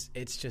because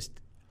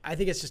I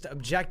think it's just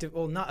objective.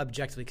 Well, not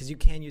objectively, because you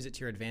can use it to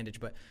your advantage,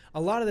 but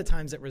a lot of the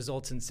times it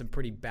results in some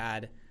pretty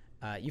bad,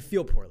 you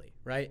feel poorly,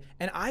 right?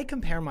 And I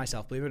compare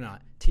myself, believe it or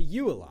not, to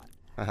you a lot.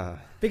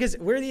 Because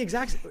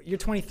you're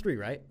 23,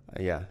 right?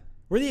 Yeah.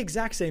 We're the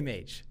exact same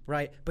age,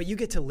 right? But you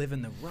get to live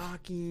in the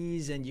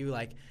Rockies and you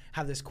like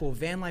have this cool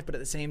van life, but at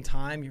the same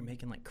time, you're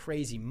making like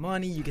crazy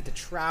money. You get to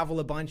travel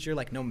a bunch. You're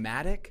like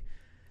nomadic.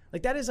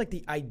 Like that is like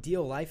the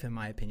ideal life, in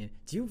my opinion.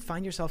 Do you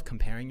find yourself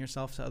comparing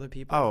yourself to other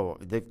people? Oh,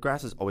 the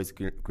grass is always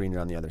greener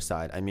on the other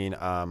side. I mean,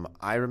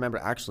 I remember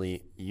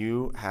actually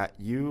you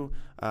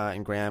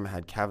and Graham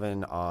had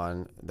Kevin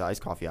on the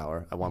Iced Coffee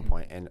Hour at one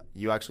point, and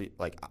you actually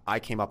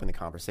I came up in the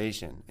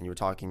conversation, and you were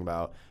talking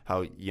about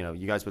how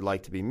you guys would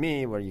like to be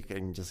me, where you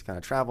can just kind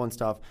of travel and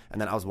stuff.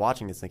 And then I was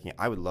watching this, thinking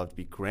I would love to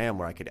be Graham,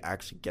 where I could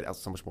actually get out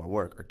so much more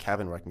work, or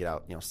Kevin, where I can get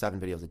out 7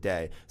 videos a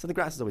day. So the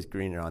grass is always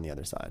greener on the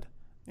other side.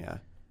 Yeah.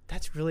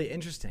 That's really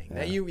interesting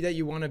that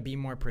you want to be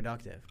more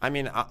productive. I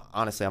mean,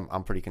 honestly,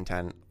 I'm pretty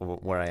content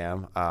where I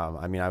am.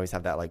 I mean, I always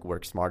have that like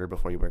work smarter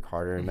before you work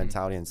harder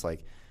mentality. And it's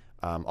like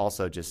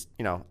also just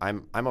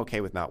I'm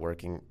okay with not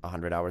working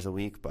 100 hours a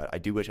week, but I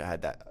do wish I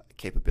had that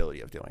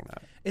capability of doing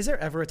that. Is there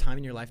ever a time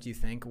in your life, do you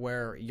think,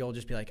 where you'll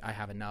just be like, I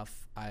have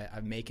enough.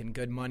 I'm making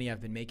good money.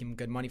 I've been making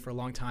good money for a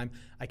long time.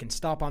 I can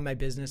stop on my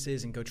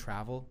businesses and go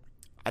travel.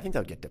 I think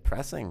that would get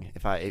depressing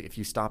if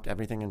you stopped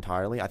everything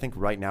entirely. I think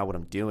right now what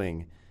I'm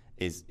doing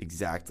is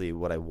exactly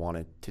what I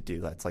wanted to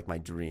do. That's like my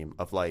dream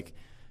of like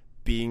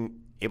being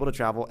able to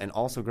travel and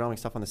also growing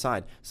stuff on the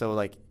side. So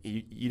like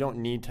you don't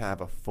need to have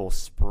a full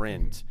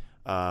sprint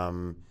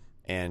and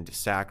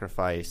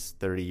sacrifice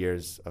 30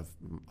 years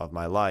of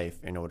my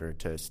life in order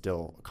to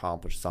still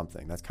accomplish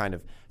something. That's kind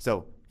of,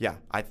 so yeah,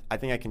 I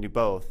think I can do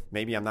both.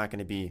 Maybe I'm not going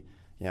to be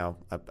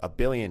a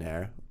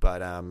billionaire,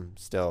 but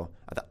still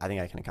I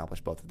think I can accomplish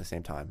both at the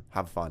same time,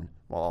 have fun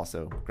while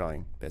also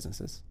growing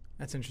businesses.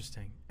 That's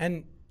interesting.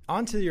 And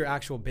onto your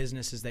actual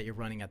businesses that you're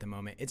running at the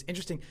moment. It's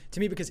interesting to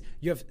me because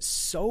you have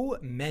so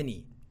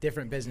many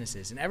different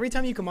businesses. And every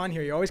time you come on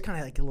here, you're always kind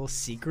of like a little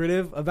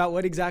secretive about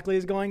what exactly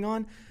is going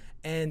on.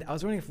 And I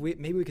was wondering if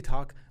maybe we could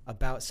talk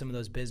about some of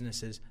those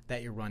businesses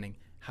that you're running,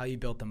 how you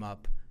built them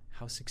up,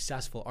 how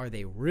successful are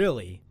they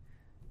really?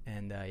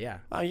 And yeah.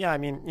 Yeah, I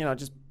mean,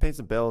 just pays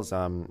the bills.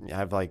 I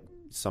have like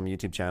some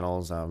YouTube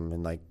channels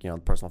and like,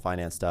 personal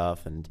finance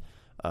stuff and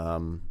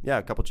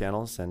a couple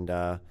channels and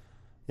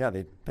yeah,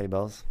 they pay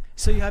bills.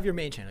 So you have your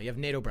main channel. You have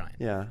Nate O'Brien.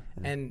 Yeah.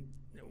 And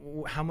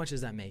how much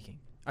is that making?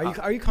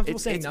 Are you comfortable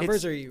saying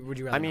numbers, or would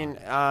you rather? I mean,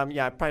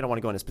 yeah, I probably don't want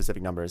to go into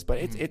specific numbers, but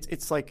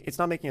it's like it's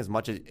not making as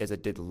much as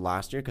it did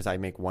last year because I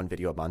make one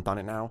video a month on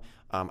it now.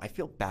 I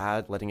feel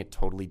bad letting it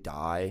totally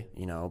die,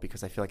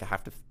 because I feel like I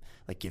have to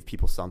like give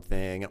people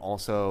something, and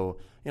also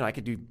I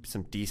could do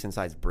some decent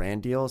sized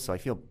brand deals, so I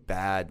feel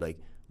bad like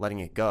letting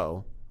it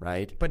go.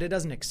 Right. But it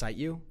doesn't excite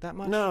you that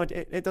much? No,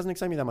 it doesn't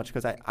excite me that much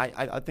because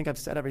I think I've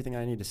said everything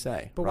I need to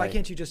say. But why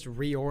can't you just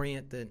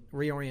reorient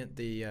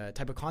the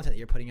type of content that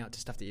you're putting out to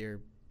stuff that you're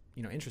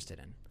interested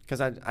in?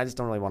 Because I just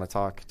don't really want to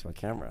talk to a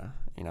camera.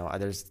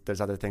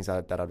 There's other things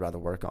that I'd rather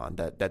work on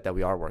that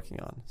we are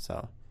working on.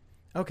 So.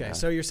 Okay, yeah.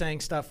 So you're saying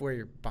stuff where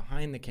you're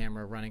behind the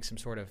camera running some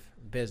sort of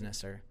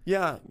business or...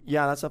 Yeah,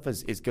 that stuff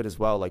is good as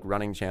well. Like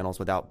running channels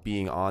without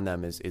being on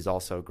them is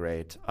also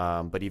great.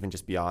 But even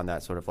just beyond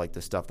that, sort of like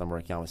the stuff that I'm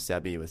working on with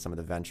Sebby, with some of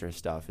the venture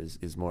stuff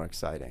is more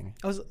exciting.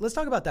 Let's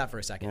talk about that for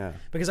a second. Yeah.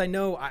 Because I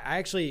know I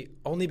actually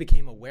only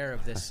became aware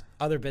of this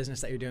other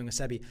business that you're doing with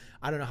Sebby.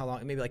 I don't know how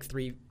long, maybe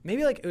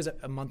it was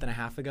a month and a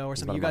half ago or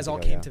something. You guys all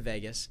came to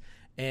Vegas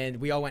and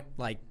we all went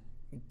like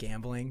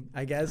gambling,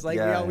 I guess. Like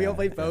we all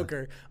played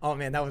poker. Yeah. Oh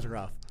man, that was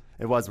rough.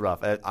 It was rough.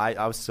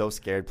 I was so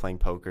scared playing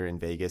poker in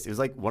Vegas. It was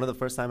like one of the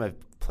first time I've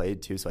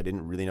played too, so I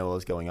didn't really know what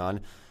was going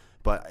on.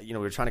 But we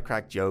were trying to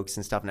crack jokes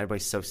and stuff, and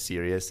everybody's so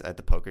serious at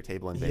the poker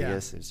table in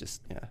Vegas. It was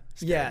just scary.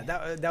 Yeah,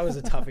 that was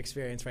a tough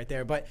experience right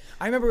there. But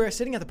I remember we were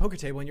sitting at the poker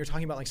table, and you were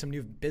talking about like some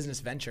new business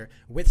venture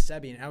with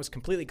Sebby, and I was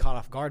completely caught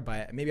off guard by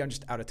it. Maybe I'm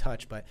just out of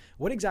touch, but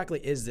what exactly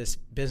is this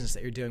business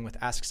that you're doing with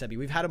AskSebby?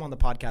 We've had him on the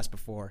podcast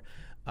before.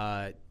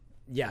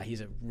 Yeah,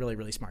 he's a really,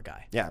 really smart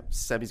guy. Yeah,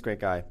 Sebby's a great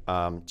guy,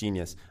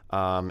 genius.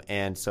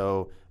 And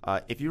so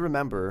if you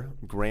remember,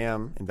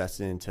 Graham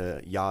invested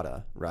into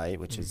Yada, right,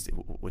 which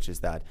is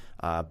that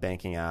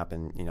banking app,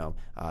 and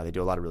they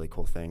do a lot of really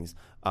cool things.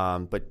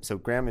 But so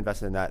Graham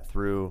invested in that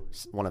through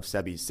one of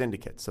Sebby's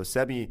syndicates. So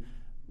Sebby,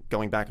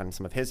 going back on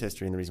some of his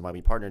history, and the reason why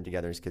we partnered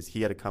together is because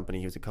he had a company.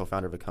 He was a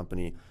co-founder of a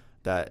company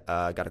that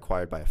got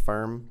acquired by a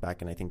firm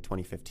back in, I think,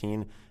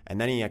 2015.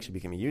 And then he actually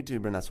became a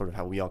YouTuber, and that's sort of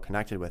how we all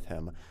connected with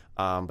him.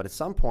 But at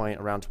some point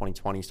around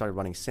 2020, he started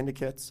running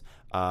syndicates.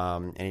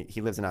 And he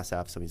lives in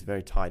SF, so he's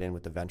very tied in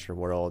with the venture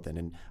world and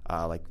in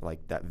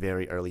like that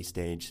very early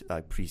stage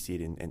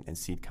pre-seed and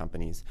seed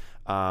companies.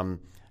 And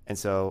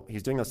so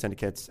he's doing those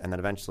syndicates, and then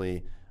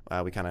eventually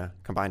we kind of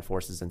combined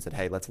forces and said,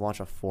 hey, let's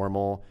launch a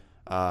formal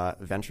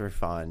venture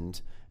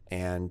fund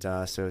And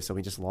so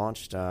we just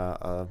launched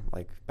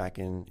like back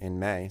in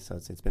May, so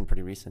it's been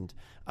pretty recent,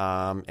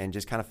 and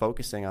just kind of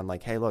focusing on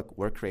like, hey, look,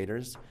 we're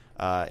creators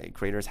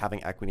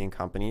having equity in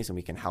companies, and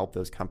we can help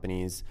those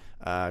companies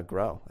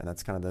grow, and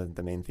that's kind of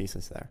the main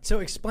thesis there. So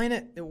explain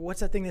it. What's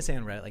that thing they say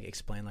on Reddit? Like,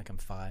 explain like I'm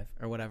 5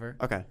 or whatever.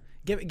 Okay.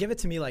 Give it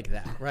to me like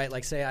that, right?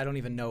 Like, say I don't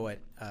even know what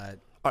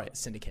All right.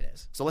 syndicate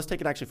is. So let's take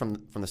it actually from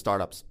the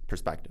startup's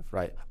perspective,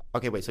 right?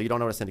 Okay, wait, so you don't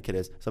know what a syndicate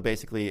is. So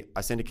basically,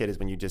 a syndicate is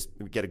when you just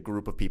get a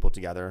group of people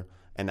together,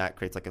 and that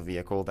creates like a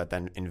vehicle that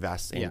then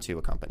invests into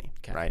a company,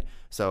 right?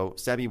 So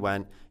Sebby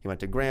went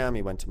to Graham,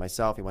 he went to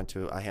myself, he went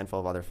to a handful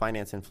of other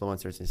finance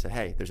influencers and said,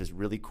 hey, there's this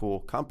really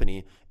cool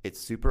company. It's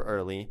super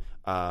early.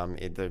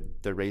 They're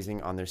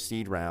raising on their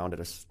seed round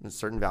at a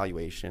certain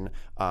valuation.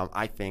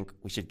 I think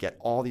we should get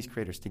all these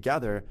creators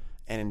together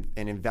and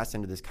invest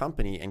into this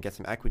company and get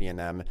some equity in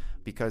them,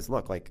 because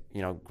look, like,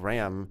 you know,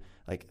 Graham,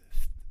 like,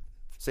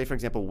 say for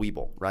example,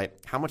 Webull, right?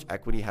 How much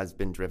equity has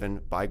been driven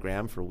by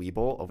Graham for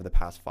Webull over the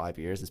past 5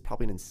 years is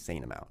probably an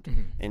insane amount.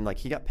 And like,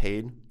 he got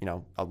paid, you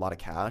know, a lot of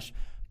cash,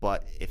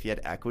 but if he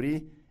had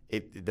equity,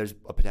 there's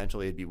a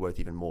potential it'd be worth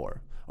even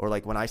more. Or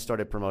like when I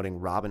started promoting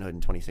Robinhood in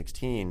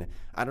 2016,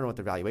 I don't know what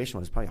their valuation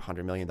was, probably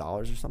 $100 million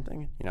or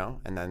something, you know?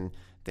 And then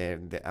they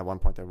at one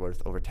point they're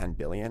worth over $10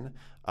 billion.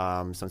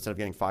 So instead of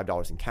getting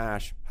 $5 in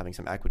cash, having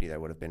some equity there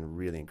would have been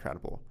really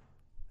incredible.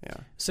 Yeah.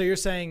 So you're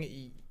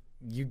saying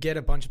you get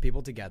a bunch of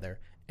people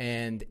together,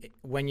 and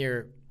when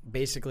you're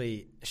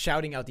basically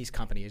shouting out these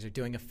companies or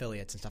doing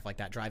affiliates and stuff like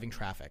that, driving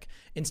traffic,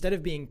 instead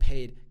of being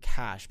paid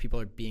cash, people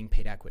are being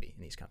paid equity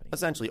in these companies.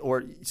 Essentially,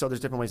 or so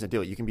there's different ways to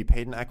do it. You can be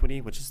paid in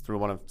equity, which is through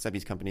one of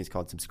Sebby's companies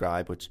called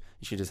Subscribe, which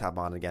you should just have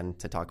on again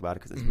to talk about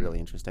it because it's really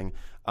interesting,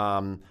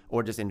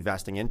 or just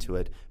investing into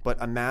it.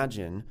 But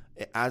imagine,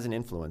 as an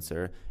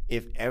influencer,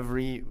 if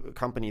every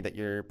company that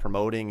you're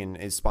promoting and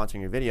is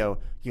sponsoring your video,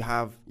 you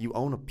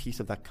own a piece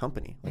of that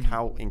company. Like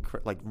how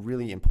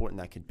really important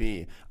that could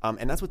be.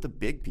 And that's what the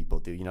big people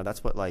do. You know,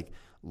 that's what like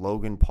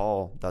Logan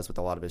Paul does with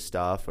a lot of his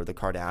stuff, or the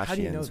Kardashians, How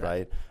do you know that?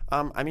 right?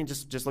 I mean,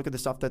 just look at the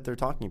stuff that they're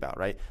talking about,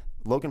 right?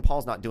 Logan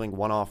Paul's not doing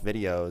one-off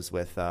videos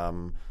with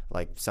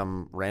like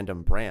some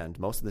random brand.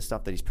 Most of the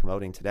stuff that he's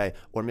promoting today,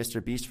 or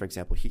Mr. Beast, for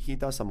example, he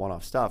does some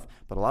one-off stuff,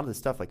 but a lot of the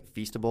stuff like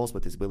Feastables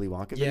with his Willy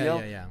Wonka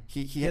video,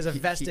 he has a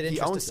vested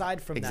interest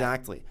aside from that.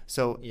 Exactly.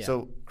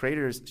 So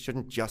creators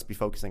shouldn't just be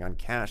focusing on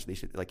cash. They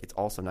should, like, it's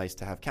also nice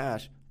to have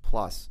cash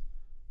plus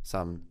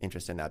some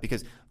interest in that,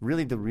 because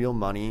really the real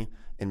money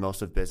in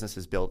most of business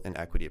is built in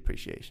equity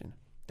appreciation.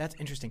 That's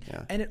interesting.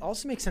 Yeah. And it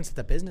also makes sense that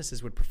the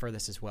businesses would prefer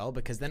this as well,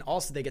 because then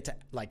also they get to,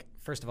 like,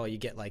 first of all, you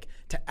get like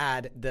to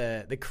add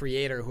the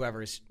creator,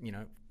 whoever's, you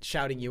know,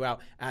 shouting you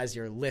out as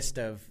your list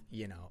of,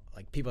 you know,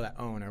 like people that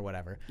own or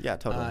whatever. Yeah,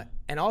 totally.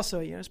 And also,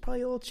 you know, it's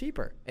probably a little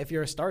cheaper if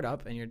you're a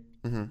startup and you're,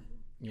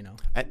 you know.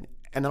 And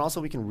then also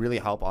we can really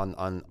help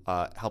on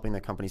helping the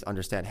companies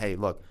understand, hey,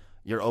 look,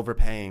 you're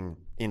overpaying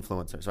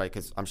influencers, right?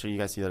 Because I'm sure you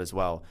guys see that as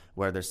well,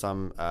 where there's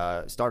some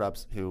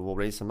startups who will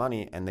raise some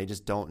money and they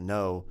just don't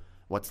know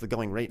what's the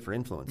going rate for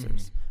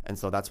influencers. And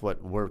so that's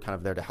what we're kind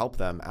of there to help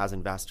them as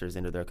investors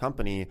into their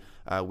company.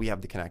 We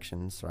have the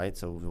connections, right?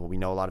 So we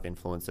know a lot of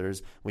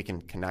influencers. We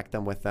can connect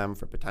them with them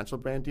for potential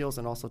brand deals,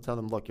 and also tell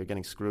them, look, you're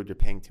getting screwed. You're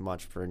paying too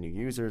much for new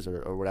users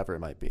or whatever it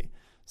might be.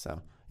 So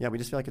yeah, we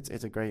just feel like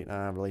it's a great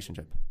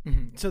relationship.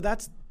 So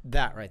that's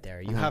that right there.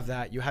 You have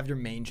that. You have your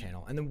main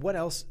channel. And then what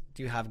else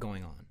do you have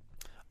going on?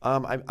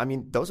 I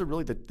mean, those are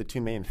really the two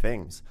main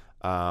things.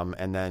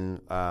 And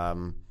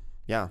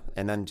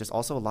then just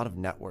also a lot of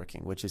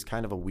networking, which is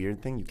kind of a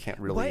weird thing. You can't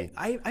really...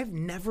 I've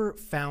never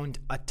found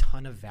a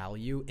ton of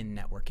value in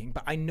networking,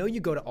 but I know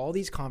you go to all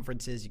these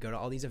conferences, you go to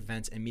all these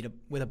events and meet up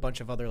with a bunch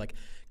of other like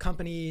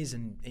companies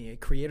and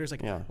creators.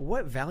 Like,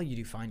 what value do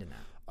you find in that?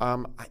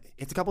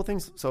 It's a couple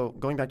things. So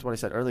going back to what I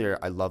said earlier,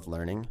 I love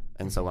learning.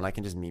 And so when I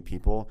can just meet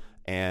people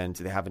and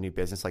they have a new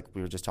business, like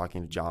we were just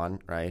talking to John,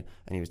 right?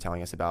 And he was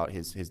telling us about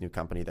his new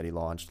company that he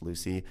launched,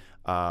 Lucy,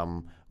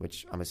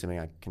 which I'm assuming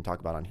I can talk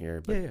about on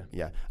here. But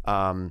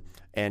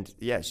and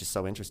yeah, it's just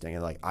so interesting.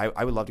 And like,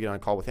 I would love to get on a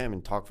call with him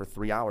and talk for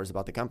 3 hours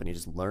about the company,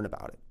 just learn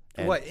about it.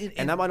 And,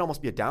 and that might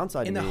almost be a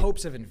downside in to the me.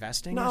 hopes of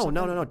investing?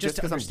 No. Just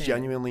because I'm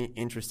genuinely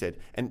interested.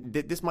 And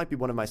this might be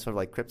one of my sort of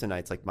like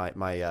kryptonites, like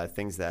my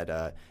things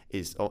that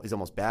is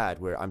almost bad,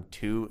 where I'm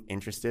too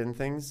interested in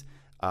things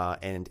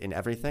and in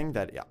everything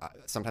that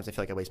sometimes I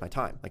feel like I waste my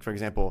time. Like, for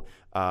example,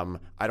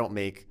 I don't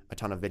make a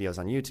ton of videos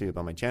on YouTube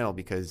on my channel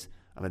because,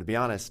 I'm going to be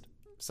honest,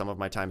 some of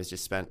my time is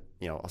just spent,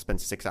 I'll spend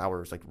 6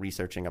 hours like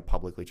researching a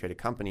publicly traded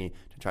company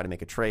to try to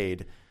make a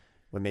trade,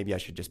 when maybe I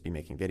should just be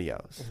making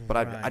videos. But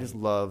I just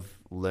love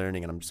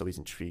learning, and I'm just always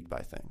intrigued by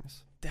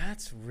things.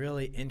 That's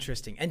really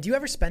interesting. And do you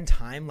ever spend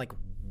time like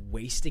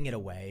wasting it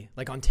away,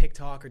 like on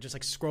TikTok or just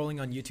like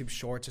scrolling on YouTube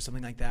Shorts or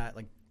something like that?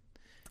 Like,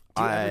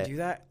 do you ever do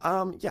that?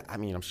 Yeah, I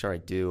mean, I'm sure I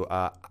do.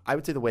 I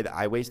would say the way that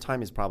I waste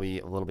time is probably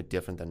a little bit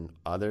different than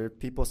other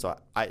people. So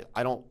I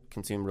don't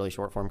consume really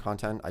short form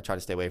content. I try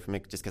to stay away from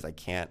it just because I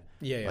can't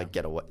like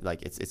get away.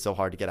 Like it's so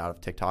hard to get out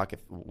of TikTok.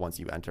 If once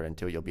you enter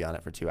into it, you'll be on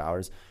it for 2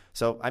 hours.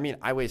 So I mean,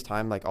 I waste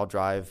time. Like I'll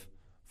drive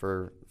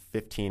for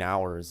 15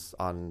 hours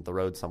on the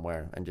road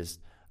somewhere and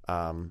just,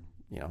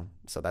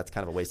 so that's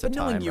kind of a waste of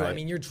time. But knowing you, right? I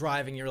mean, you're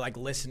driving, you're like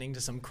listening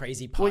to some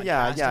crazy podcast. Well,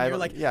 yeah, and you're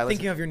like listen-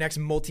 thinking of your next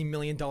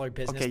multi-million-dollar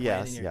business Okay,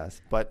 plan. yes.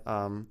 But,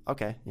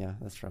 okay, yeah,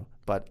 that's true.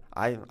 But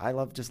I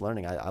love just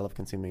learning. I love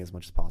consuming as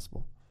much as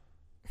possible.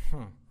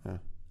 Yeah.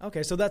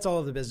 Okay, so that's all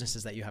of the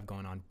businesses that you have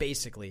going on,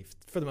 basically,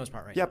 for the most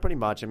part, right? Yeah, pretty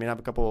much. I mean, I have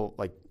a couple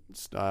like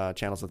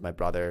channels with my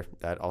brother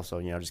that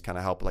also, just kind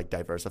of help like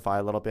diversify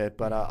a little bit.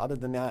 But other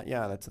than that,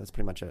 yeah, that's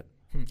pretty much it.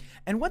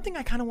 And one thing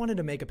I kind of wanted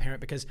to make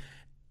apparent, because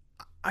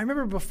I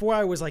remember before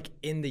I was like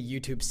in the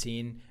YouTube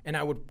scene, and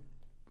I would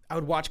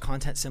watch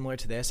content similar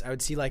to this. I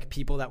would see like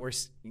people that were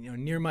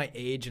near my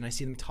age, and I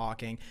see them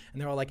talking,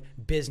 and they're all like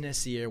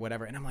businessy or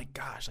whatever, and I'm like,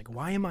 gosh, like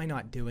why am I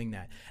not doing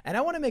that? And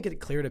I want to make it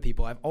clear to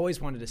people. I've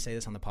always wanted to say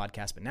this on the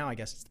podcast, but now I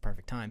guess it's the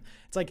perfect time.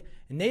 It's like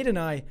Nate and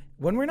I,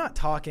 when we're not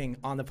talking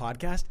on the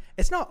podcast,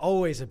 it's not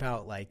always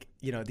about like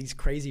these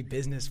crazy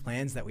business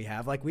plans that we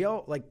have. Like we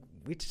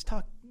just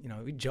talk.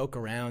 We joke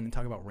around and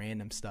talk about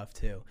random stuff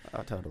too.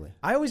 Oh, totally.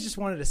 I always just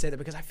wanted to say that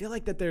because I feel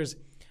like that there's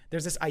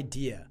this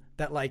idea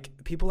that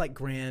like people like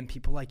Graham,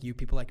 people like you,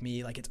 people like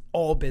me, like it's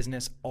all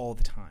business all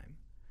the time.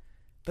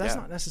 But that's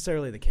not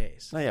necessarily the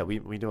case. No, yeah,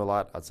 we do a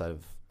lot outside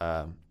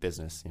of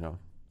business, Yeah,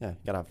 you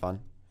gotta have fun.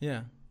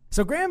 Yeah.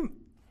 So Graham,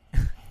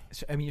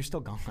 I mean, you're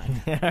still gone.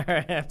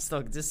 I'm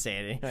still just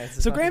saying it.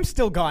 So Graham's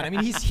still gone. I mean,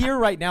 he's here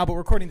right now, but we're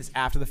recording this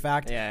after the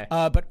fact. Yeah.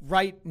 But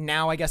right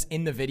now, I guess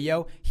in the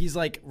video, he's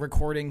like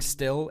recording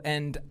still,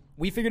 and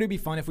we figured it'd be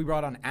fun if we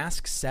brought on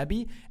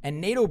AskSebby,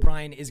 and Nate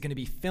O'Brien is going to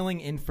be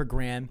filling in for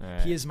Graham. Right.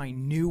 He is my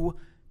new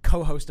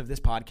co-host of this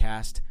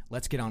podcast.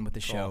 Let's get on with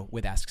the show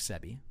with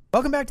AskSebby.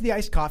 Welcome back to the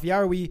Iced Coffee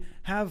Hour. We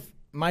have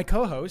my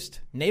co-host,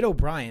 Nate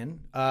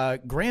O'Brien.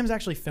 Graham's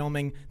actually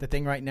filming the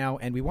thing right now,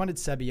 and we wanted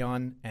Sebby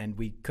on, and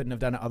we couldn't have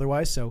done it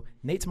otherwise, so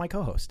Nate's my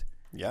co-host.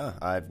 Yeah,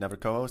 I've never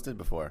co-hosted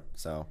before,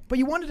 so. But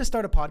you wanted to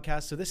start a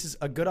podcast, so this is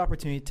a good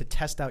opportunity to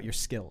test out your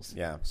skills.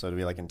 Yeah, so do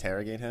we like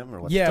interrogate him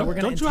or what? Yeah,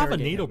 Don't you have a interrogate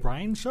Nate him.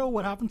 O'Brien show?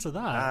 What happened to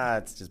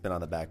that? It's just been on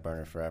the back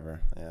burner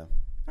forever, yeah.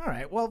 All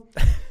right, well,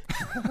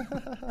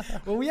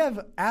 well, we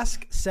have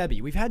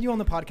AskSebby. We've had you on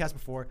the podcast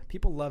before.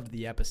 People loved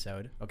the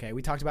episode. Okay,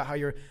 we talked about how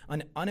you're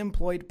an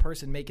unemployed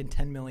person making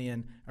 $10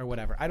 million or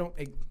whatever. I don't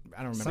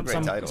remember.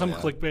 Great title, some yeah.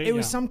 clickbait. It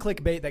was some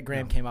clickbait that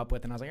Graham came up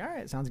with, and I was like, all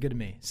right, sounds good to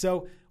me.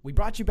 So we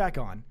brought you back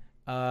on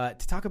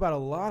to talk about a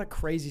lot of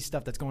crazy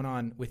stuff that's going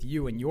on with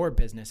you and your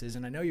businesses.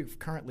 And I know you've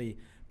currently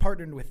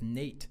partnered with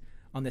Nate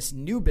on this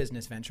new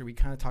business venture. We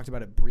kind of talked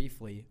about it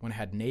briefly when I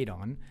had Nate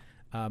on.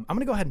 I'm going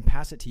to go ahead and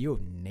pass it to you,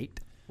 Nate.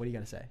 What do you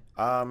got to say?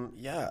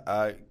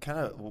 Kind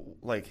of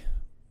like,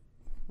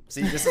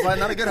 see, this is why I'm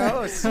not a good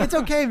host. It's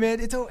okay, man.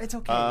 It's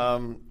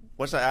okay.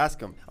 What should I ask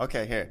him?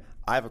 Okay, here.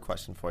 I have a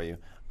question for you.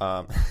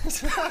 I'm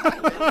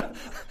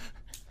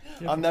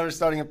never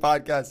starting a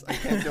podcast. I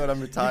can't do it.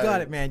 I'm retired. You got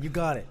it, man. You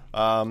got it.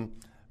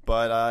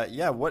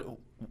 What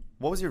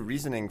was your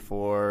reasoning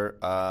for?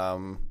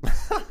 I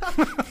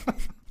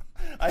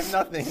have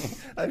nothing.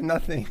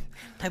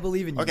 I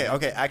believe in you.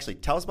 Okay. Actually,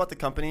 tell us about the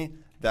company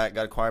that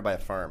got acquired by a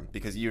firm,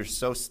 because you're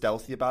so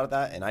stealthy about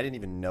that, and I didn't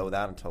even know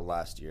that until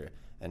last year,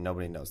 and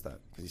nobody knows that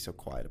because he's so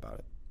quiet about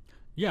it.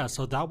 Yeah,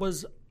 so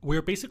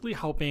we're basically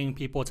helping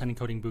people attending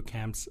coding boot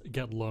camps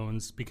get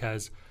loans,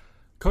 because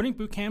coding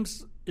boot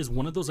camps is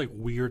one of those like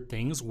weird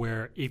things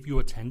where if you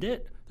attend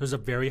it, there's a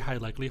very high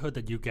likelihood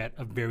that you get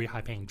a very high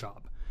paying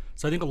job.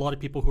 So I think a lot of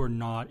people who are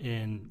not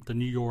in the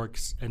New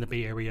Yorks and the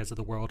Bay Areas of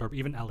the world, or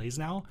even LAs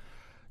now,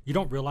 you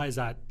don't realize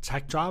that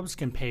tech jobs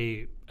can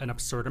pay an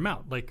absurd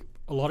amount. Like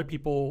a lot of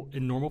people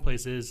in normal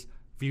places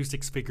view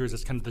six figures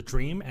as kind of the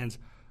dream, and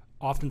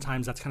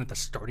oftentimes that's kind of the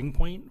starting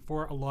point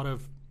for a lot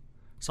of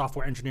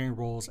software engineering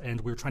roles, and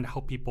we're trying to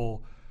help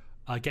people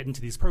get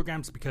into these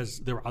programs because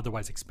they were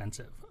otherwise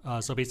expensive.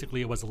 So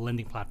basically it was a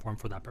lending platform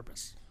for that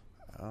purpose.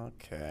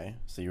 Okay.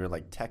 So you were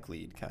like tech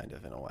lead kind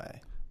of in a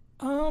way.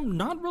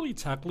 Not really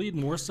tech lead,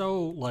 more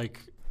so like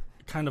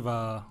kind of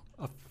a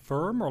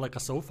firm or like a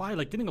SoFi,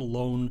 like getting a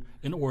loan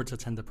in order to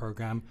attend the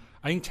program.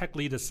 I think tech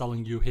lead is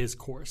selling you his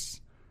course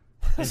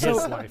and his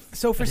life.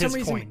 So for and some his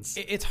reason, coins.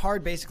 it's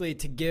hard basically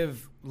to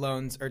give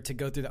loans or to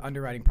go through the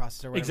underwriting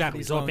process or whatever. Exactly.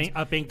 For these So loans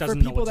a bank for doesn't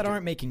know people what to that do.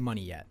 aren't making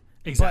money yet.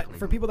 Exactly. But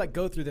for people that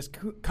go through this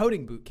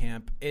coding boot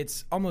camp,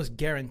 it's almost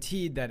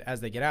guaranteed that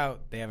as they get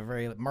out, they have a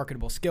very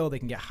marketable skill. They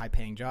can get a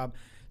high-paying job.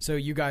 So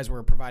you guys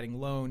were providing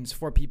loans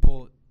for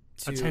people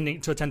to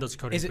attend those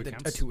coding Is boot it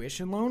camps. a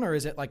tuition loan or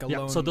is it like a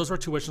loan? So those were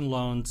tuition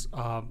loans,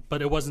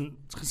 but it wasn't,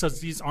 because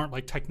these aren't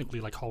like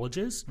technically like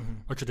colleges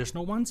or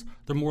traditional ones.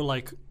 They're more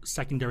like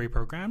secondary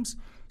programs.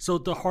 So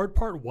the hard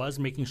part was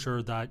making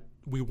sure that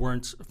we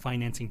weren't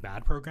financing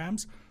bad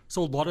programs.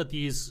 So a lot of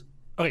these,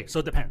 okay, so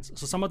it depends.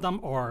 So some of them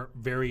are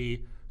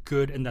very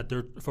good in that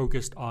they're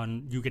focused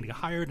on you getting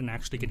hired and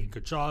actually getting a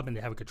good job, and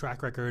they have a good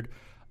track record.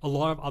 A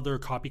lot of other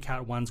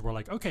copycat ones were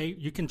like, okay,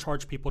 you can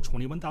charge people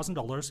 $21,000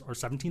 or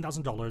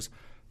 $17,000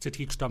 to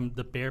teach them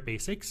the bare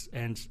basics,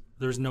 and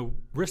there's no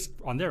risk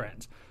on their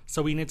end.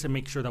 So we need to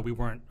make sure that we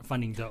weren't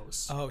funding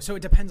those. Oh, so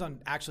it depends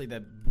on actually the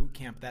boot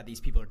camp that these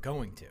people are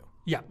going to.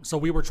 Yeah, so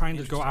we were trying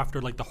to go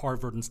after like the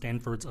Harvard and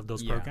Stanfords of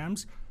those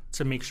programs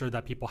to make sure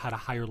that people had a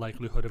higher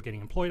likelihood of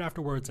getting employed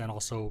afterwards and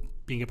also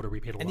being able to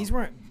repay the loan. And these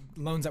weren't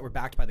loans that were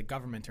backed by the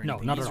government or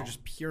anything. No, not these at are all.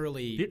 just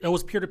purely... It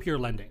was peer-to-peer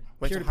lending.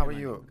 Wait, so how are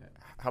you... Okay.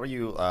 How are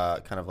you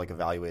kind of like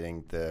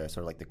evaluating the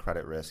sort of like the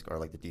credit risk or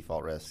like the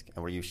default risk?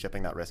 And were you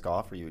shipping that risk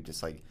off, or you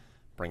just like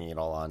bringing it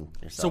all on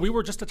yourself? So we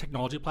were just a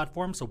technology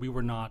platform, so we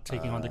were not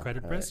taking on the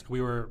credit risk.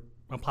 We were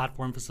a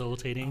platform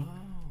facilitating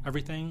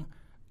everything.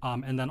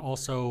 And then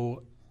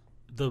also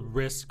the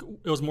risk,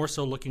 it was more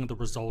so looking at the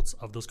results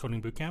of those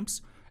coding boot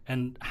camps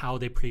and how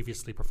they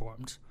previously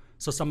performed.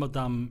 So some of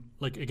them,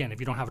 like again, if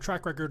you don't have a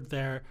track record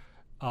there,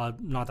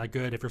 not that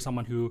good. If you're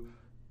someone who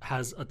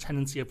has a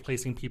tendency of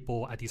placing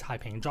people at these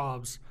high-paying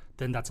jobs,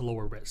 then that's a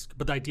lower risk.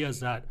 But the idea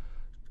is that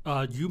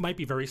you might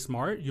be very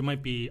smart, you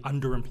might be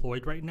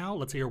underemployed right now.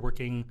 Let's say you're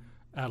working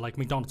at like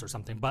McDonald's or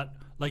something, but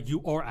like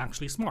you are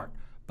actually smart.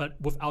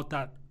 But without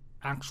that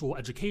actual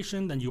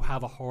education, then you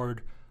have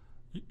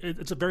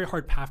it's a very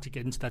hard path to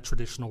get into that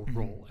traditional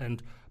role.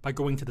 And by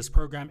going to this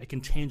program, it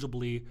can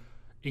tangibly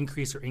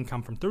increase your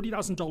income from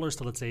 $30,000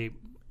 to let's say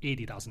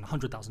 $80,000,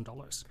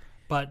 $100,000.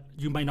 But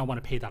you might not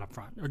want to pay that up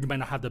front, or you might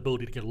not have the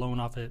ability to get a loan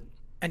off it.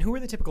 And who were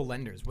the typical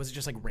lenders? Was it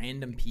just like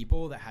random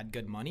people that had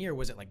good money, or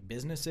was it like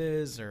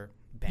businesses or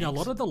banks? Yeah, a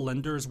lot of the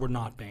lenders were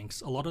not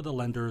banks. A lot of the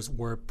lenders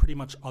were pretty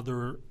much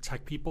other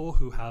tech people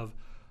who have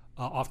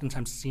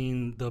oftentimes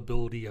seen the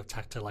ability of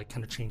tech to like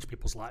kind of change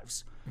people's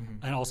lives.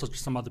 And also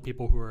just some other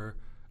people who are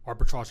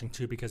arbitraging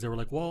too, because they were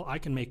like, well, I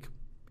can make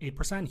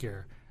 8%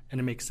 here. And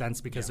it makes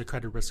sense because the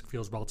credit risk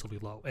feels relatively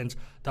low. And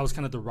that was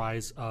kind of the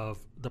rise of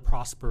the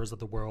Prospers of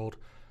the world,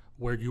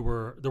 where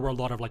there were a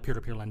lot of like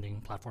peer-to-peer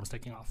lending platforms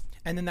taking off.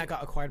 And then that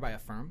got acquired by a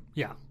firm?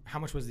 Yeah. How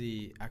much was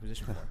the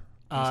acquisition for?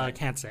 I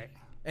can't say.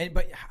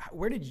 But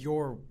where did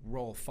your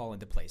role fall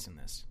into place in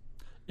this?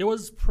 It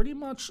was pretty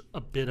much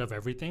a bit of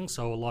everything.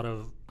 So a lot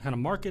of kind of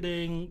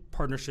marketing,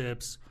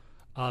 partnerships,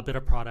 a bit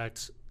of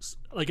product.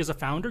 Like as a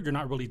founder, you're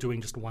not really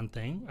doing just one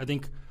thing. I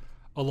think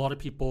a lot of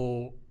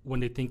people, when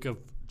they think of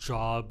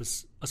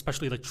jobs,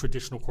 especially like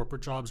traditional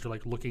corporate jobs, they're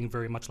like looking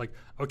very much like,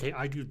 okay,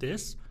 I do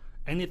this.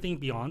 Anything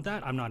beyond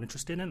that, I'm not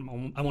interested in.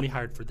 I'm only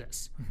hired for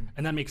this.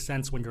 And that makes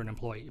sense when you're an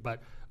employee.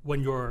 But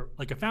when you're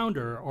like a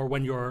founder, or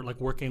when you're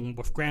like working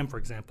with Graham, for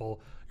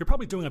example, you're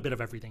probably doing a bit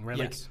of everything, right?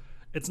 Yes. Like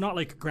it's not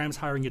like Graham's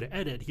hiring you to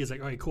edit. He's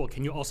like, all right, cool.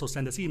 Can you also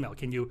send this email?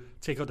 Can you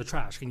take out the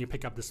trash? Can you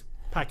pick up this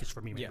package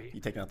for me maybe?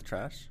 You taking out the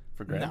trash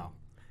for Graham?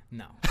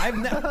 No.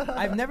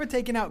 I've never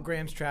taken out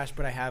Graham's trash,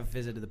 but I have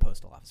visited the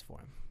postal office for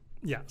him.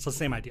 Yeah, so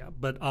same idea.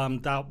 But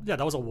that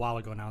was a while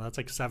ago now. That's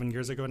like 7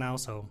 years ago now.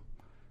 So,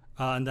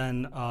 and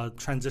then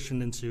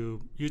transitioned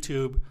into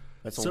YouTube.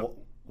 So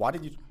why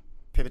did you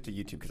pivot to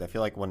YouTube? Because I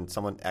feel like when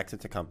someone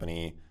exits a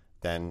company,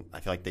 then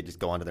I feel like they just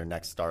go on to their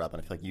next startup.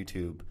 And I feel like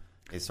YouTube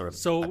is sort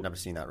of, I've never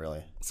seen that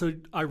really. So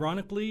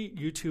ironically,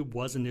 YouTube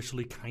was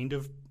initially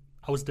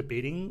I was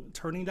debating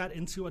turning that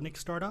into a next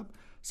startup.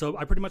 So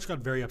I pretty much got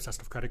very obsessed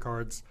with credit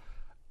cards.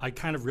 I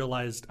kind of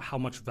realized how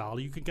much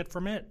value you could get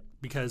from it,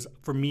 because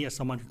for me, as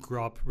someone who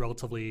grew up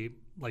relatively,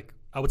 like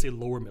I would say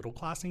lower middle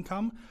class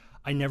income,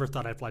 I never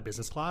thought I'd fly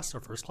business class or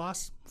first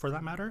class for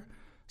that matter.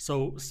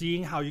 So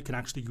seeing how you can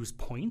actually use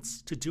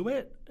points to do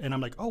it, and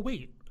I'm like, oh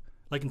wait,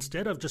 like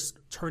instead of just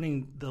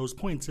turning those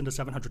points into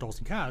 $700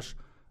 in cash,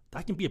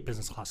 that can be a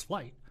business class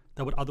flight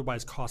that would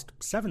otherwise cost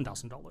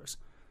 $7,000.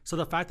 So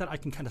the fact that I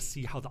can kind of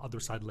see how the other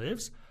side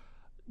lives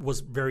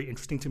was very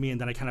interesting to me. And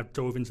then I kind of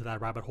dove into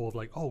that rabbit hole of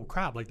like, oh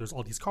crap, like there's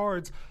all these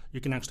cards.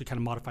 You can actually kind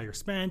of modify your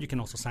spend. You can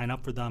also sign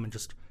up for them and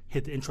just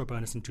hit the intro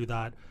bonus and do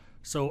that.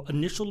 So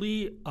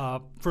initially,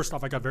 first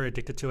off, I got very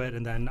addicted to it.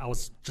 And then I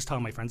was just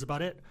telling my friends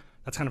about it.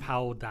 That's kind of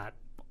how that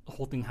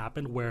whole thing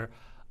happened, where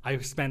I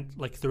spent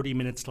like 30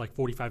 minutes to like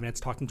 45 minutes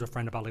talking to a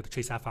friend about like the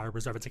Chase Sapphire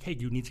Reserve. It's like, hey,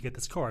 you need to get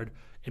this card.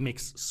 It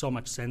makes so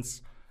much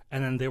sense.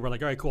 And then they were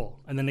like, all right, cool.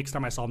 And then next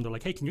time I saw them, they're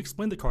like, hey, can you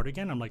explain the card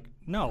again? I'm like,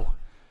 no.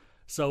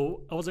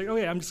 So I was like,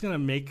 okay, I'm just going to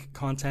make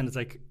content. It's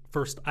like,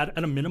 first, at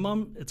a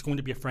minimum, it's going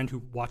to be a friend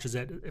who watches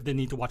it. If they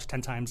need to watch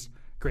 10 times,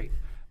 great.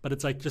 But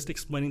it's like just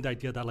explaining the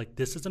idea that like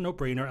this is a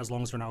no-brainer as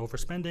long as they're not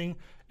overspending.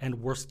 And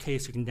worst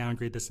case, you can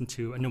downgrade this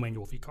into a no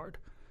annual fee card.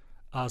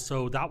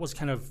 So that was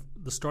kind of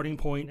the starting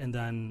point. And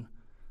then,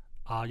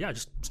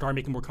 just started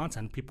making more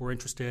content. People were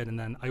interested. And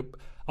then I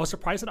was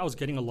surprised that I was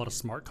getting a lot of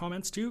smart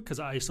comments too, because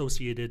I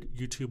associated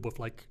YouTube with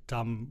like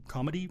dumb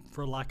comedy,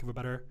 for lack of a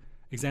better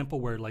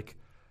example, where like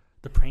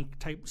the prank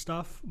type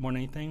stuff more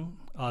than anything.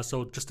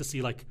 So just to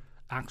see like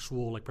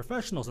actual like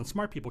professionals and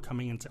smart people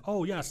coming in and say,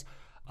 oh yes,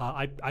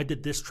 I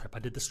did this trip. I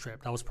did this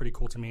trip. That was pretty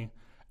cool to me.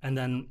 And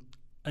then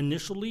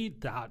initially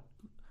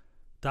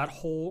that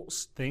whole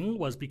thing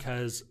was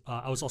because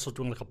I was also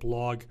doing like a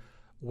blog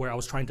where I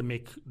was trying to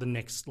make the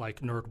next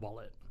like nerd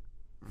wallet.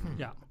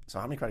 Yeah. So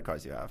how many credit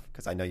cards do you have?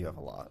 Because I know you have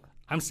a lot.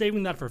 I'm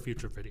saving that for a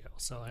future video.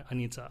 So I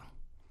need to.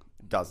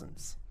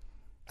 Dozens,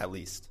 at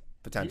least,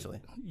 potentially.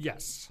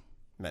 Yes.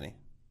 Many.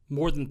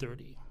 More than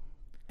 30.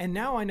 And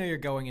now I know you're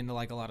going into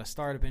like a lot of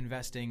startup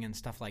investing and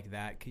stuff like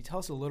that. Can you tell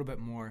us a little bit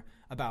more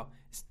about,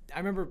 I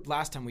remember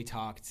last time we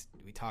talked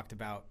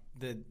about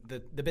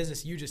the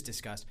business you just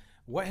discussed,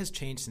 what has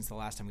changed since the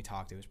last time we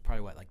talked? It was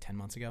probably like 10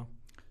 months ago.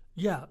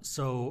 Yeah.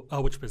 So,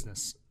 which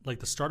business? Like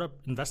the startup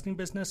investing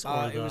business?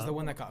 Or it was the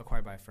one that got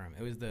acquired by a firm.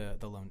 It was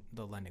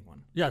the lending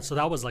one. Yeah. So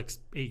that was like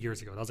 8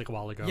 years ago. That was like a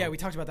while ago. Yeah, we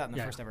talked about that in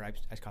the first ever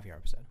Iced Coffee Hour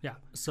episode. Yeah.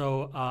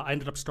 So I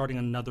ended up starting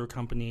another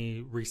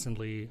company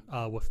recently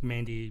with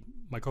Mandy,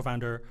 my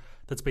co-founder,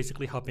 that's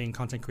basically helping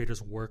content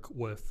creators work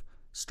with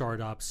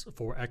startups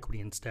for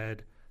equity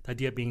instead. The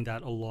idea being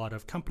that a lot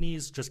of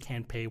companies just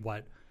can't pay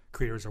what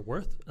creators are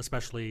worth,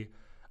 especially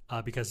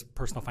because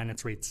personal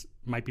finance rates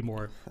might be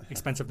more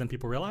expensive than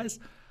people realize.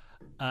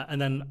 And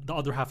then the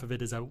other half of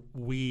it is that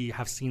we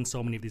have seen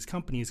so many of these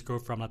companies go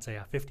from, let's say,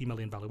 a 50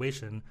 million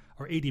valuation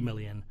or 80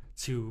 million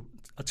to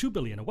a 2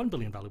 billion or 1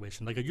 billion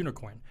valuation, like a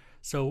unicorn.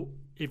 So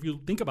if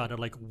you think about it,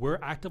 like we're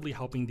actively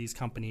helping these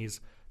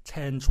companies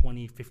 10,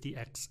 20,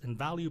 50x in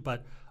value,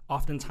 but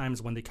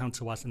oftentimes when they come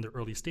to us in the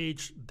early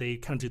stage, they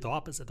kind of do the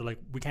opposite. They're like,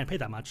 we can't pay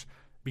that much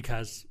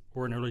because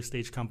we're an early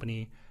stage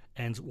company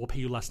and we'll pay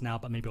you less now,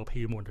 but maybe we'll pay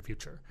you more in the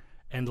future.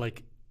 And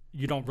like,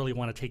 you don't really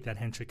want to take that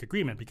handshake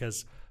agreement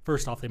because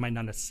first off, they might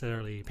not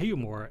necessarily pay you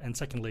more. And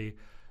secondly,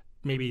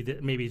 maybe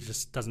it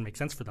just doesn't make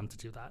sense for them to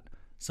do that.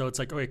 So it's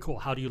like, okay, cool.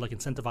 How do you like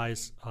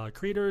incentivize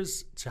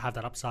creators to have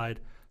that upside?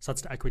 So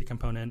that's the equity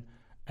component.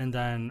 And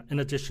then in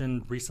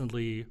addition,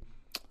 recently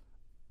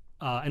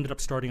ended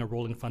up starting a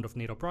rolling fund with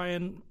Nate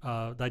O'Brien.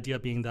 The idea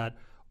being that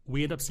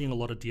we end up seeing a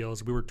lot of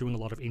deals. We were doing a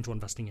lot of angel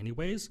investing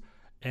anyways.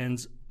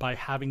 And by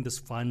having this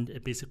fund,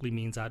 it basically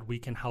means that we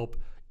can help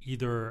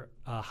either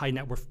high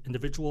net worth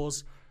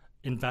individuals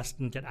invest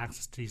and get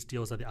access to these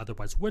deals that they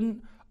otherwise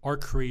wouldn't, or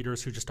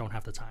creators who just don't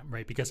have the time,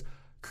 right? Because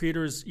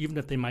creators, even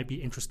if they might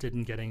be interested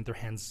in getting their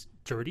hands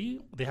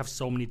dirty, they have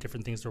so many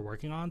different things they're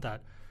working on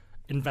that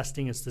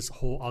investing is this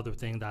whole other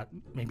thing that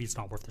maybe it's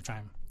not worth their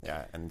time.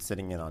 Yeah, and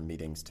sitting in on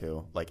meetings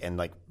too. Like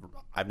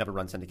I've never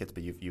run syndicates,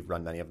 but you've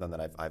run many of them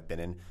that I've been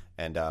in,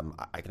 and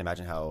I can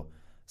imagine how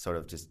sort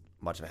of just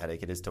much of a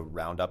headache it is to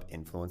round up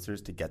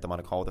influencers to get them on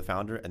a call with the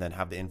founder, and then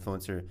have the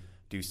influencer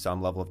do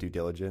some level of due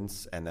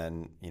diligence, and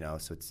then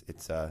so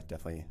it's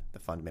definitely the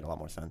fund made a lot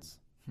more sense.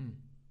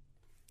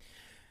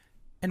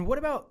 And what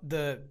about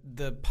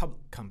the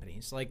public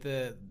companies, like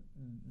the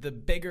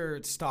bigger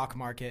stock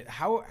market?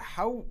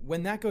 How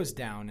when that goes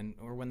down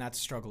or when that's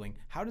struggling,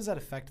 how does that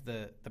affect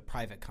the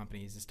private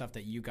companies, the stuff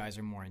that you guys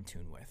are more in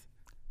tune with?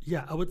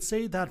 Yeah, I would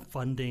say that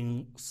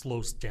funding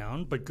slows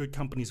down, but good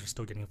companies are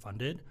still getting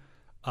funded.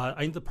 I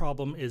think the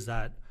problem is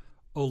that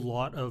a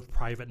lot of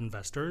private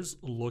investors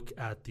look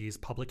at these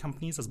public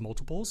companies as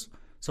multiples.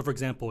 So for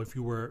example, if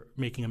you were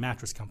making a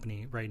mattress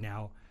company right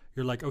now,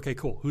 you're like, okay,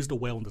 cool. Who's the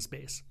whale in the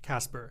space?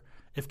 Casper.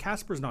 If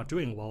Casper's not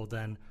doing well,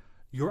 then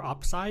your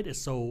upside is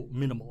so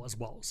minimal as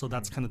well. So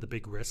that's kind of the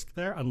big risk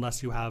there,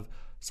 unless you have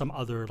some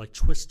other like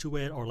twist to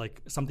it or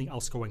like something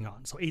else going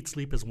on. So 8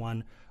 Sleep is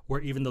one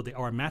where even though they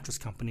are a mattress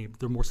company,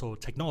 they're more so a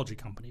technology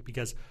company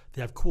because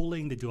they have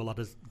cooling, they do a lot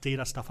of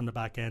data stuff on the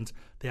back end.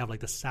 They have like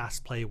the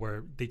SaaS play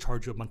where they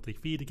charge you a monthly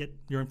fee to get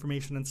your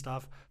information and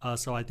stuff.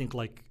 So I think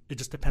like it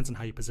just depends on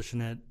how you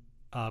position it.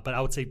 But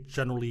I would say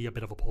generally a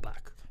bit of a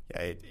pullback.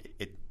 Yeah,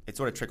 it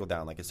sort of trickled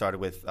down. Like it started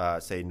with,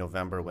 say,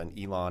 November when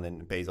Elon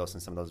and Bezos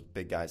and some of those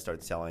big guys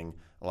started selling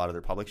a lot of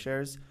their public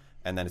shares.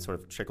 And then it sort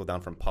of trickled down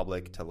from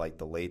public to like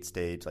the late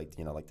stage, like,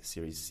 like the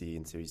Series C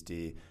and Series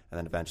D. And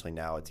then eventually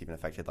now it's even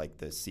affected like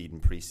the seed and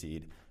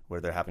pre-seed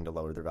where they're having to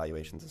lower their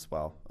valuations as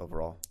well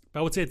overall. But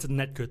I would say it's a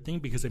net good thing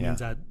because it means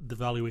that the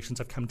valuations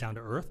have come down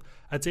to earth.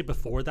 I'd say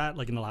before that,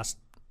 like in the last,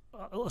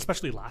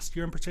 especially last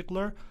year in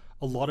particular,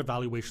 a lot of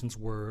valuations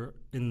were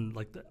in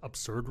like the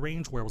absurd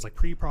range where it was like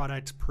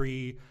pre-product,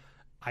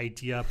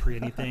 pre-idea,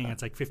 pre-anything.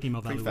 It's like 50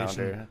 mil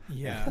valuation.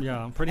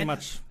 Yeah, pretty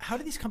much. How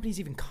do these companies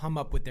even come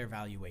up with their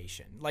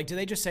valuation? Like, do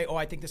they just say, oh,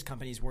 I think this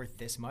company is worth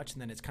this much,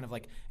 and then it's kind of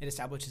like it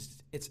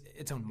establishes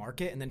its own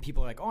market, and then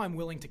people are like, oh, I'm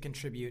willing to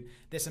contribute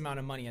this amount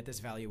of money at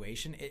this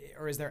valuation?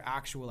 Or is there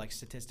actual like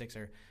statistics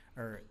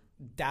or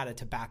data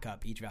to back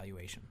up each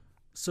valuation?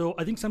 So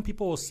I think some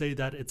people will say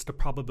that it's the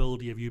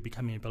probability of you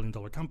becoming $1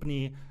 billion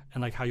company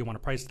and like how you want to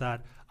price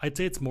that. I'd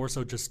say it's more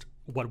so just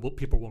what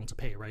people are willing to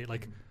pay, right?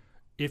 Like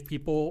if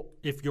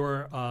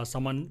you're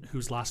someone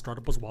whose last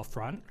startup was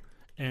Wealthfront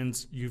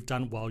and you've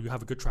done well, you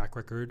have a good track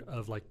record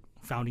of like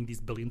founding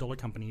these $1 billion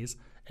companies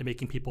and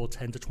making people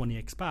 10 to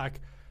 20x back,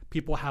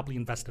 people happily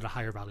invest at a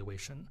higher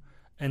valuation.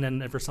 And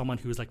then if you're someone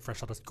who's like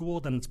fresh out of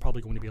school, then it's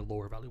probably going to be a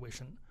lower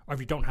valuation. Or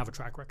if you don't have a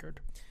track record.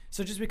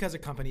 So just because a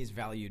company is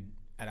valued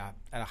at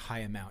a high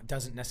amount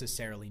doesn't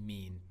necessarily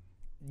mean,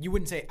 you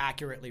wouldn't say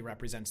accurately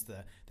represents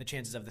the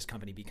chances of this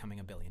company becoming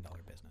 $1 billion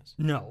business.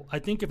 No, I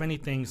think if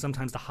anything,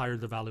 sometimes the higher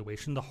the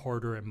valuation, the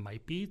harder it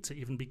might be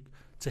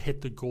to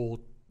hit the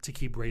goal to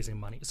keep raising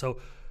money.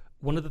 So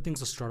one of the things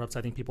with startups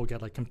I think people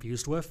get like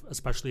confused with,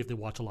 especially if they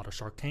watch a lot of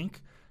Shark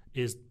Tank,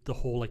 is the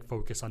whole like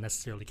focus on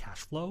necessarily cash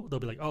flow. They'll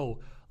be like, oh,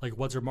 like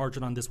what's your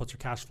margin on this? What's your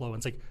cash flow? And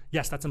it's like,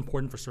 yes, that's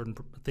important for certain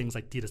things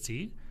like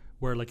D2C,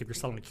 where like if you're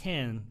selling a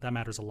can, that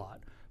matters a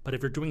lot. But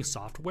if you're doing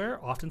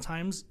software,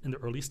 oftentimes in the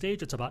early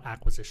stage, it's about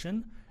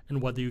acquisition and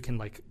whether you can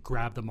like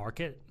grab the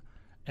market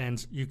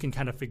and you can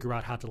kind of figure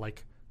out how to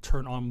like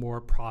turn on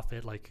more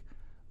profit, like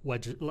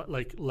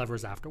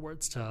levers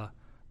afterwards to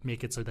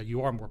make it so that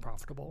you are more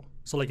profitable.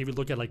 So like if you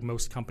look at like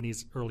most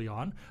companies early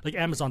on, like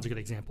Amazon's a good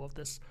example of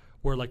this,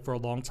 where like for a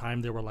long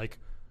time they were like,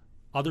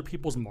 other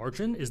people's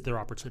margin is their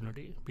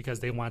opportunity because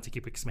they wanted to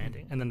keep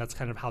expanding. And then that's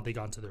kind of how they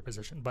got into their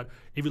position. But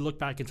if you look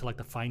back into like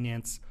the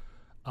finance,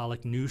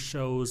 like news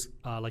shows,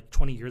 like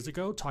 20 years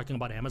ago, talking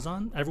about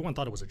Amazon, everyone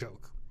thought it was a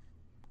joke.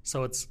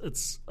 So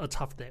it's a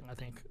tough thing, I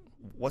think.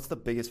 What's the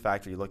biggest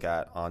factor you look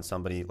at on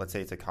somebody, let's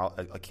say it's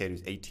a kid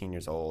who's 18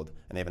 years old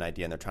and they have an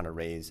idea and they're trying to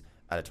raise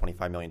at a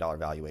 $25 million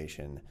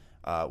valuation.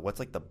 What's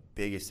like the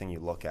biggest thing you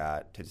look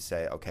at to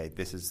say, okay,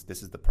 this is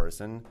the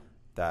person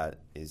that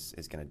is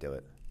going to do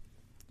it?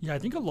 Yeah, I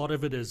think a lot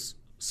of it is,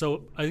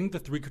 so I think the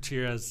three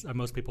criteria, as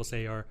most people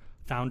say, are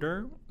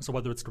founder, so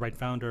whether it's the right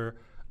founder,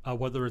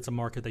 whether it's a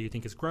market that you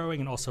think is growing,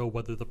 and also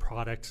whether the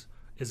product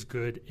is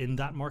good in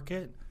that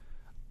market.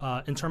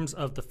 In terms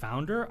of the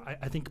founder,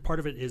 I think part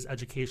of it is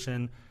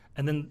education,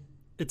 and then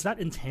it's that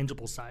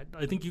intangible side.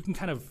 I think you can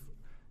kind of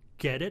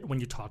get it when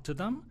you talk to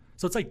them.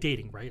 So it's like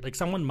dating, right? Like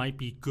someone might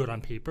be good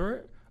on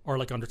paper, or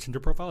like on their Tinder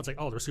profile, it's like,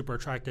 oh, they're super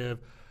attractive.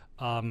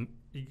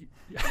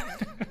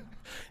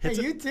 Hey,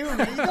 you too,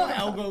 Nate. You don't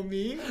elbow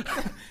me.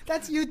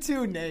 That's you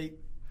too, Nate.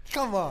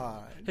 Come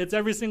on. It's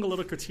every single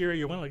little criteria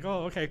you want, like,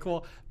 oh, okay,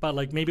 cool. But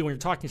like maybe when you're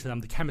talking to them,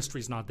 the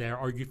chemistry's not there,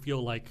 or you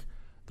feel like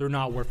they're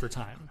not worth their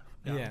time.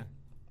 Yeah.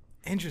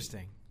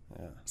 Interesting.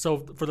 Yeah. So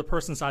for the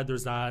person side,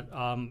 there's that.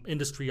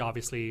 Industry,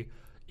 obviously,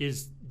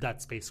 is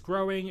that space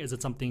growing? Is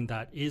it something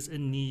that is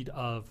in need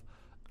of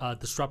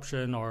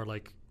disruption, or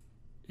like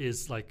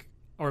is like,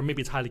 or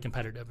maybe it's highly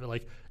competitive?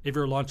 Like if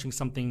you're launching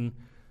something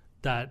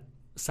that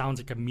sounds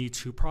like a Me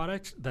Too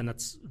product, then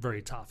that's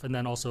very tough. And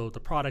then also the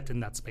product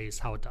in that space,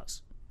 how it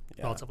does,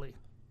 relatively.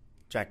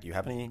 Jack, do you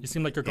have any You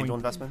seem like you're angel going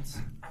investments?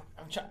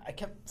 I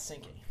kept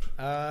thinking.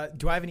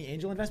 Do I have any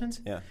angel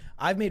investments? Yeah.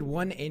 I've made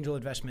one angel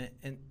investment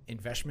in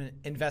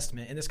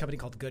this company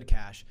called Good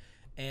Cash.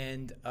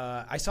 And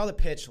I saw the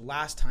pitch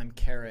last time,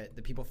 Carrot,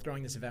 the people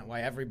throwing this event,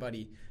 why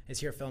everybody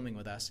is here filming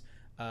with us.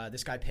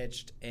 This guy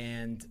pitched,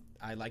 and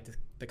I liked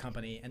the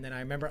company. And then I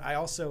remember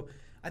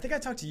I think I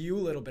talked to you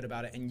a little bit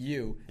about it, and and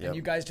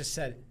you guys just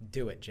said,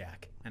 do it,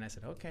 Jack. And I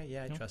said, okay,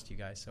 yeah, I trust you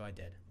guys, so I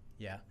did.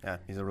 Yeah. Yeah,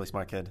 he's a really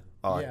smart kid.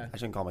 Oh, Yeah. I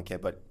shouldn't call him a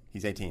kid, but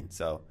he's 18,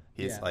 so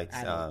he's like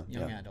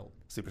young adult.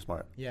 super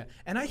smart. Yeah.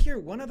 And I hear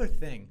one other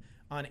thing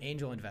on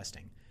angel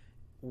investing.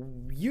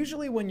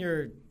 Usually when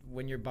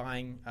you're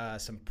buying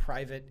some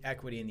private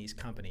equity in these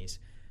companies,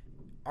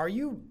 are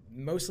you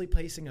mostly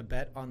placing a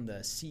bet on the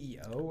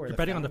CEO or You're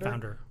betting on the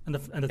founder and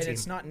the and team.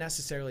 it's not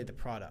necessarily the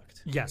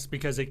product. Yes,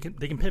 because they can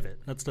pivot.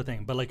 That's the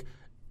thing. But like,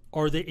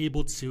 are they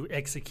able to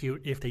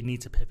execute if they need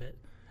to pivot?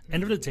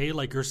 End of the day,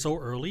 like you're so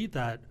early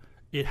that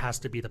it has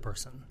to be the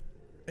person.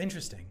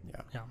 Interesting.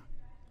 Yeah.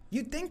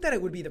 You'd think that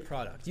it would be the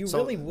product. You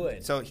really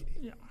would. So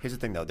here's the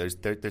thing, though.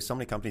 There's so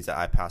many companies that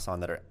I pass on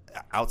that are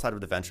outside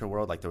of the venture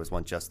world. Like there was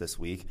one just this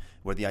week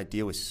where the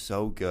idea was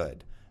so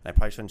good. And I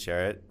probably shouldn't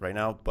share it right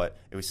now, but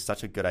it was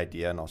such a good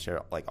idea, and I'll share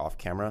it like off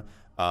camera.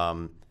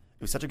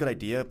 It was such a good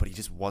idea, but he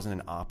just wasn't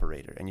an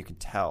operator, and you can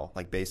tell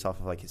like based off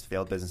of like his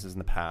failed businesses in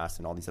the past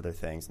and all these other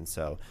things. And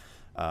so,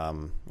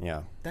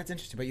 That's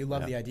interesting, but you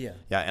love the idea.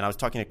 Yeah, and I was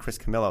talking to Chris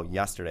Camillo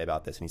yesterday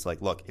about this, and he's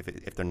like, look,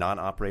 if they're not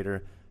an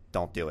operator,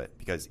 don't do it,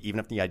 because even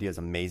if the idea is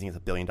amazing, it's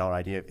 $1 billion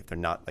idea, if they're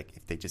not, like,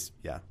 if they just,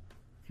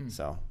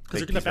 So because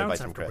you're going to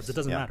bounce afterwards. It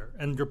doesn't matter,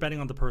 and you're betting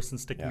on the person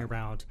sticking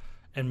around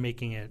and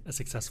making it a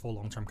successful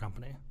long-term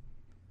company.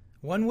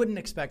 One wouldn't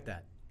expect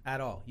that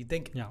at all. You'd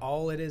think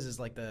all it is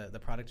like the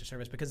product or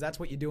service, because that's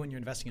what you do when you're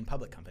investing in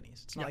public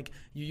companies. It's not like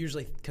you're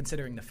usually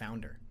considering the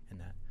founder in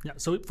that. Yeah.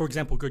 So, for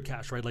example, Good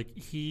Cash, right? Like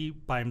he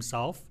by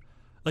himself,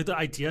 like the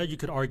idea, you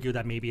could argue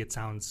that maybe it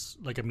sounds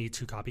like a Me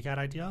Too copycat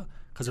idea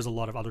because there's a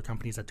lot of other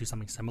companies that do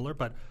something similar.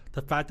 But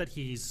the fact that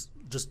he's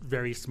just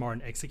very smart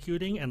in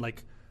executing and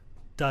like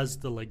does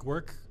the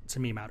legwork, to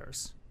me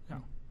matters. Yeah.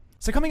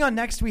 So coming on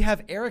next, we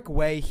have Eric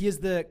Way. He is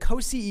the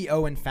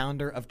co-CEO and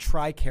founder of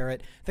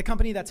Carrot, the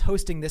company that's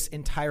hosting this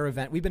entire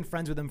event. We've been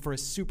friends with him for a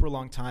super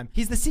long time.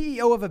 He's the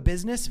CEO of a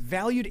business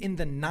valued in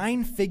the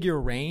 9-figure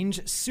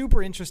range.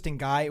 Super interesting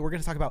guy. We're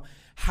going to talk about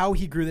how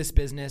he grew this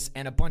business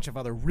and a bunch of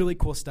other really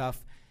cool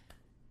stuff.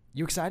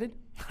 You excited?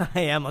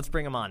 I am. Let's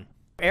bring him on.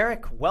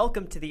 Eric,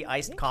 welcome to the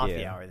Iced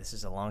Coffee you. Hour. This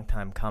is a long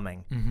time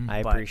coming. I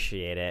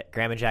appreciate it.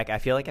 Graham and Jack, I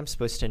feel like I'm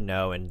supposed to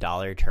know in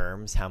dollar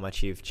terms how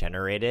much you've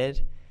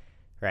generated,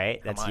 right?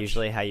 That's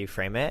usually how you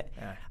frame it.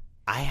 Yeah.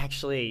 I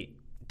actually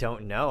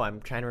don't know.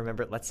 I'm trying to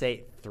remember. Let's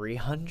say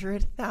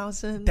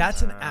 300,000.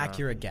 That's an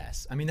accurate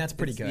guess. I mean, that's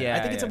pretty good. yeah, I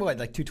think it's yeah. about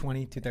like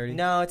 220, 230?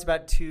 No, it's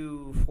about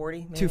 240.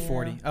 Maybe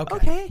 240. now.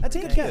 Okay. That's a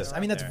Thank good you. guess.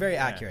 I mean, that's very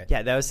accurate.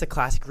 Yeah, that was the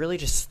classic. Really,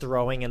 just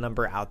throwing a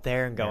number out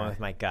there and going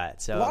with my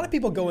gut. So A lot of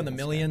people go in the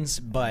millions,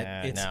 but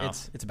Yeah,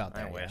 it's about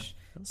there. I wish.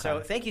 Yeah. So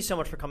thank you so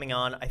much for coming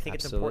on. I think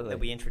it's important that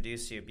Absolutely. we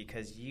introduce you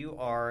because you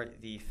are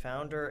the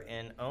founder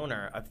and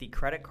owner of the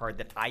credit card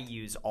that I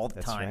use all the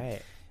That's time.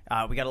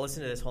 right. We got to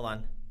listen to this. Hold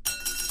on.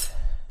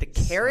 The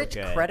Carrot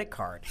good. credit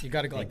card. You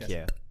got to go like Thank this.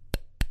 you.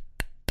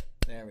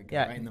 There we go.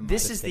 Yeah, right in the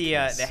this mud.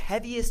 is the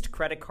heaviest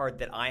credit card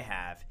that I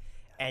have,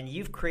 and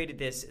you've created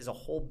this as a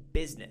whole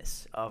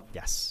business of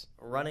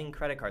running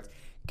credit cards.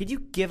 Could you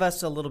give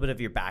us a little bit of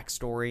your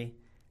backstory,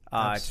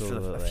 just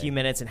for a few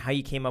minutes, and how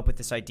you came up with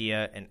this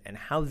idea and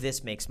how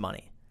this makes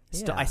money?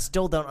 I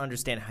still don't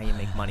understand how you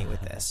make money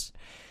with this.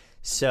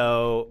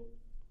 So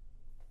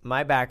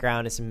my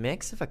background is a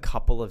mix of a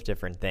couple of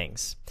different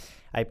things.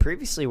 I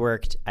previously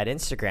worked at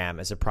Instagram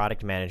as a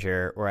product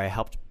manager where I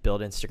helped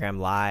build Instagram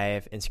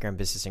Live, Instagram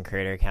business and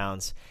creator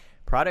accounts,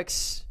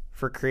 products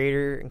for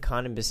creator and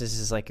content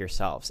businesses like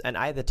yourselves. And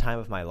I had the time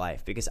of my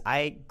life because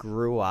I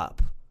grew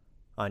up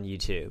on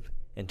YouTube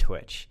and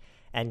Twitch,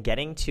 and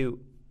getting to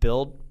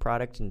build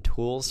product and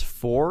tools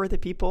for the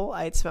people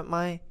I had spent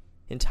my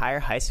entire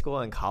high school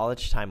and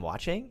college time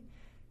watching,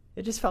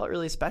 it just felt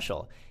really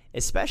special.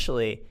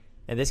 Especially,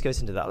 and this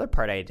goes into the other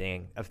part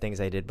of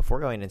things I did before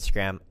going to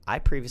Instagram, I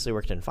previously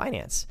worked in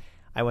finance.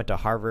 I went to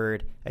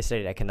Harvard, I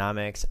studied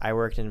economics, I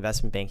worked in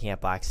investment banking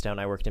at Blackstone,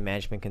 I worked in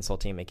management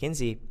consulting at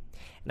McKinsey,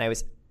 and I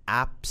was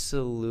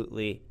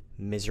absolutely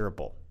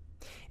miserable.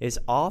 It was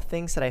all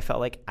things that I felt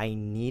like I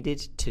needed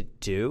to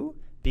do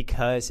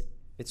because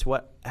it's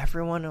what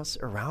everyone else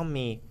around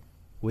me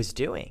was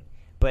doing,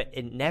 but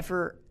it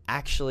never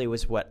actually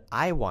was what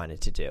I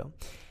wanted to do.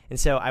 And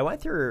so I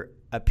went through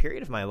a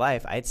period of my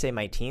life, I'd say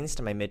my teens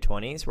to my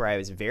mid-20s, where I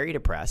was very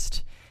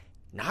depressed,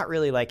 not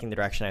really liking the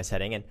direction I was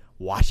heading, and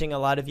watching a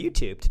lot of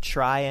YouTube to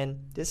try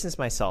and distance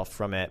myself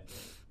from it.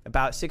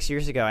 About 6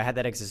 years ago, I had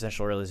that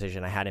existential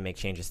realization I had to make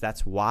changes.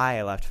 That's why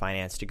I left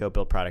finance to go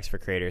build products for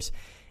creators.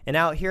 And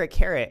now here at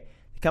Carrot,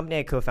 the company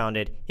I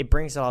co-founded, it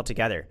brings it all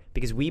together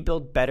because we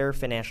build better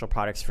financial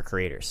products for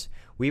creators.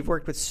 We've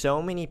worked with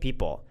so many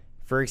people.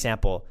 For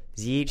example,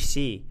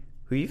 ZHC,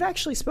 who you've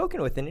actually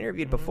spoken with and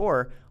interviewed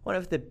before, one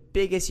of the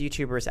biggest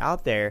YouTubers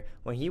out there.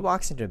 When he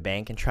walks into a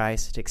bank and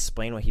tries to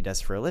explain what he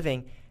does for a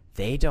living,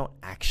 they don't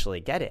actually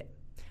get it.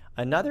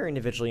 Another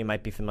individual you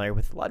might be familiar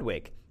with,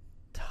 Ludwig,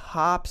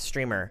 top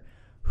streamer,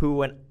 who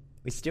when he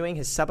was doing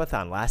his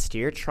subathon last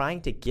year,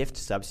 trying to gift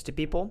subs to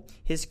people,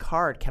 his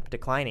card kept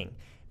declining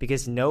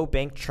because no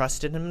bank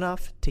trusted him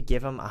enough to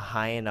give him a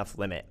high enough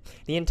limit.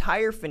 The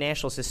entire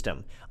financial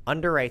system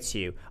underwrites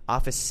you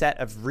off a set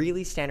of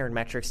really standard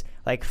metrics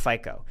like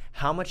FICO,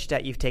 how much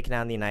debt you've taken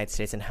out in the United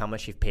States and how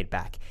much you've paid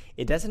back.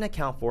 It doesn't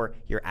account for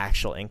your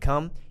actual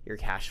income, your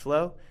cash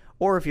flow,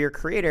 or if you're a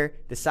creator,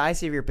 the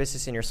size of your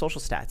business and your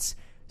social stats.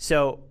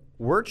 So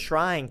we're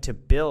trying to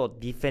build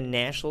the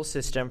financial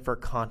system for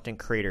content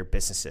creator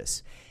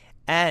businesses.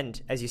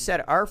 And as you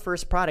said, our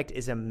first product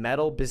is a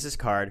metal business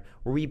card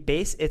where we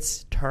base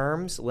its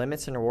terms,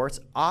 limits, and rewards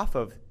off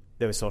of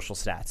those social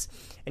stats.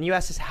 And you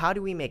asked us, how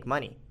do we make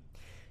money?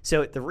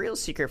 So the real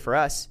secret for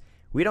us,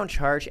 we don't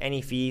charge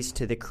any fees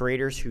to the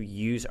creators who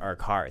use our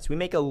cards. We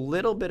make a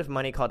little bit of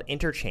money called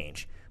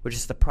interchange, which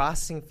is the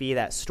processing fee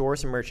that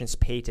stores and merchants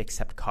pay to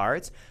accept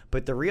cards.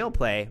 But the real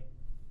play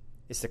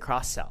is the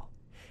cross-sell.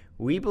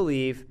 We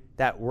believe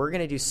that we're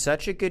going to do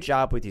such a good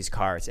job with these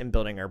cards in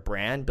building our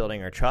brand,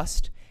 building our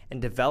trust,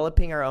 and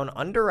developing our own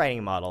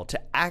underwriting model to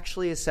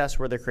actually assess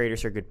whether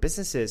creators are good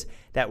businesses,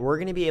 that we're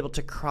going to be able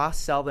to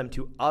cross-sell them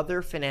to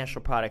other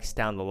financial products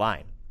down the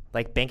line,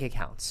 like bank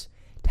accounts,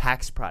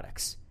 tax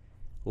products,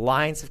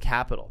 lines of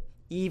capital,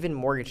 even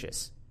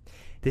mortgages.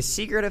 The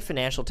secret of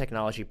financial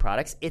technology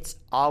products, it's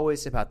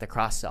always about the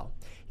cross-sell.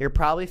 You're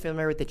probably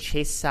familiar with the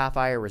Chase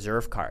Sapphire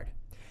Reserve card.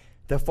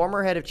 The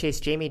former head of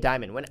Chase, Jamie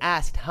Dimon, when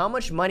asked, how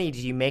much money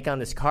did you make on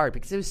this card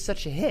because it was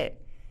such a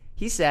hit,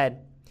 he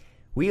said,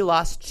 we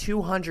lost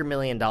 $200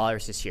 million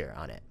this year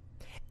on it.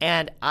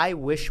 And I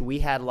wish we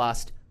had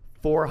lost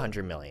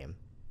 $400 million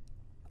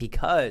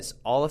because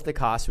all of the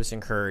cost was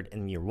incurred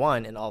in year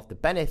one and all of the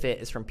benefit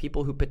is from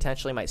people who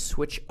potentially might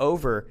switch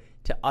over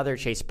to other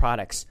Chase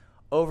products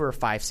over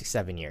 5, 6,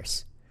 7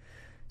 years.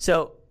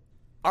 So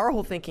our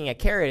whole thinking at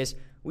Carrot is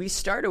we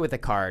started with a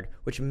card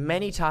which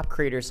many top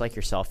creators like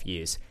yourself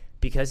use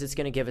because it's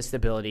going to give us the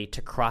ability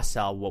to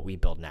cross-sell what we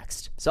build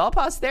next. So I'll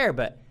pause there,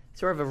 but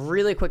sort of a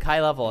really quick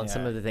high level on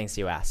some of the things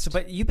you asked. So,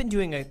 but you've been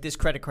doing this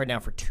credit card now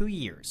for 2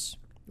 years.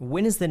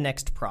 When is the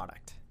next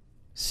product?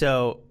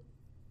 So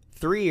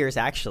 3 years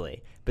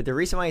actually, but the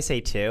reason why I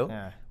say 2,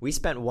 we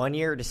spent 1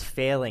 year just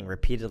failing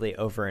repeatedly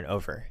over and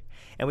over.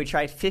 And we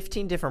tried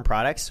 15 different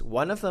products.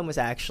 One of them was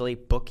actually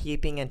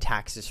bookkeeping and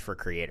taxes for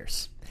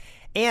creators.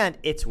 And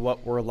it's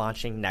what we're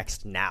launching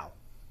next now.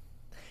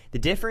 The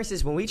difference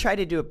is when we tried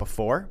to do it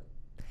before,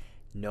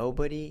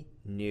 nobody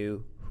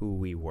knew who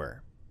we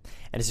were.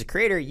 And as a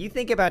creator, you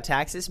think about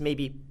taxes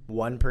maybe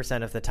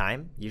 1% of the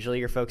time. Usually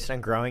you're focused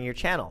on growing your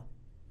channel,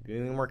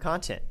 doing more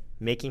content,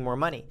 making more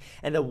money.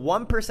 And the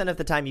 1% of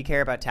the time you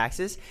care about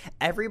taxes,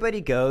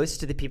 everybody goes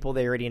to the people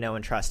they already know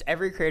and trust.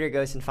 Every creator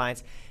goes and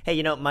finds, hey,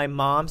 you know, my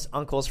mom's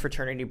uncle's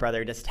fraternity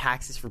brother does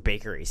taxes for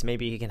bakeries.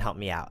 Maybe he can help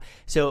me out.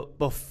 So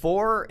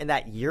before in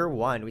that year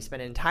one, we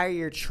spent an entire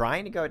year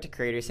trying to go out to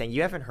creators saying,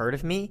 you haven't heard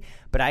of me,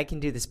 but I can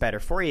do this better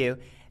for you.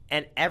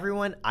 And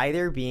everyone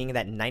either being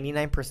that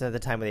 99% of the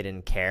time when they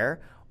didn't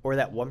care or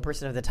that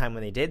 1% of the time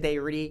when they did, they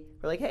already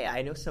were like, hey,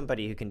 I know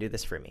somebody who can do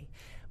this for me.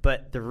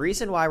 But the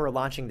reason why we're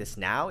launching this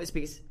now is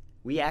because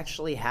we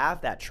actually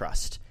have that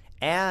trust.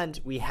 And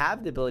we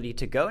have the ability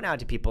to go now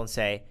to people and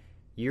say,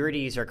 you already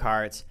use our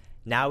cards.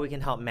 Now we can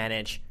help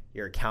manage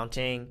your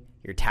accounting,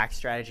 your tax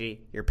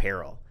strategy, your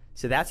payroll.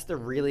 So that's the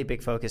really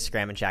big focus,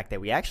 Graham and Jack, that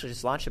we actually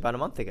just launched about a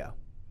month ago.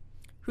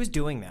 Who's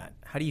doing that?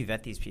 How do you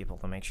vet these people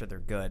to make sure they're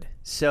good?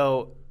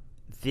 So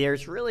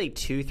there's really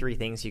 2-3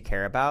 things you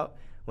care about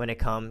when it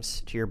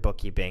comes to your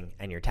bookkeeping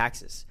and your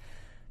taxes.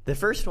 The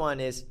first one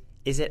is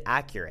it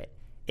accurate?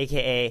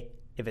 AKA,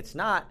 if it's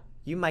not,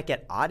 you might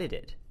get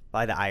audited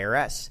by the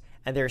IRS.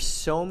 And there's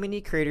so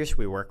many creators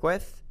we work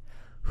with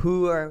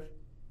who are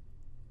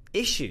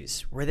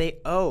issues where they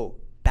owe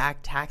back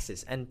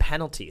taxes and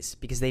penalties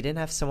because they didn't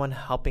have someone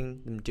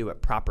helping them do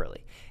it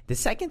properly. The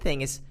second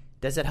thing is,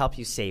 does it help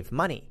you save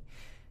money?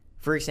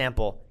 For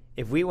example,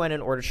 if we went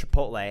and ordered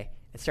Chipotle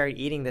and started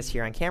eating this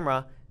here on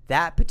camera,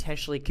 that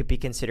potentially could be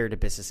considered a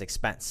business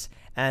expense.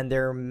 And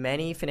there are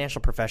many financial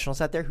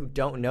professionals out there who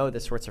don't know the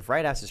sorts of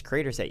write-offs as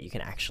creators that you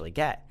can actually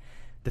get.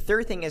 The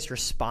third thing is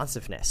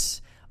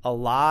responsiveness. A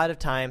lot of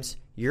times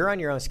you're on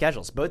your own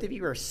schedules. Both of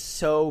you are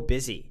so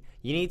busy.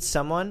 You need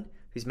someone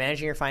who's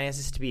managing your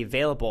finances to be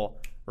available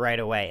right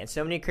away. And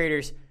so many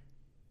creators,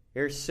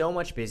 they're so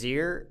much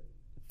busier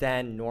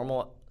than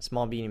normal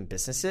small and medium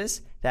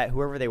businesses that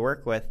whoever they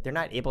work with, they're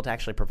not able to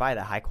actually provide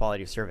that high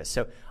quality of service.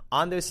 So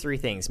on those 3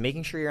 things,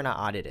 making sure you're not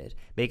audited,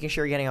 making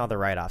sure you're getting all the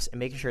write-offs, and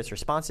making sure it's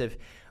responsive,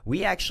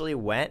 we actually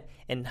went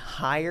and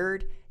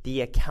hired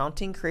the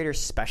accounting creator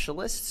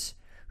specialists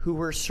who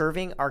were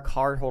serving our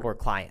cardholder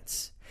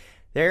clients.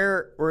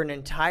 There were an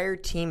entire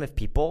team of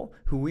people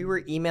who we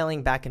were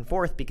emailing back and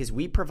forth because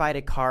we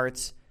provided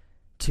cards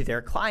to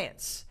their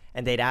clients.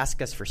 And they'd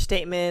ask us for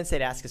statements.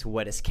 They'd ask us,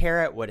 what is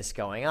Carrot? What is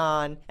going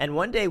on? And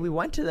one day we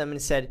went to them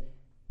and said,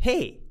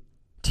 hey,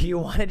 do you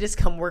want to just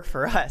come work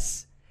for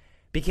us?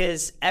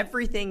 Because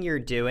everything you're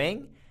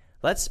doing,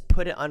 let's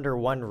put it under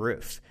one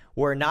roof,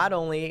 where not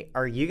only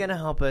are you going to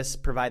help us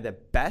provide the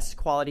best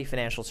quality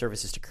financial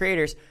services to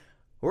creators,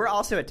 we're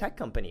also a tech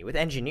company with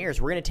engineers.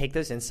 We're going to take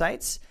those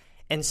insights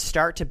and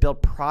start to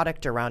build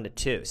product around it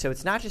too. So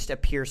it's not just a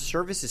pure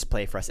services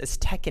play for us. It's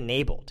tech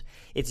enabled.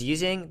 It's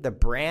using the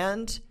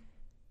brand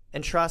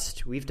and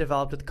trust we've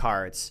developed with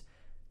cards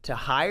to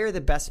hire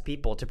the best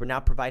people to now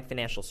provide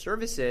financial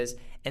services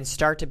and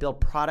start to build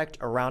product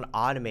around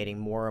automating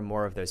more and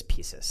more of those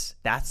pieces.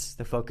 That's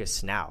the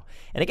focus now.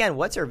 And again,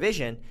 what's our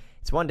vision?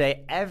 It's one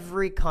day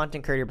every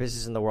content creator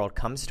business in the world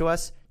comes to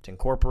us to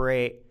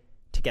incorporate,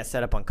 to get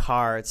set up on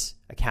cards,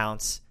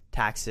 accounts,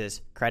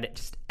 taxes, credit,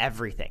 just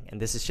everything.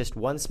 And this is just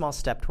one small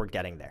step toward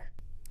getting there.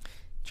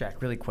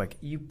 Jack, really quick,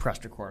 you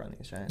pressed record on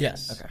these, right?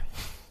 Yes. Okay.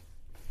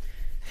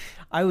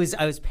 I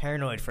was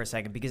paranoid for a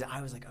second because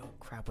I was like, oh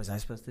crap, was I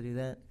supposed to do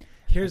that?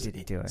 Here's Or did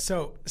he do it?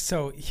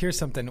 So here's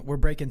something. We're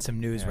breaking some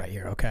news right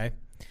here, okay?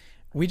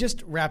 We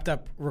just wrapped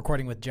up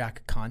recording with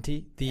Jack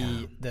Conti,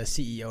 the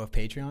CEO of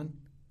Patreon.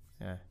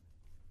 Yeah.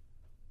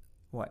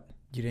 What?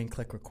 You didn't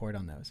click record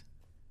on those.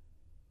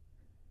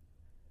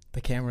 The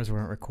cameras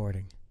weren't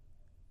recording.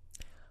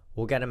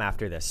 We'll get him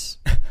after this.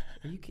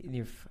 Are you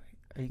kidding?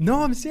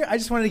 No, I'm serious. I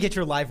just wanted to get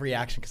your live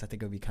reaction because I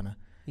think it would be kind of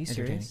you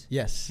entertaining. serious?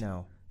 Yes.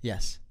 No.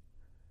 Yes.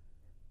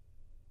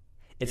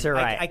 It's all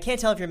right. I can't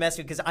tell if you're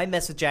messing because I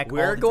mess with Jack all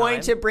We're the going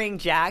time. to bring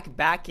Jack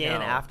back in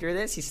No. after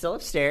this. He's still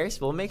upstairs.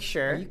 We'll make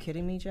sure. Are you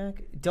kidding me,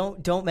 Jack?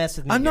 Don't mess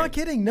with me. I'm here. not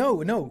kidding. No.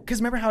 Because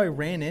remember how I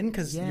ran in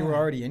because you were Yeah.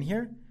 already in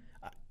here?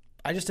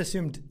 I just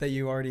assumed that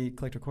you already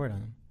clicked record on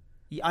them.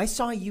 I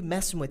saw you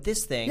messing with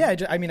this thing. Yeah,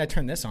 I mean, I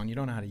turned this on. You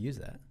don't know how to use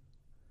that.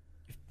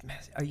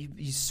 Are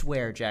you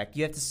swear, Jack?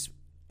 You have to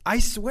I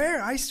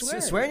swear.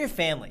 swear on your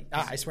family.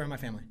 I swear on my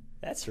family.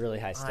 That's really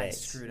high I stakes.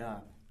 screwed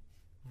up.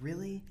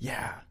 Really?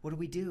 Yeah. What do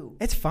we do?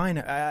 It's fine.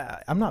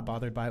 I'm not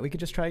bothered by it. We could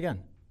just try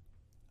again.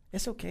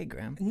 It's okay,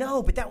 Graham.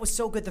 No, but that was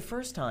so good the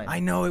first time. I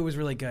know it was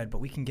really good, but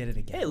we can get it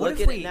again. Hey, What look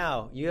if at we- it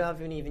now. You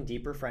have an even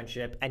deeper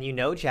friendship, and you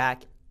know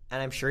Jack,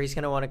 and I'm sure he's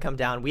going to want to come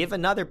down. We have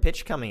another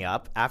pitch coming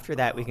up. After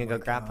that, we can go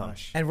grab him.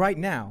 And right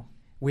now,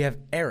 we have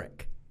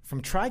Eric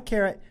from Try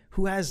Carrot,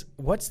 who has,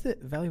 what's the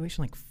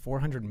valuation, like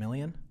 400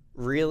 million?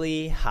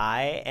 Really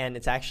high, and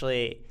it's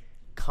actually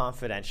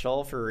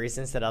confidential for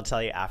reasons that I'll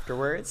tell you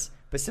afterwards.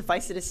 But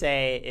suffice it to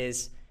say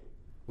is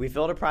we've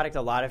built a product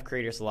a lot of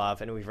creators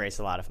love, and we've raised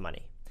a lot of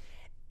money.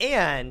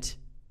 And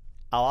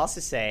I'll also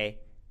say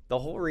the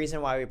whole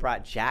reason why we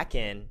brought Jack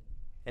in,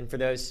 and for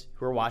those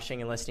who are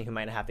watching and listening who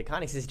might not have the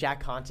context, is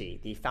Jack Conti,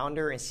 the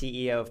founder and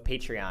CEO of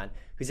Patreon,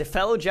 who's a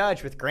fellow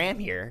judge with Graham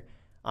here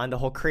on the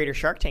whole Creator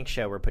Shark Tank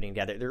show we're putting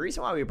together. The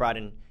reason why we brought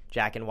in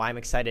Jack and why I'm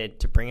excited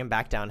to bring him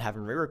back down and have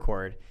him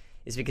re-record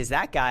is because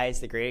that guy is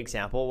the great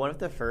example, one of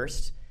the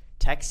first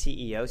tech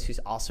CEOs who's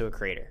also a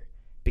creator,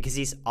 because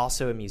he's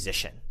also a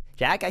musician.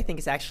 Jack, I think,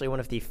 is actually one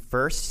of the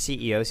first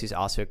CEOs who's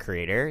also a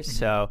creator. Mm-hmm.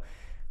 So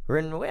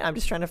in a way, I'm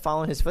just trying to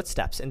follow in his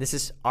footsteps. And this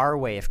is our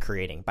way of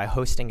creating by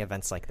hosting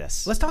events like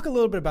this. Let's talk a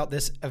little bit about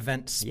this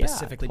event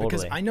specifically,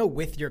 because I know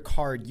with your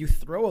card, you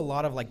throw a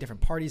lot of like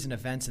different parties and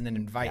events and then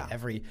invite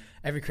every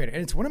creator.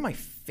 And it's one of my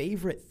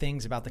favorite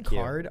things about the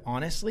card,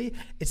 honestly.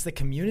 It's the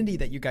community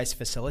that you guys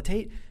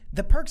facilitate.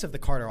 The perks of the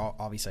card are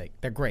obviously,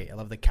 they're great. I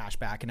love the cash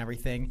back and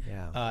everything.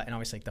 Yeah. And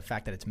obviously like, the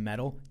fact that it's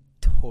metal,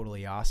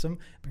 totally awesome.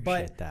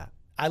 Appreciate that.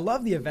 I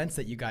love the events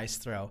that you guys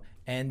throw.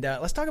 And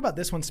let's talk about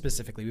this one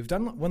specifically. We've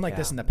done one like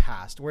this in the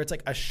past where it's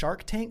like a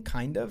Shark Tank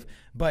kind of,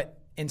 but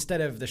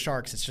instead of the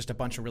sharks, it's just a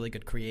bunch of really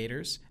good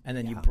creators. And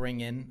then you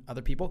bring in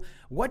other people.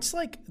 What's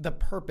like the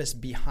purpose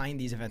behind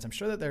these events? I'm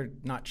sure that they're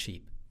not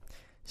cheap.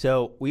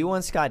 So we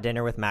once got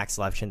dinner with Max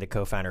Levchin, the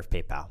co-founder of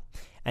PayPal.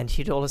 And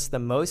he told us the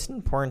most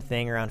important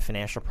thing around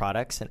financial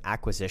products and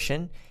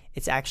acquisition,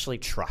 it's actually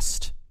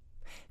trust.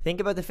 Think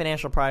about the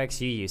financial products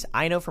you use.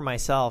 I know for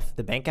myself,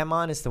 the bank I'm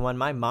on is the one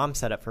my mom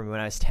set up for me when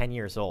I was 10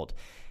 years old.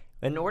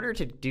 In order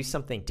to do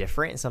something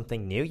different and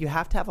something new, you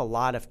have to have a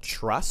lot of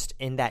trust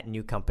in that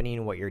new company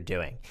and what you're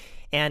doing.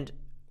 And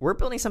we're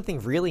building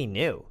something really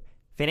new.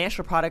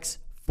 Financial products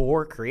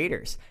for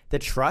creators. The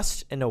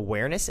trust and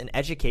awareness and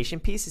education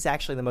piece is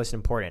actually the most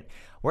important.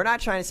 We're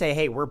not trying to say,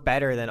 hey, we're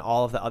better than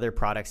all of the other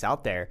products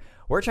out there.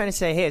 We're trying to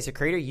say, hey, as a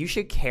creator, you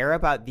should care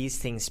about these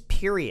things,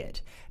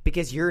 period.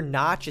 Because you're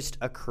not just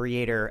a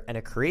creator and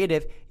a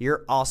creative,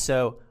 you're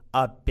also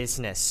a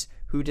business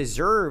who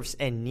deserves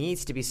and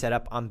needs to be set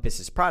up on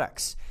business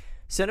products.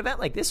 So an event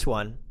like this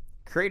one,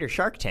 Creator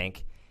Shark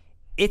Tank,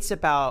 it's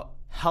about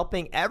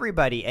helping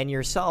everybody and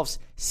yourselves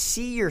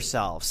see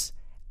yourselves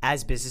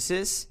as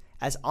businesses,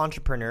 as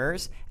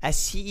entrepreneurs, as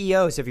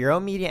CEOs of your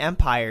own media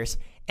empires,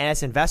 and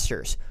as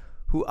investors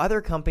who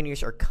other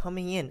companies are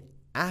coming in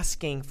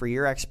asking for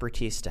your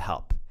expertise to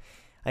help.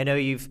 I know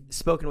you've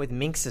spoken with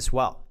Minx as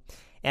well.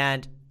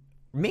 And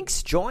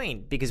Minx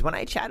joined because when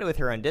I chatted with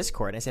her on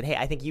Discord and I said, hey,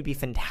 I think you'd be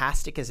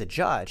fantastic as a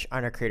judge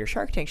on our Creator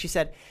Shark Tank, she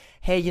said,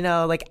 hey,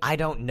 I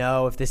don't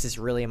know if this is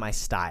really my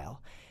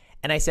style.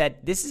 And I said,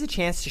 this is a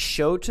chance to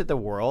show to the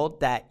world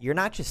that you're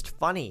not just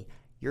funny,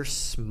 you're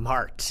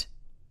smart.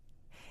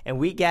 And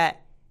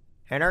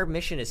our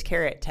mission is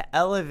Carrot to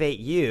elevate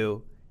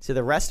you so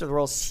the rest of the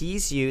world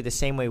sees you the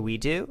same way we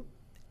do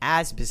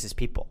as business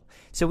people.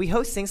 So we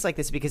host things like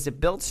this because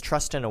it builds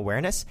trust and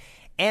awareness,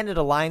 and it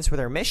aligns with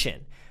our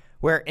mission,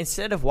 where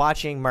instead of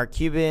watching Mark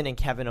Cuban and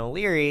Kevin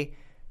O'Leary,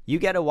 you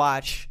get to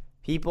watch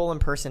people and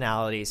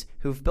personalities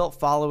who've built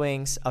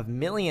followings of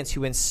millions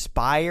who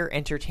inspire,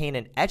 entertain,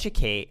 and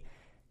educate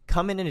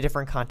come in a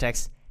different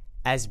context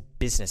as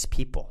business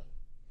people.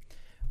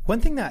 One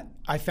thing that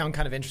I found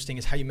kind of interesting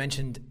is how you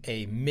mentioned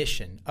a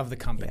mission of the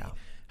company. Yeah.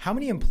 How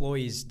many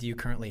employees do you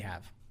currently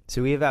have?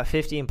 So we have about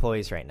 50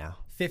 employees right now.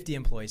 50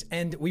 employees.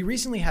 And we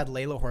recently had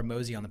Layla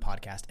Hormozi on the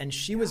podcast, and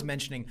she was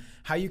mentioning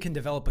how you can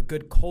develop a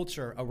good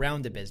culture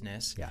around a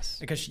business. Yes.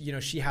 Because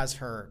she has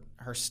her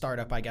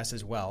startup, I guess,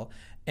 as well.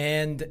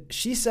 And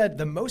she said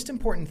the most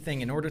important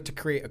thing in order to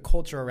create a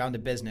culture around a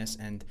business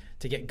and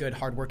to get good,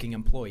 hardworking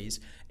employees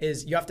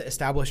is you have to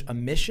establish a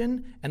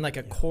mission and like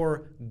a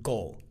core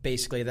goal,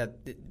 basically,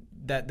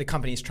 that the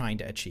company is trying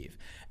to achieve.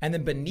 And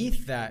then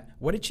beneath that,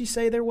 what did she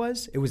say there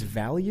was? It was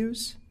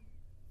values?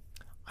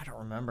 I don't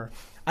remember.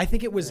 I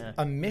think it was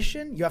a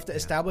mission. You have to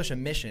establish a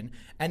mission,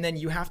 and then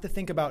you have to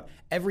think about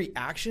every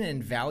action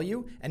and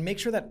value and make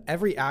sure that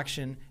every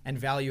action and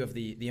value of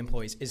the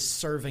employees is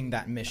serving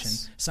that mission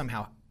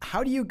somehow.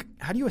 How do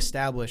you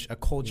establish a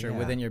culture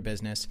within your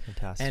business?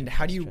 Fantastic and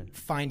how do you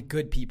find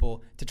good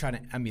people to try to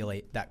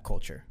emulate that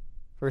culture?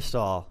 First of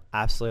all,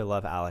 absolutely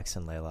love Alex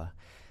and Layla.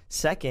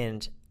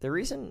 Second, the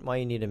reason why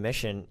you need a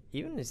mission,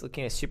 even is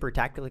looking at super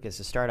tactically as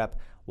a startup,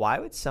 why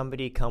would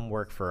somebody come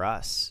work for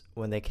us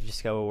when they could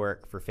just go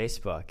work for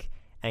Facebook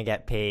and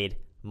get paid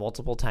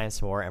multiple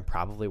times more and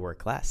probably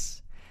work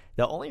less?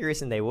 The only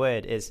reason they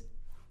would is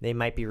they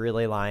might be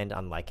really aligned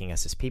on liking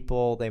us as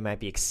people. They might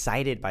be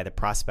excited by the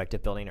prospect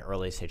of building an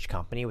early stage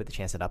company with a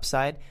chance at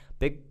upside.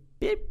 Big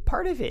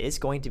part of it is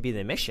going to be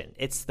the mission.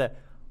 It's the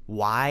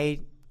why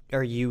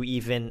are you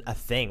even a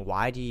thing?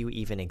 Why do you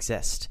even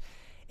exist?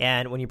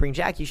 And when you bring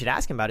Jack, you should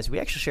ask him about it. We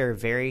actually share a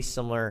very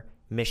similar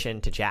mission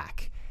to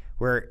Jack,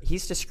 where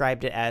he's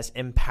described it as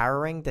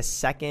empowering the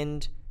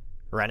second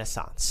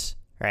Renaissance,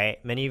 right?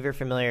 Many of you are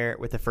familiar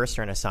with the first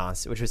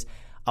Renaissance, which was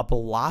a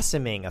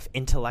blossoming of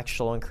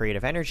intellectual and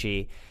creative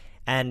energy.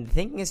 And the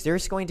thinking is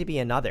there's going to be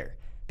another,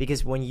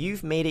 because when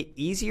you've made it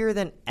easier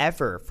than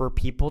ever for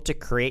people to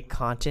create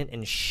content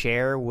and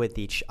share with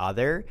each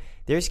other,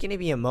 there's going to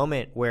be a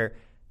moment where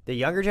the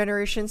younger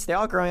generations, they're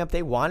all growing up,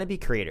 they want to be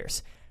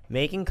creators.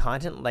 Making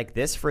content like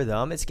this for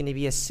them, it's going to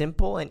be as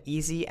simple and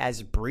easy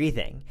as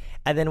breathing.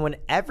 And then when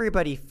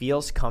everybody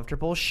feels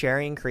comfortable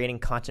sharing and creating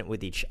content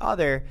with each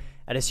other,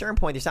 at a certain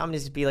point, there's going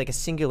to be like a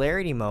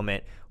singularity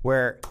moment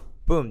where,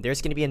 boom,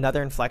 there's going to be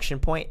another inflection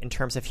point in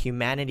terms of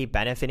humanity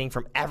benefiting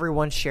from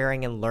everyone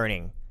sharing and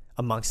learning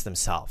amongst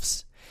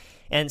themselves.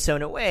 And so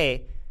in a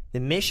way,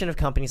 the mission of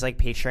companies like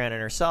Patreon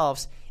and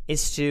ourselves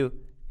is to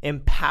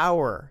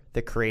empower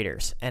the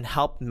creators and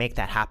help make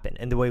that happen.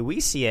 And the way we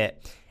see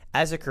it,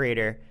 as a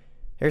creator,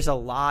 there's a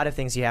lot of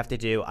things you have to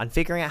do on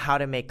figuring out how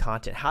to make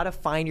content, how to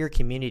find your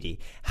community,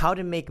 how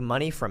to make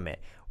money from it.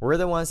 We're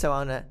the ones that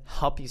want to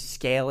help you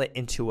scale it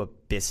into a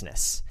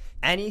business.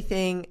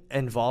 Anything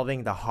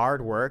involving the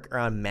hard work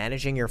around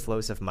managing your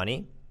flows of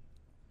money,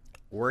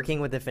 working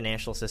with the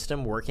financial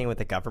system, working with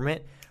the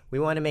government, we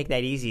want to make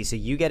that easy so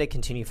you get to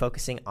continue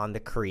focusing on the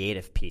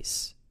creative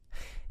piece.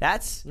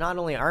 That's not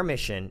only our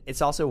mission,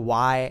 it's also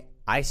why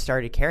I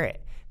started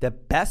Carrot. The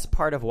best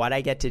part of what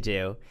I get to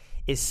do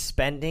is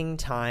spending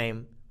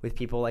time with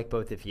people like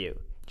both of you,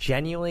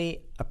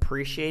 genuinely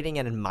appreciating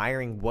and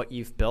admiring what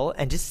you've built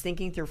and just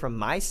thinking through from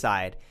my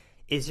side,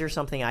 is there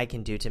something I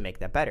can do to make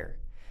that better?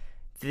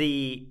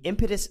 The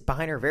impetus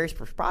behind our very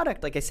first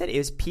product, like I said,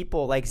 is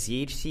people like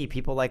ZHC,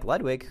 people like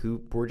Ludwig,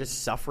 who were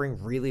just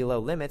suffering really low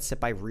limits set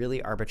by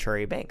really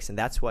arbitrary banks. And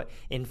that's what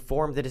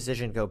informed the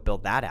decision to go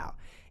build that out.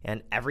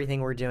 And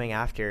everything we're doing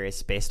after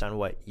is based on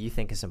what you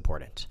think is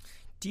important.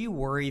 Do you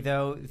worry,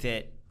 though,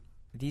 that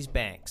these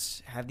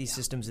banks have these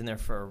systems in there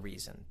for a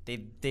reason?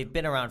 They've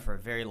been around for a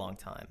very long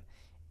time.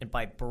 And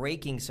by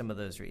breaking some of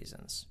those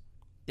reasons,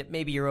 that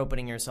maybe you're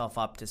opening yourself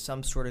up to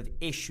some sort of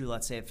issue.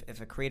 Let's say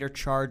if a creator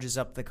charges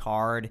up the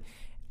card,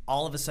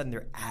 all of a sudden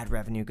their ad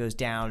revenue goes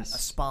down, a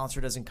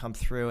sponsor doesn't come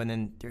through, and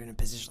then they're in a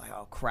position like,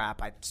 oh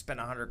crap, I spent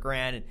 $100,000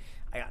 and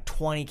I got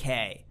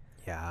 $20,000.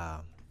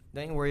 Yeah.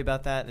 Don't you worry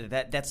about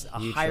that? That's a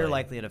Hugely. higher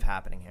likelihood of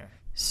happening here.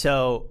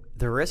 So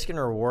the risk and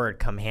reward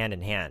come hand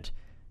in hand.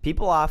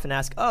 People often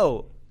ask,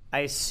 oh, I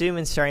assume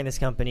in starting this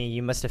company,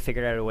 you must have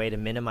figured out a way to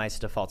minimize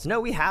defaults.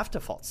 No, we have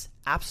defaults.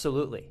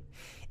 Absolutely.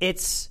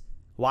 It's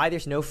why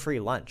there's no free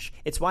lunch.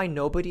 It's why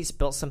nobody's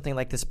built something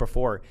like this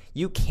before.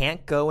 You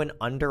can't go and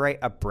underwrite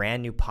a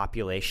brand new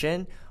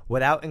population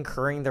without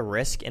incurring the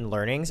risk and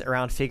learnings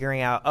around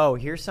figuring out, oh,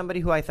 here's somebody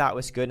who I thought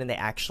was good and they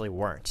actually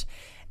weren't.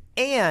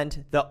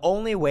 And the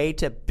only way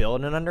to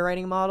build an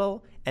underwriting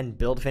model and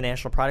build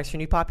financial products for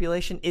new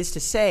population is to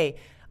say,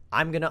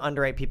 I'm going to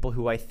underwrite people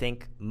who I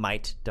think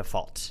might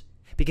default.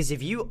 Because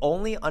if you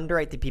only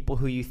underwrite the people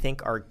who you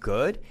think are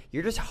good,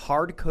 you're just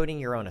hard coding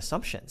your own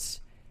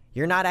assumptions.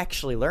 You're not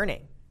actually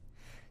learning.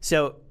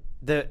 So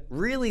the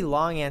really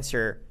long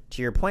answer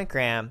to your point,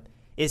 Graham,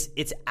 is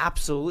it's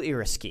absolutely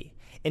risky.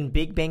 And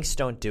big banks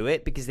don't do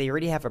it because they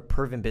already have a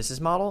proven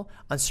business model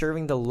on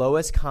serving the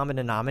lowest common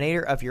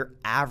denominator of your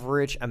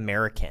average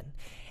American.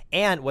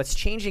 And what's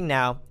changing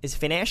now is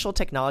financial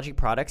technology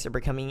products are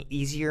becoming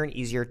easier and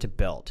easier to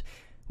build,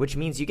 which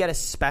means you got to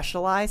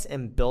specialize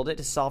and build it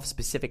to solve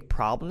specific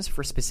problems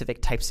for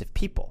specific types of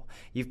people.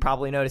 You've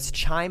probably noticed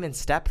Chime and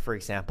Step, for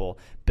example,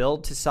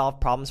 build to solve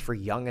problems for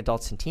young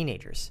adults and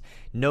teenagers.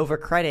 Nova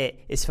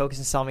Credit is focused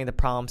on solving the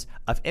problems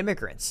of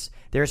immigrants.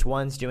 There's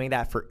ones doing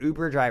that for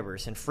Uber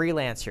drivers and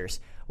freelancers.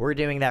 We're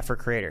doing that for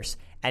creators.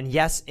 And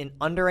yes, in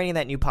underwriting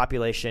that new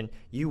population,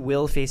 you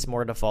will face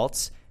more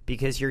defaults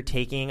because you're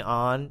taking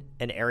on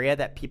an area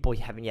that people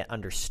haven't yet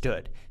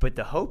understood. But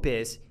the hope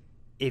is,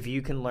 if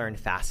you can learn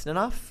fast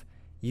enough,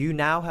 you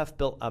now have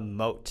built a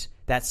moat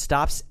that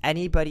stops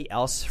anybody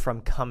else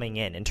from coming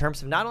in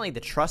terms of not only the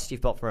trust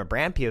you've built from a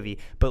brand POV,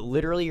 but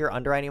literally your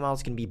underwriting model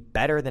is going to be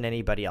better than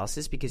anybody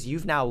else's because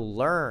you've now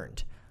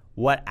learned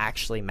what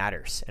actually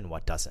matters and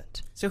what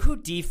doesn't. So who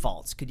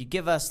defaults? Could you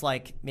give us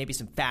like maybe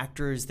some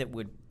factors that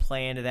would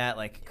play into that,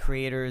 like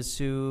creators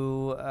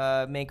who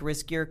make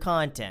riskier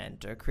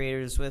content or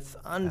creators with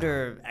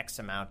under X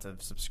amount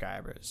of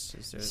subscribers?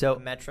 Is there a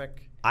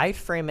metric? I'd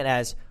frame it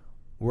as,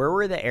 where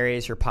were the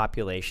areas or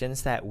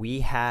populations that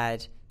we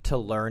had to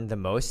learn the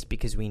most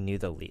because we knew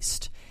the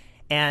least?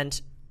 And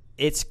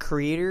it's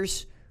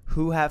creators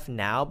who have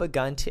now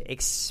begun to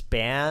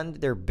expand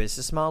their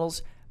business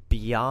models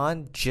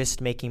beyond just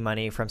making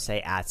money from,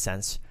 say,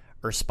 AdSense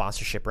or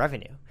sponsorship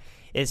revenue.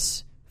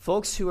 It's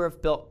folks who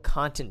have built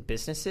content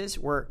businesses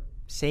where,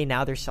 say,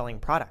 now they're selling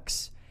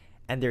products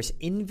and there's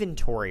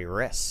inventory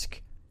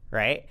risk,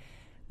 right?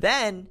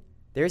 Then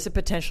there's a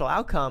potential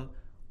outcome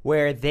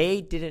where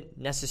they didn't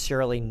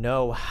necessarily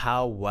know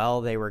how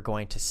well they were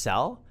going to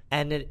sell,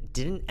 and it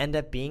didn't end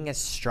up being as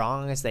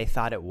strong as they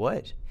thought it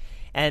would.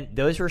 And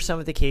those were some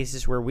of the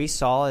cases where we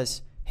saw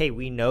as, hey,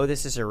 we know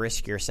this is a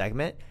riskier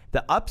segment.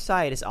 The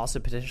upside is also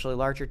potentially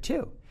larger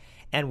too.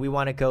 And we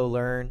want to go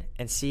learn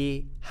and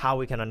see how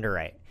we can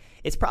underwrite.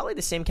 It's probably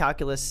the same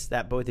calculus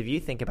that both of you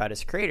think about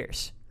as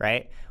creators,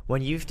 right?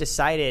 When you've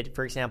decided,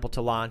 for example,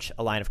 to launch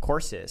a line of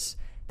courses,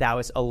 that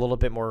was a little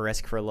bit more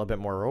risk for a little bit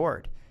more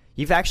reward.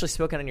 You've actually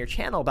spoken on your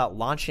channel about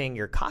launching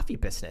your coffee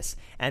business,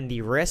 and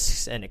the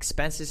risks and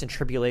expenses and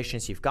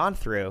tribulations you've gone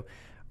through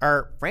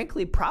are,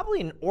 frankly, probably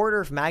an order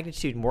of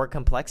magnitude more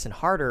complex and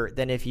harder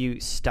than if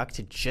you stuck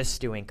to just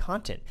doing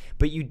content.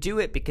 But you do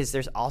it because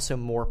there's also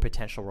more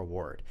potential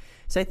reward.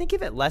 So I think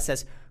of it less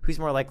as who's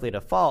more likely to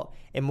default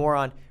and more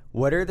on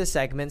what are the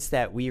segments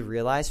that we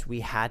realized we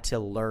had to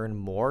learn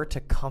more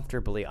to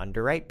comfortably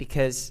underwrite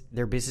because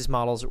their business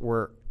models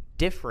were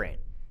different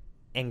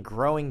and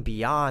growing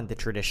beyond the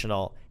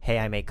traditional, hey,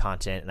 I make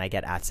content and I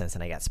get AdSense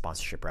and I get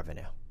sponsorship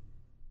revenue.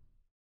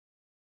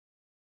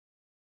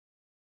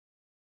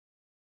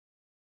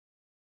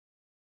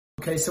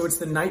 Okay, so it's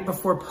the night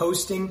before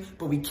posting,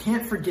 but we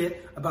can't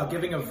forget about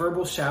giving a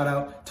verbal shout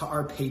out to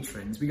our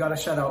patrons. We gotta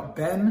shout out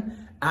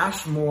Ben,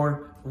 Ash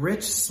Moore,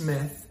 Rich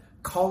Smith,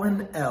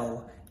 Colin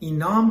L,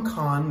 Inam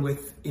Khan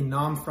with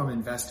Inam from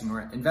Investing,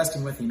 or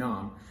Investing with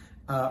Inam,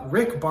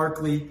 Rick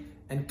Barkley,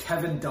 and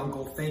Kevin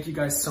Dunkel. Thank you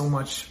guys so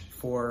much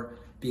for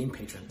being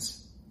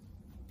patrons.